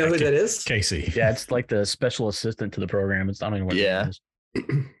we know Yeah, who that is? Casey. Yeah, it's like the special assistant to the program. I don't even know what Yeah.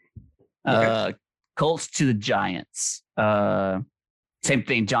 it is. Colts to the Giants. Same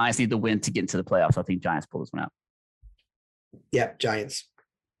thing. Giants need to win to get into the playoffs. I think Giants pull this one out. Yep, Giants.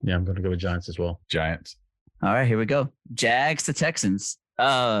 Yeah, I'm going to go with Giants as well. Giants. All right, here we go. Jags to Texans.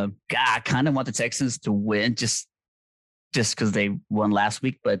 God, I kind of want the Texans to win just because they won last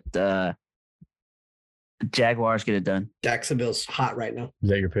week, but Jaguars get it done. Jacksonville's hot right now. Is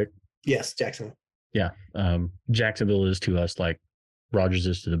that your pick? Yes, Jacksonville. Yeah. Jacksonville is to us like Rodgers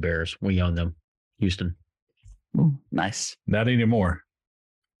is to the Bears. We own them. Houston. Ooh, nice. Not anymore.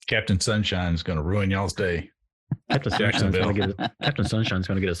 Captain Sunshine's gonna ruin y'all's day. Captain Sunshine's Jacksonville. going to get Captain Sunshine's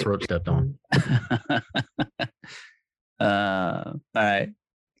going to get his throat stepped on. All right.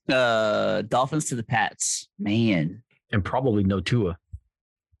 Dolphins to the Pats. Man. And probably no Tua.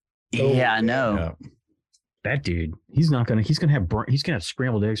 Oh, Yeah, I know. Yeah. That dude, he's going to have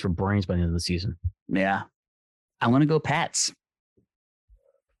scrambled eggs for brains by the end of the season. Yeah. I'm gonna go Pats.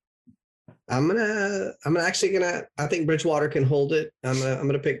 I'm actually gonna. I think Bridgewater can hold it. I'm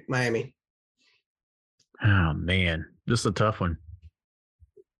gonna pick Miami. Oh man, this is a tough one.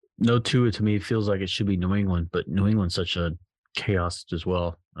 No Tua to me feels like it should be New England, but New England's such a chaos as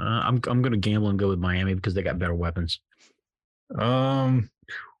well. I'm going to gamble and go with Miami because they got better weapons. I'm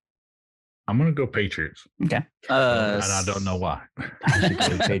gonna go Patriots. Okay. And I don't know why. I should go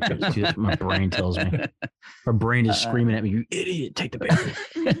with Patriots too. That's what my brain tells me. My brain is screaming at me, "You idiot! Take the Patriots."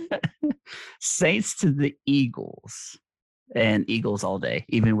 Saints to the Eagles. And Eagles all day,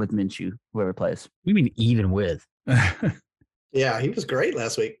 even with Minshew, whoever plays. We mean even with Yeah, he was great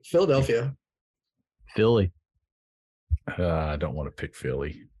last week. Philadelphia. Philly. I don't want to pick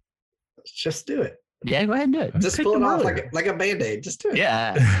Philly. Just do it. Yeah, go ahead and do it. Just picked pull it them off earlier. like a Band-Aid. Just do it.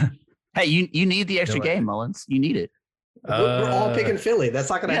 Yeah. Hey, you need the extra Do it. game, Mullins. You need it. We're all picking Philly. That's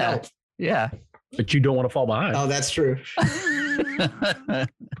not going to yeah. help. Yeah. But you don't want to fall behind. Oh, that's true.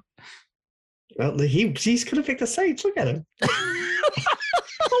 Well, he's gonna pick the Saints. Look at him.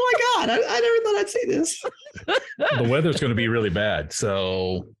 Oh my God! I never thought I'd see this. The weather's going to be really bad.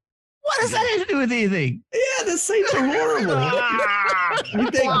 So What does that have to do with anything? Yeah, the Saints are horrible.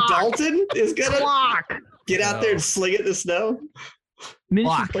 You think Dalton is gonna get out there and sling it in the snow?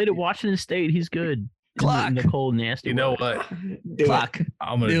 Minutes he Clock. played at Washington State, he's good. Clock. In the cold, nasty. you know weather. what? Do it. Clock.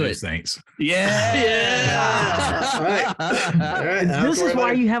 I'm going to Do do it. Saints. Yeah. All right. All right. I don't This worry is why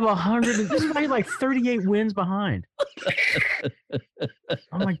about it. you have 100. This is why you're like 38 wins behind.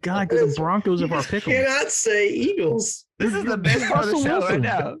 Oh my God! They're the Broncos of our pickle. Cannot say Eagles. This is the best part of the Russell show right Wilson.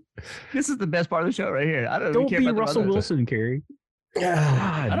 now. This is the best part of the show right here. I don't Don't care be about the Russell others. Wilson, Kerry.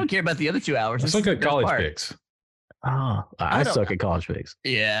 Ah, I don't care about the other 2 hours. Let's This look is at the best college part. picks. Ah, I I don't- suck at college picks.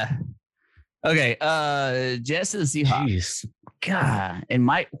 Yeah. Okay. Jets to the Seahawks. Jeez. God. And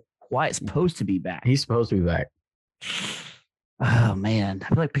Mike White's supposed to be back. He's supposed to be back. Oh man. I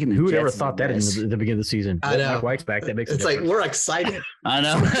feel like picking the Who would Jets ever is thought the that in best. the beginning of the season? I know. Mike White's back. That makes it's a like difference. we're excited. I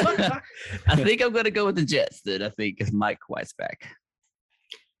know. I think I'm gonna go with the Jets then. I think if Mike White's back.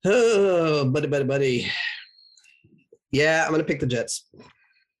 Oh, buddy. Yeah, I'm gonna pick the Jets.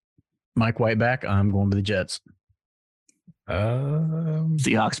 Mike White back. I'm going with the Jets.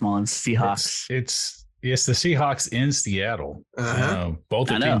 Seahawks, Mullins. Seahawks. It's the Seahawks in Seattle. Uh-huh. Both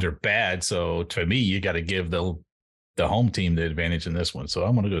the I know. teams are bad, so to me, you got to give the home team the advantage in this one. So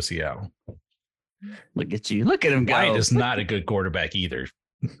I'm going to go Seattle. Look at you. Look at him go. White is not a good quarterback either.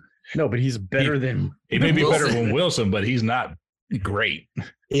 No, but he's better than. He may be better Wilson. than Wilson, but he's not great.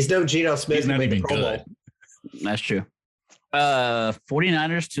 He's no Geno Smith. He's not who made the even Pro Bowl. good. That's true.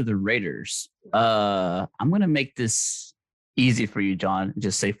 49ers to the Raiders. I'm gonna make this easy for you, John.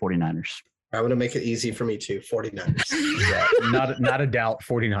 Just say 49ers. I'm gonna make it easy for me too. 49ers. Yeah, not a doubt.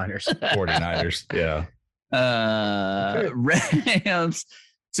 49ers. 49ers. Yeah. Rams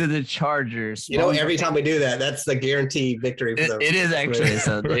to the Chargers. You know, every time we do that, that's the guaranteed victory for them. It is actually.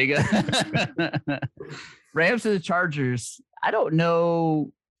 So there you go. Rams to the Chargers. I don't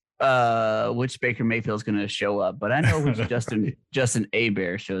know which Baker Mayfield is going to show up, but I know which Justin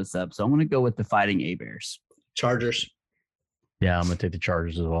Abear shows up. So I'm going to go with the Fighting Abears. Chargers. Yeah, I'm gonna take the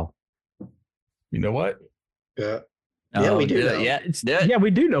Chargers as well. You know what? Yeah. Yeah, we do know. Yeah, do it. Yeah,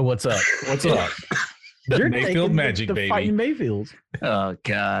 we do know what's up. What's up? You're Mayfield taking magic, the baby. Fighting Mayfields. Oh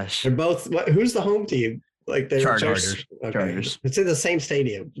gosh. They're both. Who's the home team? Like they're Chargers. Okay. Chargers. It's in the same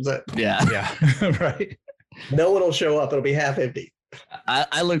stadium. Is that, Yeah. Yeah. Right. no one will show up. It'll be half empty.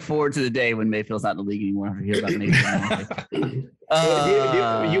 I look forward to the day when Mayfield's not in the league anymore. I hear about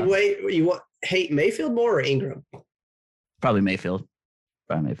Mayfield. You hate Mayfield more or Ingram? Probably Mayfield.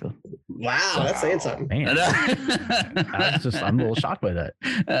 Wow, that's saying something. Man, I'm a little shocked by that.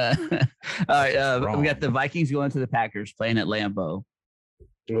 All right. We Wrong. got the Vikings going to the Packers playing at Lambeau.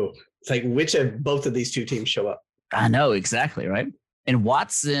 Ooh, it's like which of both of these two teams show up? I know exactly, right? And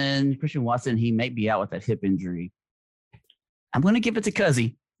Christian Watson, he may be out with that hip injury. I'm going to give it to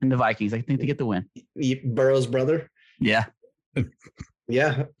Cuzzy and the Vikings. I think they get the win. Burrow's brother. Yeah.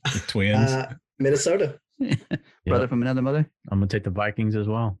 Yeah. Twins. Minnesota. Brother from another mother. I'm gonna take the Vikings as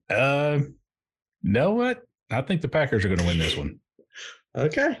well. Know what? I think the Packers are going to win this one.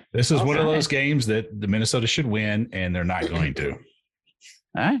 Okay. This is one of Okay. those games that the Minnesota should win, and they're not going to. All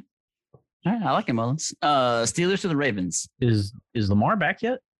right. I like him, Mullins. Steelers to the Ravens. Is Lamar back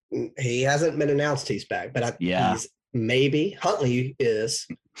yet? He hasn't been announced he's back, but Yeah. he's maybe. Huntley is.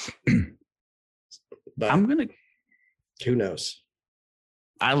 But I'm going to who knows?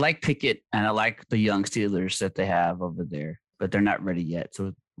 I like Pickett and I like the young Steelers that they have over there, but they're not ready yet.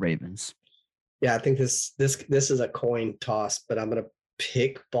 So Ravens. Yeah, I think this is a coin toss, but I'm gonna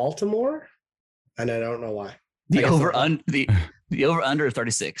pick Baltimore, and I don't know why. The I guess over I'll- the over under is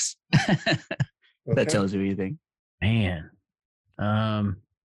 36. That Okay. tells you anything. Man,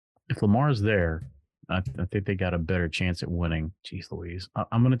 if Lamar's there, I think they got a better chance at winning. Jeez Louise,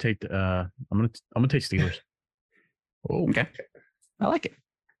 I'm gonna take the I'm gonna take Steelers. Oh, Okay. I like it.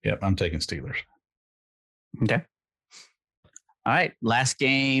 yep. I'm taking Steelers. Okay. All right. Last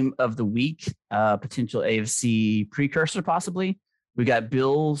game of the week. Potential AFC precursor, possibly. We got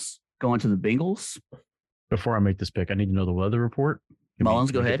Bills going to the Bengals. Before I make this pick, I need to know the weather report. Can we-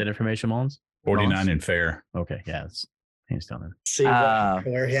 Mullins, can we go get ahead. That information, Mullins. 49 and fair. Okay, yeah, it's hands down then. See how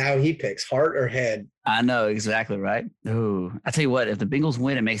he picks, heart or head. I know exactly right. Oh, I tell you what, if the Bengals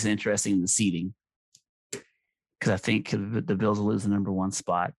win, it makes it interesting in the seeding. Because I think the Bills will lose the number one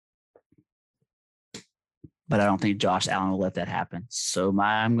spot. But I don't think Josh Allen will let that happen. So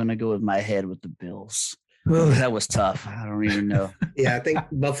I'm going to go with my head with the Bills. Oh, that was tough. I don't even know. Yeah, I think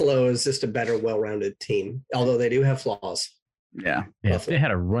Buffalo is just a better, well-rounded team, although they do have flaws. Yeah. Yeah, if they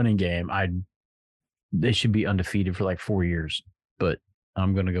had a running game, I'd they should be undefeated for like 4 years, but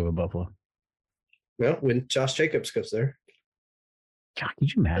I'm going to go with Buffalo. Well, when Josh Jacobs goes there. God,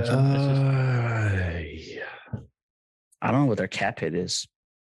 could you imagine? That's just- I don't know what their cap hit is.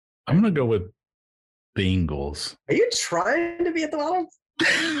 I'm going to go with Bengals. Are you trying to be at the bottom?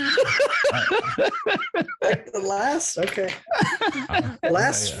 Like the last? Okay.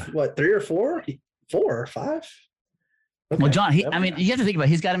 Last, Yeah. what, 3 or 4? 4 or 5? Okay. Well, John, I mean, you have to think about it.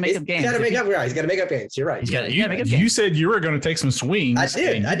 He's got to make up games. He's got to make up, right. He's got to make up games. You're right. He's got to You, make up you games. said you were going to take some swings. I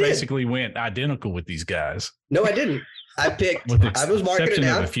did, and I you did. basically went identical with these guys. No, I didn't. I picked, With the I was marking it exception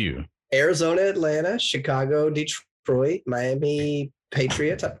of down. a few. Arizona, Atlanta, Chicago, Detroit, Miami,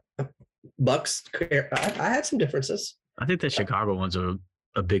 Patriots, Bucks. I had some differences. I think that Chicago one's a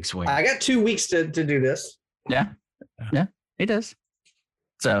big swing. I got 2 weeks to do this. Yeah, he does.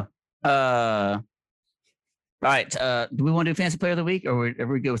 So, all right. Do we want to do fantasy player of the week, or are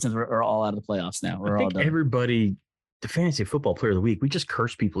we good since we're all out of the playoffs now? I We're all think done. everybody, the fantasy football player of the week, we just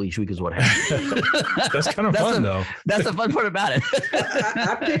curse people each week is what happens. That's kind of fun, though. That's the fun part about it.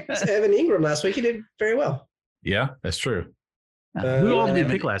 I picked Evan Ingram last week. He did very well. Yeah, that's true. Who all and did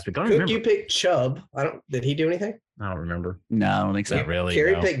then pick last week? I don't Cook, remember. you picked Chubb. Did he do anything? I don't remember. No, I don't think so. Not really.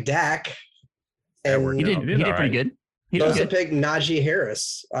 Carey no. picked Dak. That And worked He did. out. He did all pretty right. good. He did Bosa good. picked Najee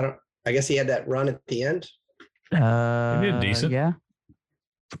Harris. I guess he had that run at the end. He did decent. Yeah,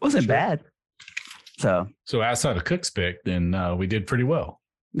 wasn't Sure. bad. So So outside of Cook's pick, then we did pretty well.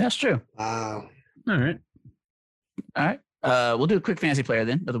 that's true. Wow. All right. All right. We'll do a quick fantasy player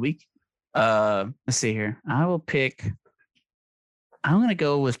then of the week. Let's see here. I'm going to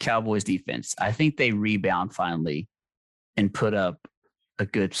go with Cowboys defense. I think they rebound finally and put up a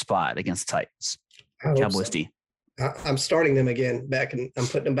good spot against the Titans. I hope Cowboys so. D. I'm starting them again I'm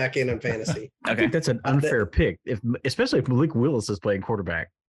putting them back in fantasy. I Okay. think that's an unfair pick, especially if Malik Willis is playing quarterback.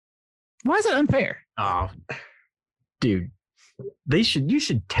 Why is that unfair? Oh, dude, you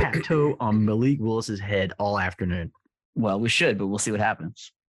should tiptoe on Malik Willis's head all afternoon. Well, we should, but we'll see what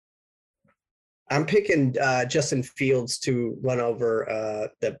happens. I'm picking Justin Fields to run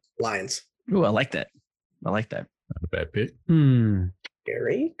over the Lions. Ooh, I like that. Not a bad pick.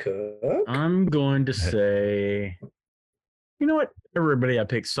 Gary Cook. I'm going to say, you know what? Everybody I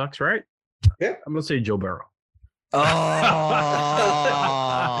picked sucks, right? Yeah. I'm going to say Joe Burrow. Oh,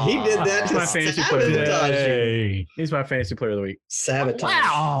 He did that That's to my fantasy player. sabotage you. Hey. He's my fantasy player of the week. Sabotage.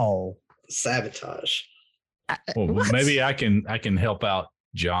 Wow. Sabotage. Well, What? maybe I can help out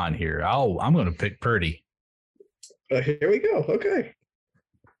John here. I'm going to pick Purdy. Here we go. Okay.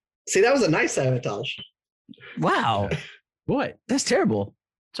 See, that was a nice sabotage. Wow. What? That's terrible.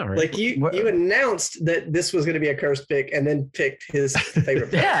 It's all right. Like you announced that this was going to be a cursed pick and then picked his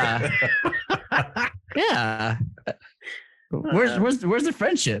favorite pick. Yeah. Yeah. Where's the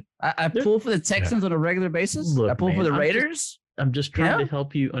friendship? I pull for the Texans on a regular basis. Look, I pull for man, the I'm Raiders. I'm just trying Yeah. to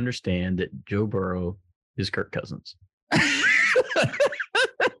help you understand that Joe Burrow is Kirk Cousins.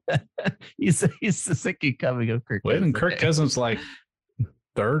 He's the sicky coming of Kirk. Well, and Cousins. Kirk Okay. Cousins like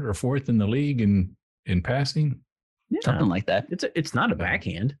third or fourth in the league in passing. Yeah. Something like that. It's not a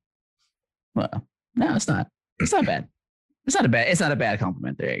backhand. Well, no, it's not. It's not bad. It's not a bad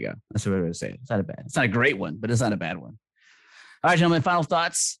compliment. There you go. That's what I was saying. It's not a bad. It's not a great one, but it's not a bad one. All right, gentlemen. Final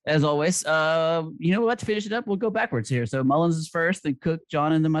thoughts, as always. What? To finish it up, we'll go backwards here. So Mullins is first, then Cook,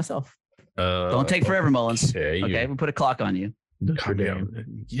 John, and then myself. Don't take forever, Mullins. Okay, we'll put a clock on you. For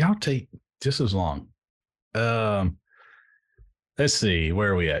damn. Y'all take just as long. Let's see,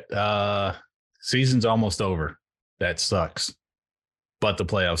 where are we at? Season's almost over. That sucks. But the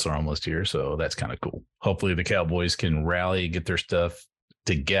playoffs are almost here, so that's kind of cool. Hopefully the Cowboys can rally, get their stuff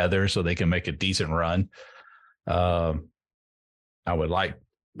together so they can make a decent run. I would like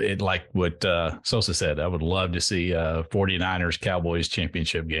what Sosa said. I would love to see 49ers Cowboys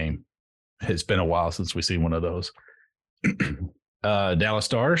championship game. It's been a while since we see one of those. Dallas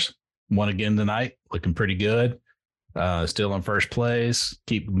Stars won again tonight, looking pretty good. Still in first place,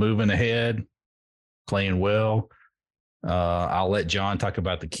 keep moving ahead, playing well. I'll let John talk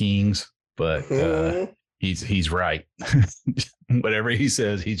about the Kings, but he's right. Whatever he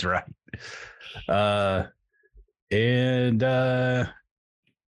says, he's right.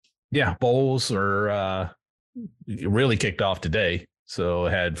 Bowls are really kicked off today. So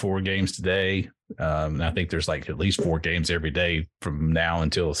I had 4 games today. And I think there's like at least 4 games every day from now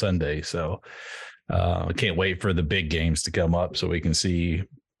until Sunday. So I can't wait for the big games to come up so we can see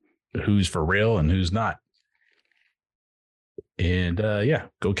who's for real and who's not. And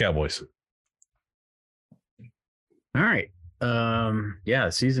go Cowboys. All right. The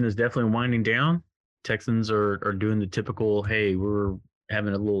season is definitely winding down. Texans are doing the typical, hey, we're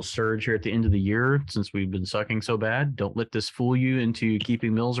having a little surge here at the end of the year since we've been sucking so bad. Don't let this fool you into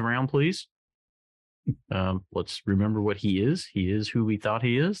keeping Mills around, please. Let's remember what he is. He is who we thought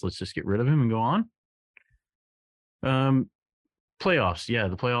he is. Let's just get rid of him and go on. Playoffs. Yeah,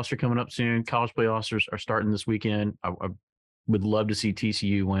 the playoffs are coming up soon. College playoffs are starting this weekend. I would love to see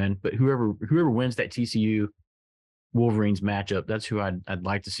TCU win, but whoever wins that TCU Wolverines matchup, that's who I'd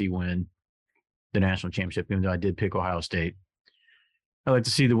like to see win the national championship, even though I did pick Ohio State. I like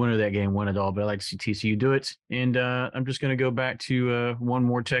to see the winner of that game win it all, but I like to see TCU do it. And I'm just going to go back to one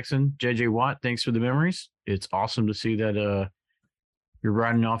more Texan, JJ Watt. Thanks for the memories. It's awesome to see that you're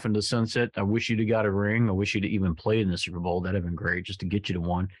riding off into the sunset. I wish you'd have got a ring. I wish you'd have even played in the Super Bowl. That'd have been great just to get you to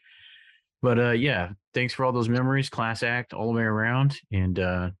one. But yeah, thanks for all those memories. Class act all the way around. And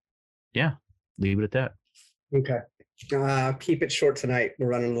yeah, leave it at that. Okay. Keep it short tonight. We're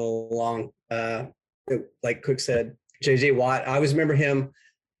running a little long. Like Cook said, JJ Watt, I always remember him,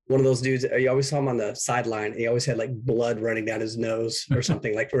 one of those dudes, you always saw him on the sideline. He always had like blood running down his nose or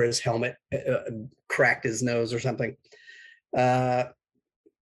something, like where his helmet cracked his nose or something.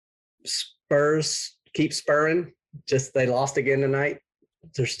 Spurs keep spurring. Just they lost again tonight.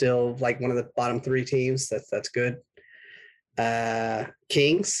 They're still like one of the bottom 3 teams. That's good.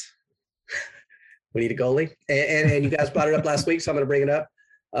 Kings, we need a goalie. And you guys brought it up last week, so I'm going to bring it up.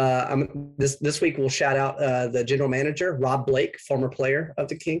 This week we'll shout out the general manager, Rob Blake, former player of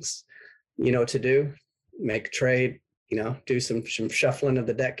the Kings. You know what to do, make a trade, do some shuffling of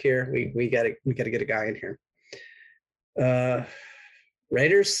the deck here. We gotta get a guy in here.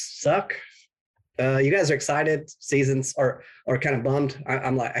 Raiders suck. You guys are excited. Seasons are kind of bummed.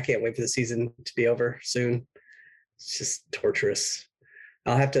 I'm like, I can't wait for the season to be over soon. It's just torturous.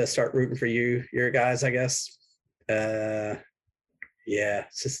 I'll have to start rooting for your guys, I guess. Yeah,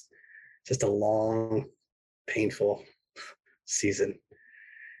 it's just a long, painful season.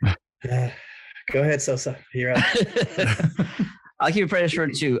 Go ahead, Sosa. You're up. I'll keep it pretty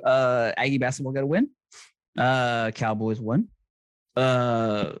short too. Aggie basketball got a win. Cowboys won.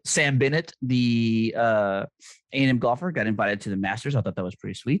 Sam Bennett, the A&M golfer, got invited to the Masters. I thought that was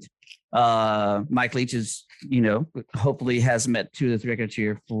pretty sweet. Mike Leach is, hopefully has met 2 of the 3 records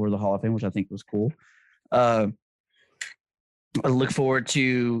here for the Hall of Fame, which I think was cool. I look forward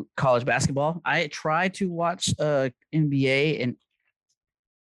to college basketball. I tried to watch NBA, and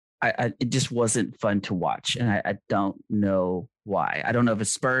it just wasn't fun to watch, and I don't know why. I don't know if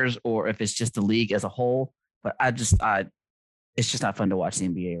it's Spurs or if it's just the league as a whole, but it's just not fun to watch the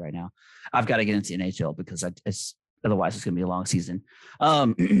NBA right now. I've got to get into NHL because otherwise it's going to be a long season.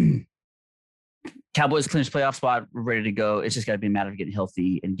 Cowboys clinched playoff spot. We're ready to go. It's just got to be a matter of getting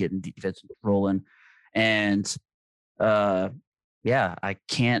healthy and getting defense rolling. And yeah, I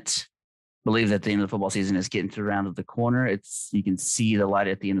can't believe that the end of the football season is getting around the corner. You can see the light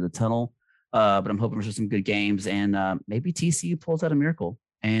at the end of the tunnel. But I'm hoping for some good games, and maybe TCU pulls out a miracle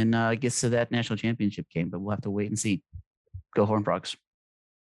and gets to that national championship game. But we'll have to wait and see. Go Horned Frogs.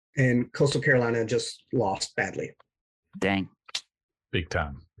 And Coastal Carolina just lost badly. Dang. Big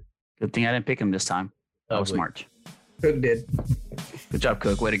time. Good thing I didn't pick him this time. That was smart. Cook did. Good job,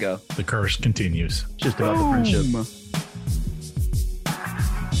 Cook. Way to go. The curse continues. Just about the friendship.